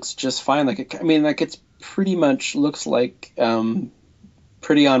Pac-Man looks just fine. Like it's pretty much looks like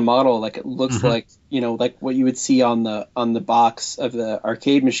pretty on model. Like it looks like, you know, like what you would see on the box of the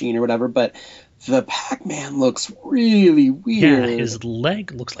arcade machine or whatever. But the Pac-Man looks really weird. Yeah, his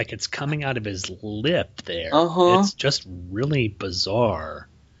leg looks like it's coming out of his lip there. It's just really bizarre.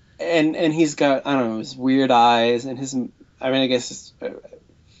 And he's got, I don't know, his weird eyes and his, I mean, I guess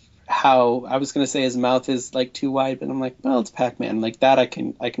how I was gonna say his mouth is like too wide, but I'm like, well, it's Pac-Man. Like that I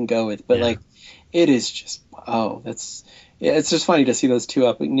can go with. But like, it is just, it's just funny to see those two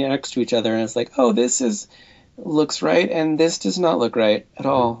up next to each other, and it's like, oh, this looks right, and this does not look right at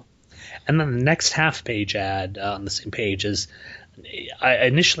all. And then the next half-page ad on the same page is, I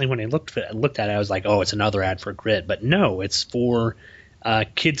initially when I looked at it, I was like, oh, it's another ad for Grit, but no, it's for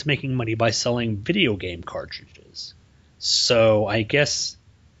kids making money by selling video game cartridges. So I guess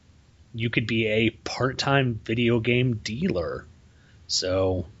you could be a part-time video game dealer.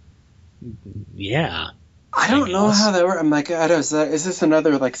 So yeah. I don't know how that works. I'm like, is this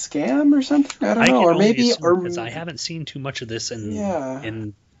another like scam or something? I don't know, or maybe, because I haven't seen too much of this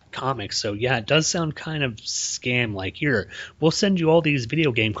in comics. So yeah, it does sound kind of scam. Like, here, we'll send you all these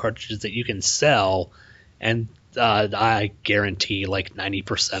video game cartridges that you can sell, and I guarantee like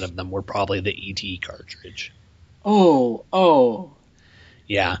 90% of them were probably the ET cartridge. Oh.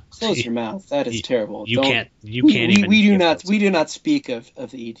 Yeah. Close your mouth. That is terrible. You can't even. We do not speak of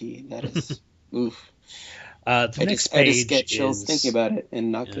the ET. That is oof. The I next just page get chills is, thinking about it,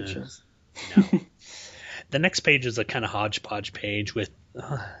 and not good chills. No. The next page is a kind of hodgepodge page with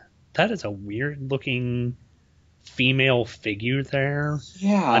that is a weird looking female figure there.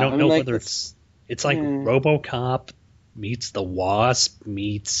 Yeah, I don't know whether it's like RoboCop meets the Wasp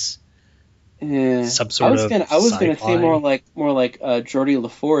meets some sort of. I was gonna say more like Geordie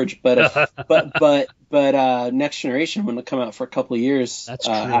LaForge, but Next Generation wouldn't come out for a couple of years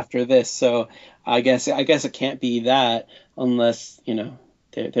after this, so I guess it can't be that unless, you know,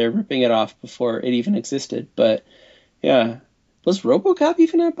 they're ripping it off before it even existed. But yeah, was RoboCop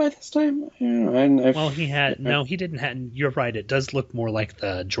even out by this time? I don't know. Well, he didn't have. You're right. It does look more like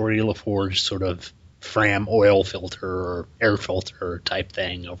the Geordie LaForge sort of Fram oil filter or air filter type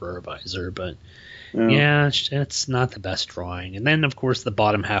thing over a visor, but it's not the best drawing. And then, of course, the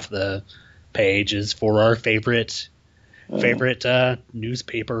bottom half of the page is for our favorite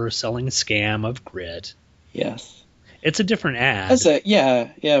newspaper selling scam of Grit. Yes, it's a different ad.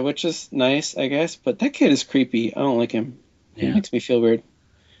 Which is nice, I guess. But that kid is creepy. I don't like him. He makes me feel weird.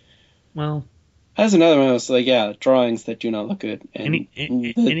 Well, That's another one. It's like, yeah, drawings that do not look good, and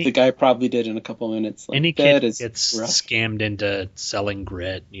the guy probably did in a couple of minutes. Like, any kid is gets rough. scammed into selling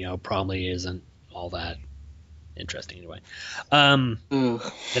grit, probably isn't all that interesting anyway. The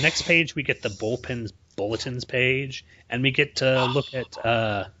next page, we get the bulletins page, and we get to look at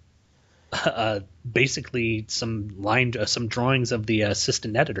basically some drawings of the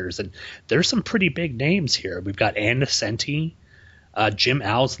assistant editors, and there's some pretty big names here. We've got Ann Nesenti, Jim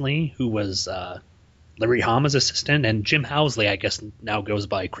Owsley, who was Larry Hama's assistant, and Jim Owsley, I guess, now goes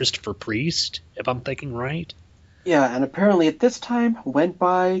by Christopher Priest, if I'm thinking right. Yeah, and apparently at this time went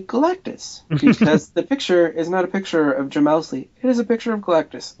by Galactus, because the picture is not a picture of Jim Owsley. It is a picture of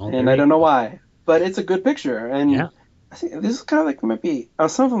Galactus, and I don't know why, but it's a good picture. And yeah. I think this is kind of like, might be,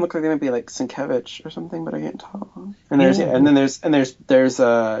 some of them look like they might be like Sienkiewicz or something, but I can't tell. And there's we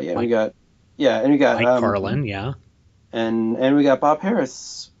got Mike Carlin, yeah. And we got Bob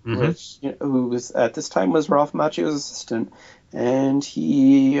Harris, Mm-hmm. which who was at this time was Ralph Macchio's assistant, and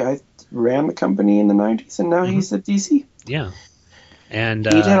he ran the company in the 90s, and now he's at DC. Yeah, and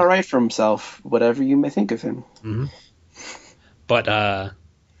he did all right for himself, whatever you may think of him. Mm-hmm. But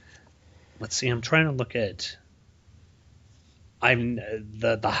let's see. I'm trying to look at.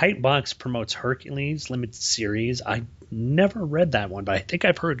 The Hypebox promotes Hercules limited series. I never read that one, but I think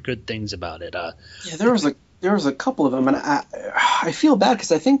I've heard good things about it. Yeah, there was a couple of them, and I feel bad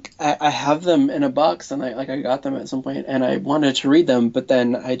because I think I have them in a box, and I got them at some point, and I wanted to read them, but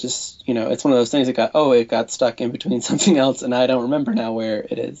then I just it's one of those things that got stuck in between something else, and I don't remember now where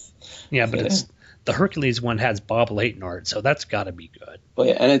it is. Yeah, but the Hercules one has Bob Layton art, so that's got to be good. Well,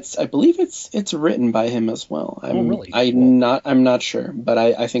 yeah, and I believe it's written by him as well. Really? I'm not sure, but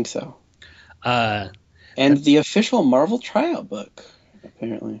I think so. And the official Marvel tryout book,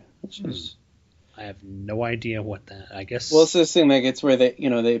 apparently, which is. I have no idea what that. I guess. Well, it's this thing like it's where they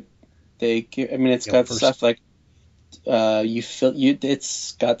it's got stuff like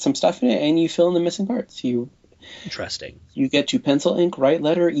it's got some stuff in it, and you fill in the missing parts. Interesting. You get to pencil, ink, write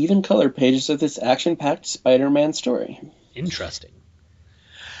letter, even color pages of this action-packed Spider-Man story. Interesting.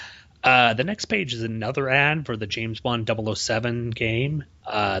 The next page is another ad for the James Bond 007 game.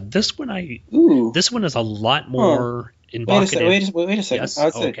 This one is a lot more invocative. Wait a second. Yes?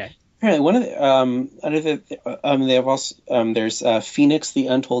 Okay. Apparently, one of they have also there's Phoenix: The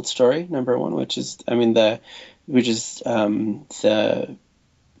Untold Story #1, which is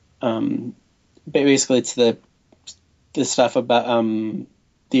basically it's the stuff about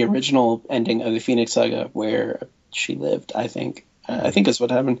the original ending of the Phoenix Saga where she lived. I think is what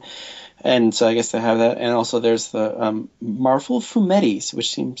happened, and so I guess they have that. And also there's the Marvel Fumettis,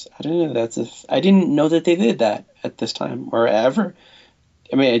 which seems I didn't know that they did that at this time or ever.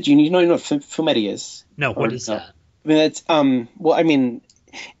 I mean, do you know what fumetti is? No, what is that? I mean,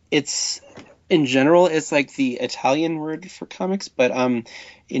 it's in general, it's like the Italian word for comics, but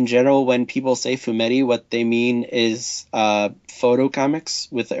in general, when people say fumetti, what they mean is photo comics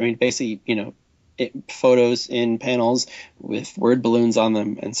basically, photos in panels with word balloons on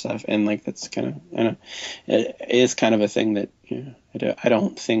them and stuff, and like that's kind of, it is kind of a thing that I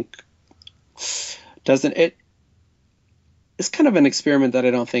don't think doesn't it. It's kind of an experiment that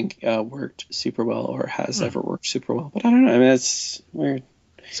I don't think worked super well or has ever worked super well. But I don't know. I mean, it's weird.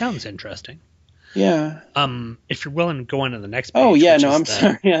 Sounds interesting. Yeah. If you're willing to go on to the next page. Oh, yeah. No, I'm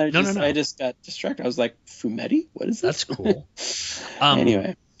sorry. Yeah, No. I just got distracted. I was like, Fumetti? What is this? That's cool.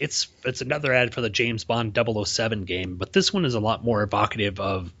 Anyway. It's another ad for the James Bond 007 game, but this one is a lot more evocative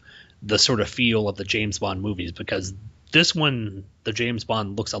of the sort of feel of the James Bond movies because this one, the James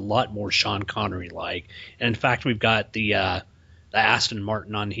Bond, looks a lot more Sean Connery-like. And in fact, we've got the Aston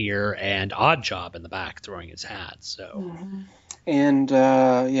Martin on here and Oddjob in the back throwing his hat. So, and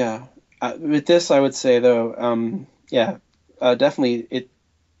with this, I would say though, definitely it.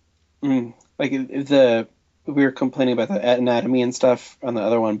 We were complaining about the anatomy and stuff on the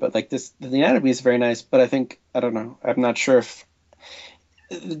other one, but like the anatomy is very nice. But I don't know. I'm not sure if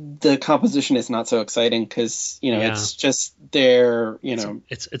the composition is not so exciting because it's just their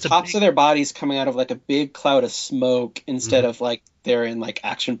it's tops of their bodies coming out of like a big cloud of smoke instead of like they're in like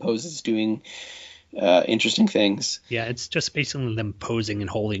action poses doing interesting things. Yeah, it's just basically them posing and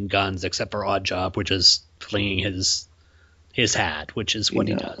holding guns, except for Oddjob, which is flinging his hat, which is what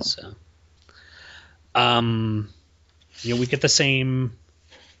he does. So. We get the same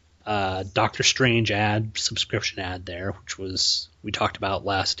Doctor Strange subscription ad there, which we talked about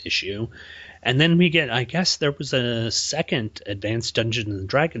last issue. And then we get, I guess there was a second Advanced Dungeons and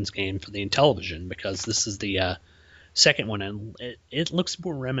Dragons game for the Intellivision, because this is the second one, and it looks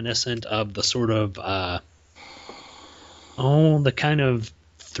more reminiscent of the sort of the kind of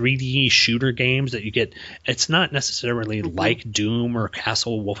 3D shooter games that you get. It's not necessarily like Doom or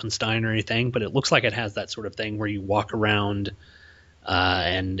Castle Wolfenstein or anything, but it looks like it has that sort of thing where you walk around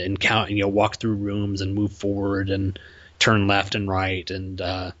and count, walk through rooms and move forward and turn left and right and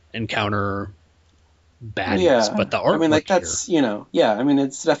encounter baddies. Yeah, but the artwork, I mean, like that's I mean,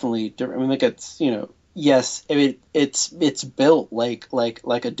 it's definitely different. I mean, like it's yes, I mean, it's built like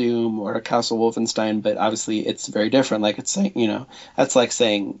a Doom or a Castle Wolfenstein, but obviously it's very different. Like it's saying, that's like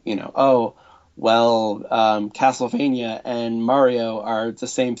saying, oh, well, Castlevania and Mario are the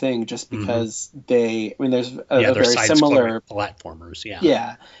same thing just because they. I mean, there's a very similar platformers. Yeah.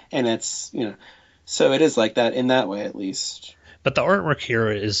 Yeah, and it's so it is like that in that way at least. But the artwork here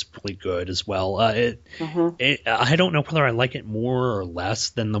is really good as well. I don't know whether I like it more or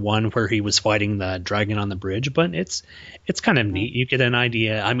less than the one where he was fighting the dragon on the bridge, but it's kind of neat. You get an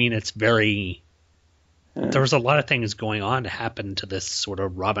idea. I mean, it's very. There was a lot of things going on to happen to this sort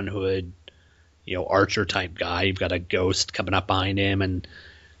of Robin Hood, archer type guy. You've got a ghost coming up behind him and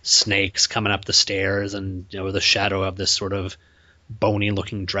snakes coming up the stairs, and the shadow of this sort of bony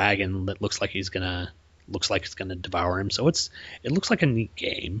looking dragon that looks like it's gonna devour him. So it looks like a neat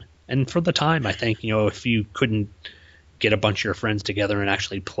game. And for the time, I think, if you couldn't get a bunch of your friends together and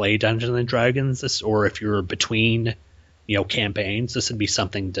actually play Dungeons and Dragons, or if you're between, campaigns, this would be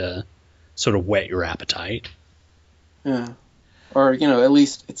something to sort of whet your appetite. Yeah. Or, at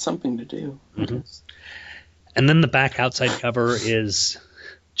least it's something to do. Mm-hmm. And then the back outside cover is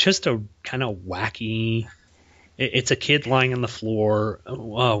just a kind of wacky. It's a kid lying on the floor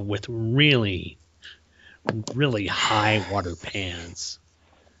with really high water pants,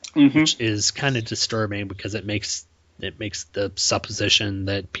 which is kind of disturbing because it makes the supposition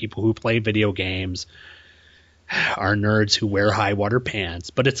that people who play video games are nerds who wear high water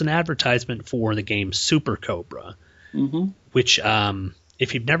pants. But it's an advertisement for the game Super Cobra, which,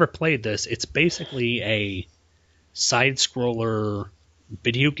 if you've never played this, it's basically a side-scroller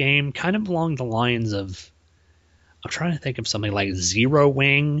video game, kind of along the lines of, I'm trying to think of something like Zero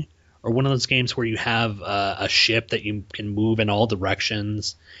Wing, or one of those games where you have a ship that you can move in all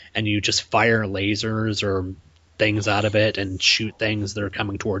directions and you just fire lasers or things out of it and shoot things that are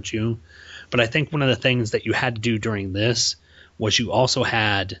coming towards you. But I think one of the things that you had to do during this was you also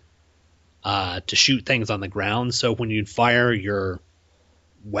had to shoot things on the ground. So when you'd fire your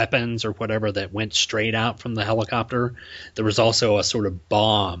weapons or whatever that went straight out from the helicopter, there was also a sort of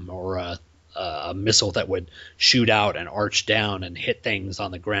bomb or a missile that would shoot out and arch down and hit things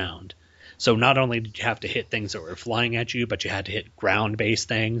on the ground. So not only did you have to hit things that were flying at you, but you had to hit ground-based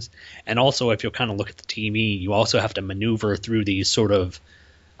things. And also, if you'll kind of look at the TV, you also have to maneuver through these sort of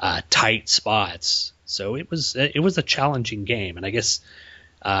tight spots. So it was a challenging game. And I guess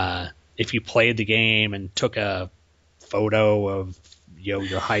if you played the game and took a photo of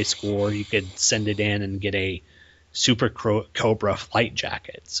your high score, you could send it in and get a Super Cobra flight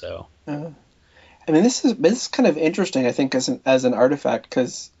jacket. So I mean, this is kind of interesting, I think, as an artifact,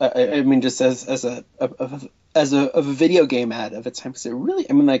 because I mean, just as a video game ad of its time, because it really,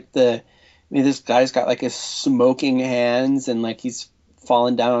 I mean, like this guy's got like his smoking hands and like he's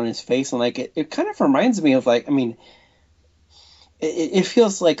fallen down on his face, and like it kind of reminds me of like, I mean, it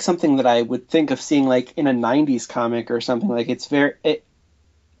feels like something that I would think of seeing like in a 90s comic or something. Like it's very,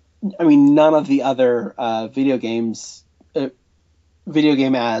 I mean, none of the other video game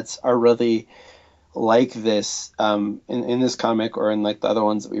ads are really like this in this comic or in like the other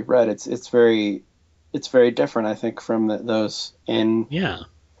ones that we've read. It's very different, I think, from those. And yeah,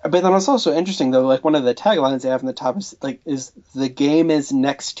 but then it's also interesting though. Like one of the taglines they have in the top is the game is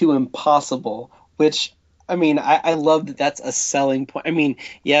next to impossible, which, I mean, I love that that's a selling point. I mean,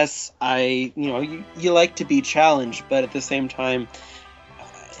 yes, you like to be challenged, but at the same time,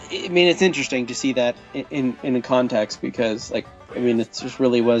 I mean, it's interesting to see that in a context, because, like, I mean, it just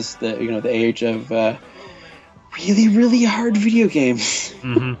really was the age of really, really hard video games.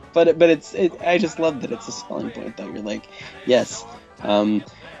 Mm-hmm. but I just love that it's a selling point, though. You're like, yes,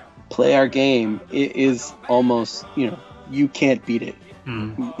 play our game. It is almost, you can't beat it.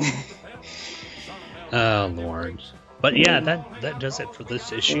 Mm. Oh, Lord. But yeah, that does it for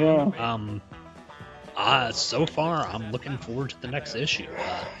this issue. Yeah. So far, I'm looking forward to the next issue.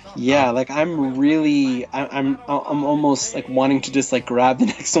 Like I'm almost like wanting to just like grab the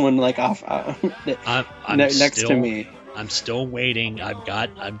next one like off next to me. I'm still waiting. I've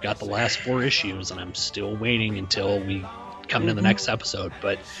got the last 4 issues, and I'm still waiting until we come to the next episode.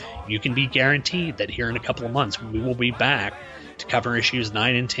 But you can be guaranteed that here in a couple of months we will be back to cover issues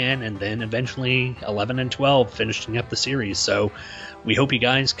 9 and 10, and then eventually 11 and 12, finishing up the series. So We hope you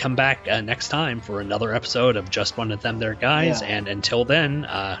guys come back next time for another episode of Just One of Them There Guys, and until then,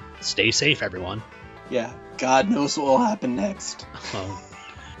 stay safe, everyone. Yeah, God knows what will happen next. Well,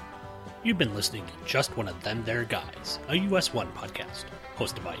 you've been listening to Just One of Them There Guys, a US 1 podcast,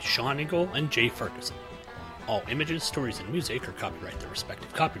 hosted by Sean Engel and Jay Ferguson. All images, stories, and music are copyright their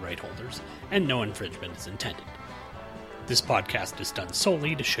respective copyright holders, and no infringement is intended. This podcast is done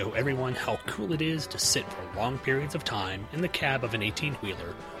solely to show everyone how cool it is to sit for long periods of time in the cab of an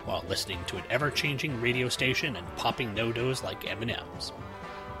 18-wheeler while listening to an ever-changing radio station and popping no-dos like M&M's.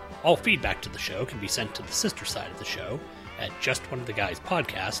 All feedback to the show can be sent to the sister side of the show at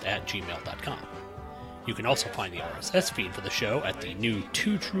justoneoftheguyspodcast@gmail.com. You can also find the RSS feed for the show at the new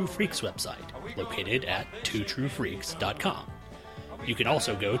Two True Freaks website, located at twotruefreaks.com. You can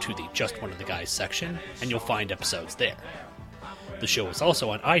also go to the Just One of the Guys section, and you'll find episodes there. The show is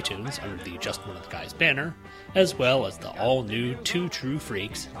also on iTunes under the Just One of the Guys banner, as well as the all-new Two True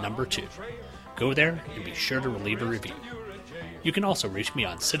Freaks #2. Go there and be sure to leave a review. You can also reach me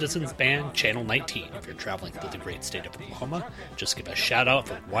on Citizens Band Channel 19 if you're traveling through the great state of Oklahoma. Just give a shout out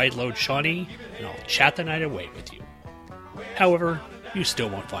for Wide Load Shawnee, and I'll chat the night away with you. However, you still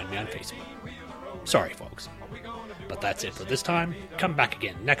won't find me on Facebook. Sorry, folks. But that's it for this time. Come back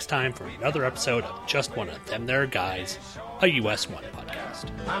again next time for another episode of Just One of Them There Guys, a US 1 podcast.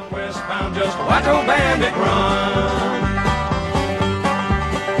 I'm westbound, just watch old bandit run.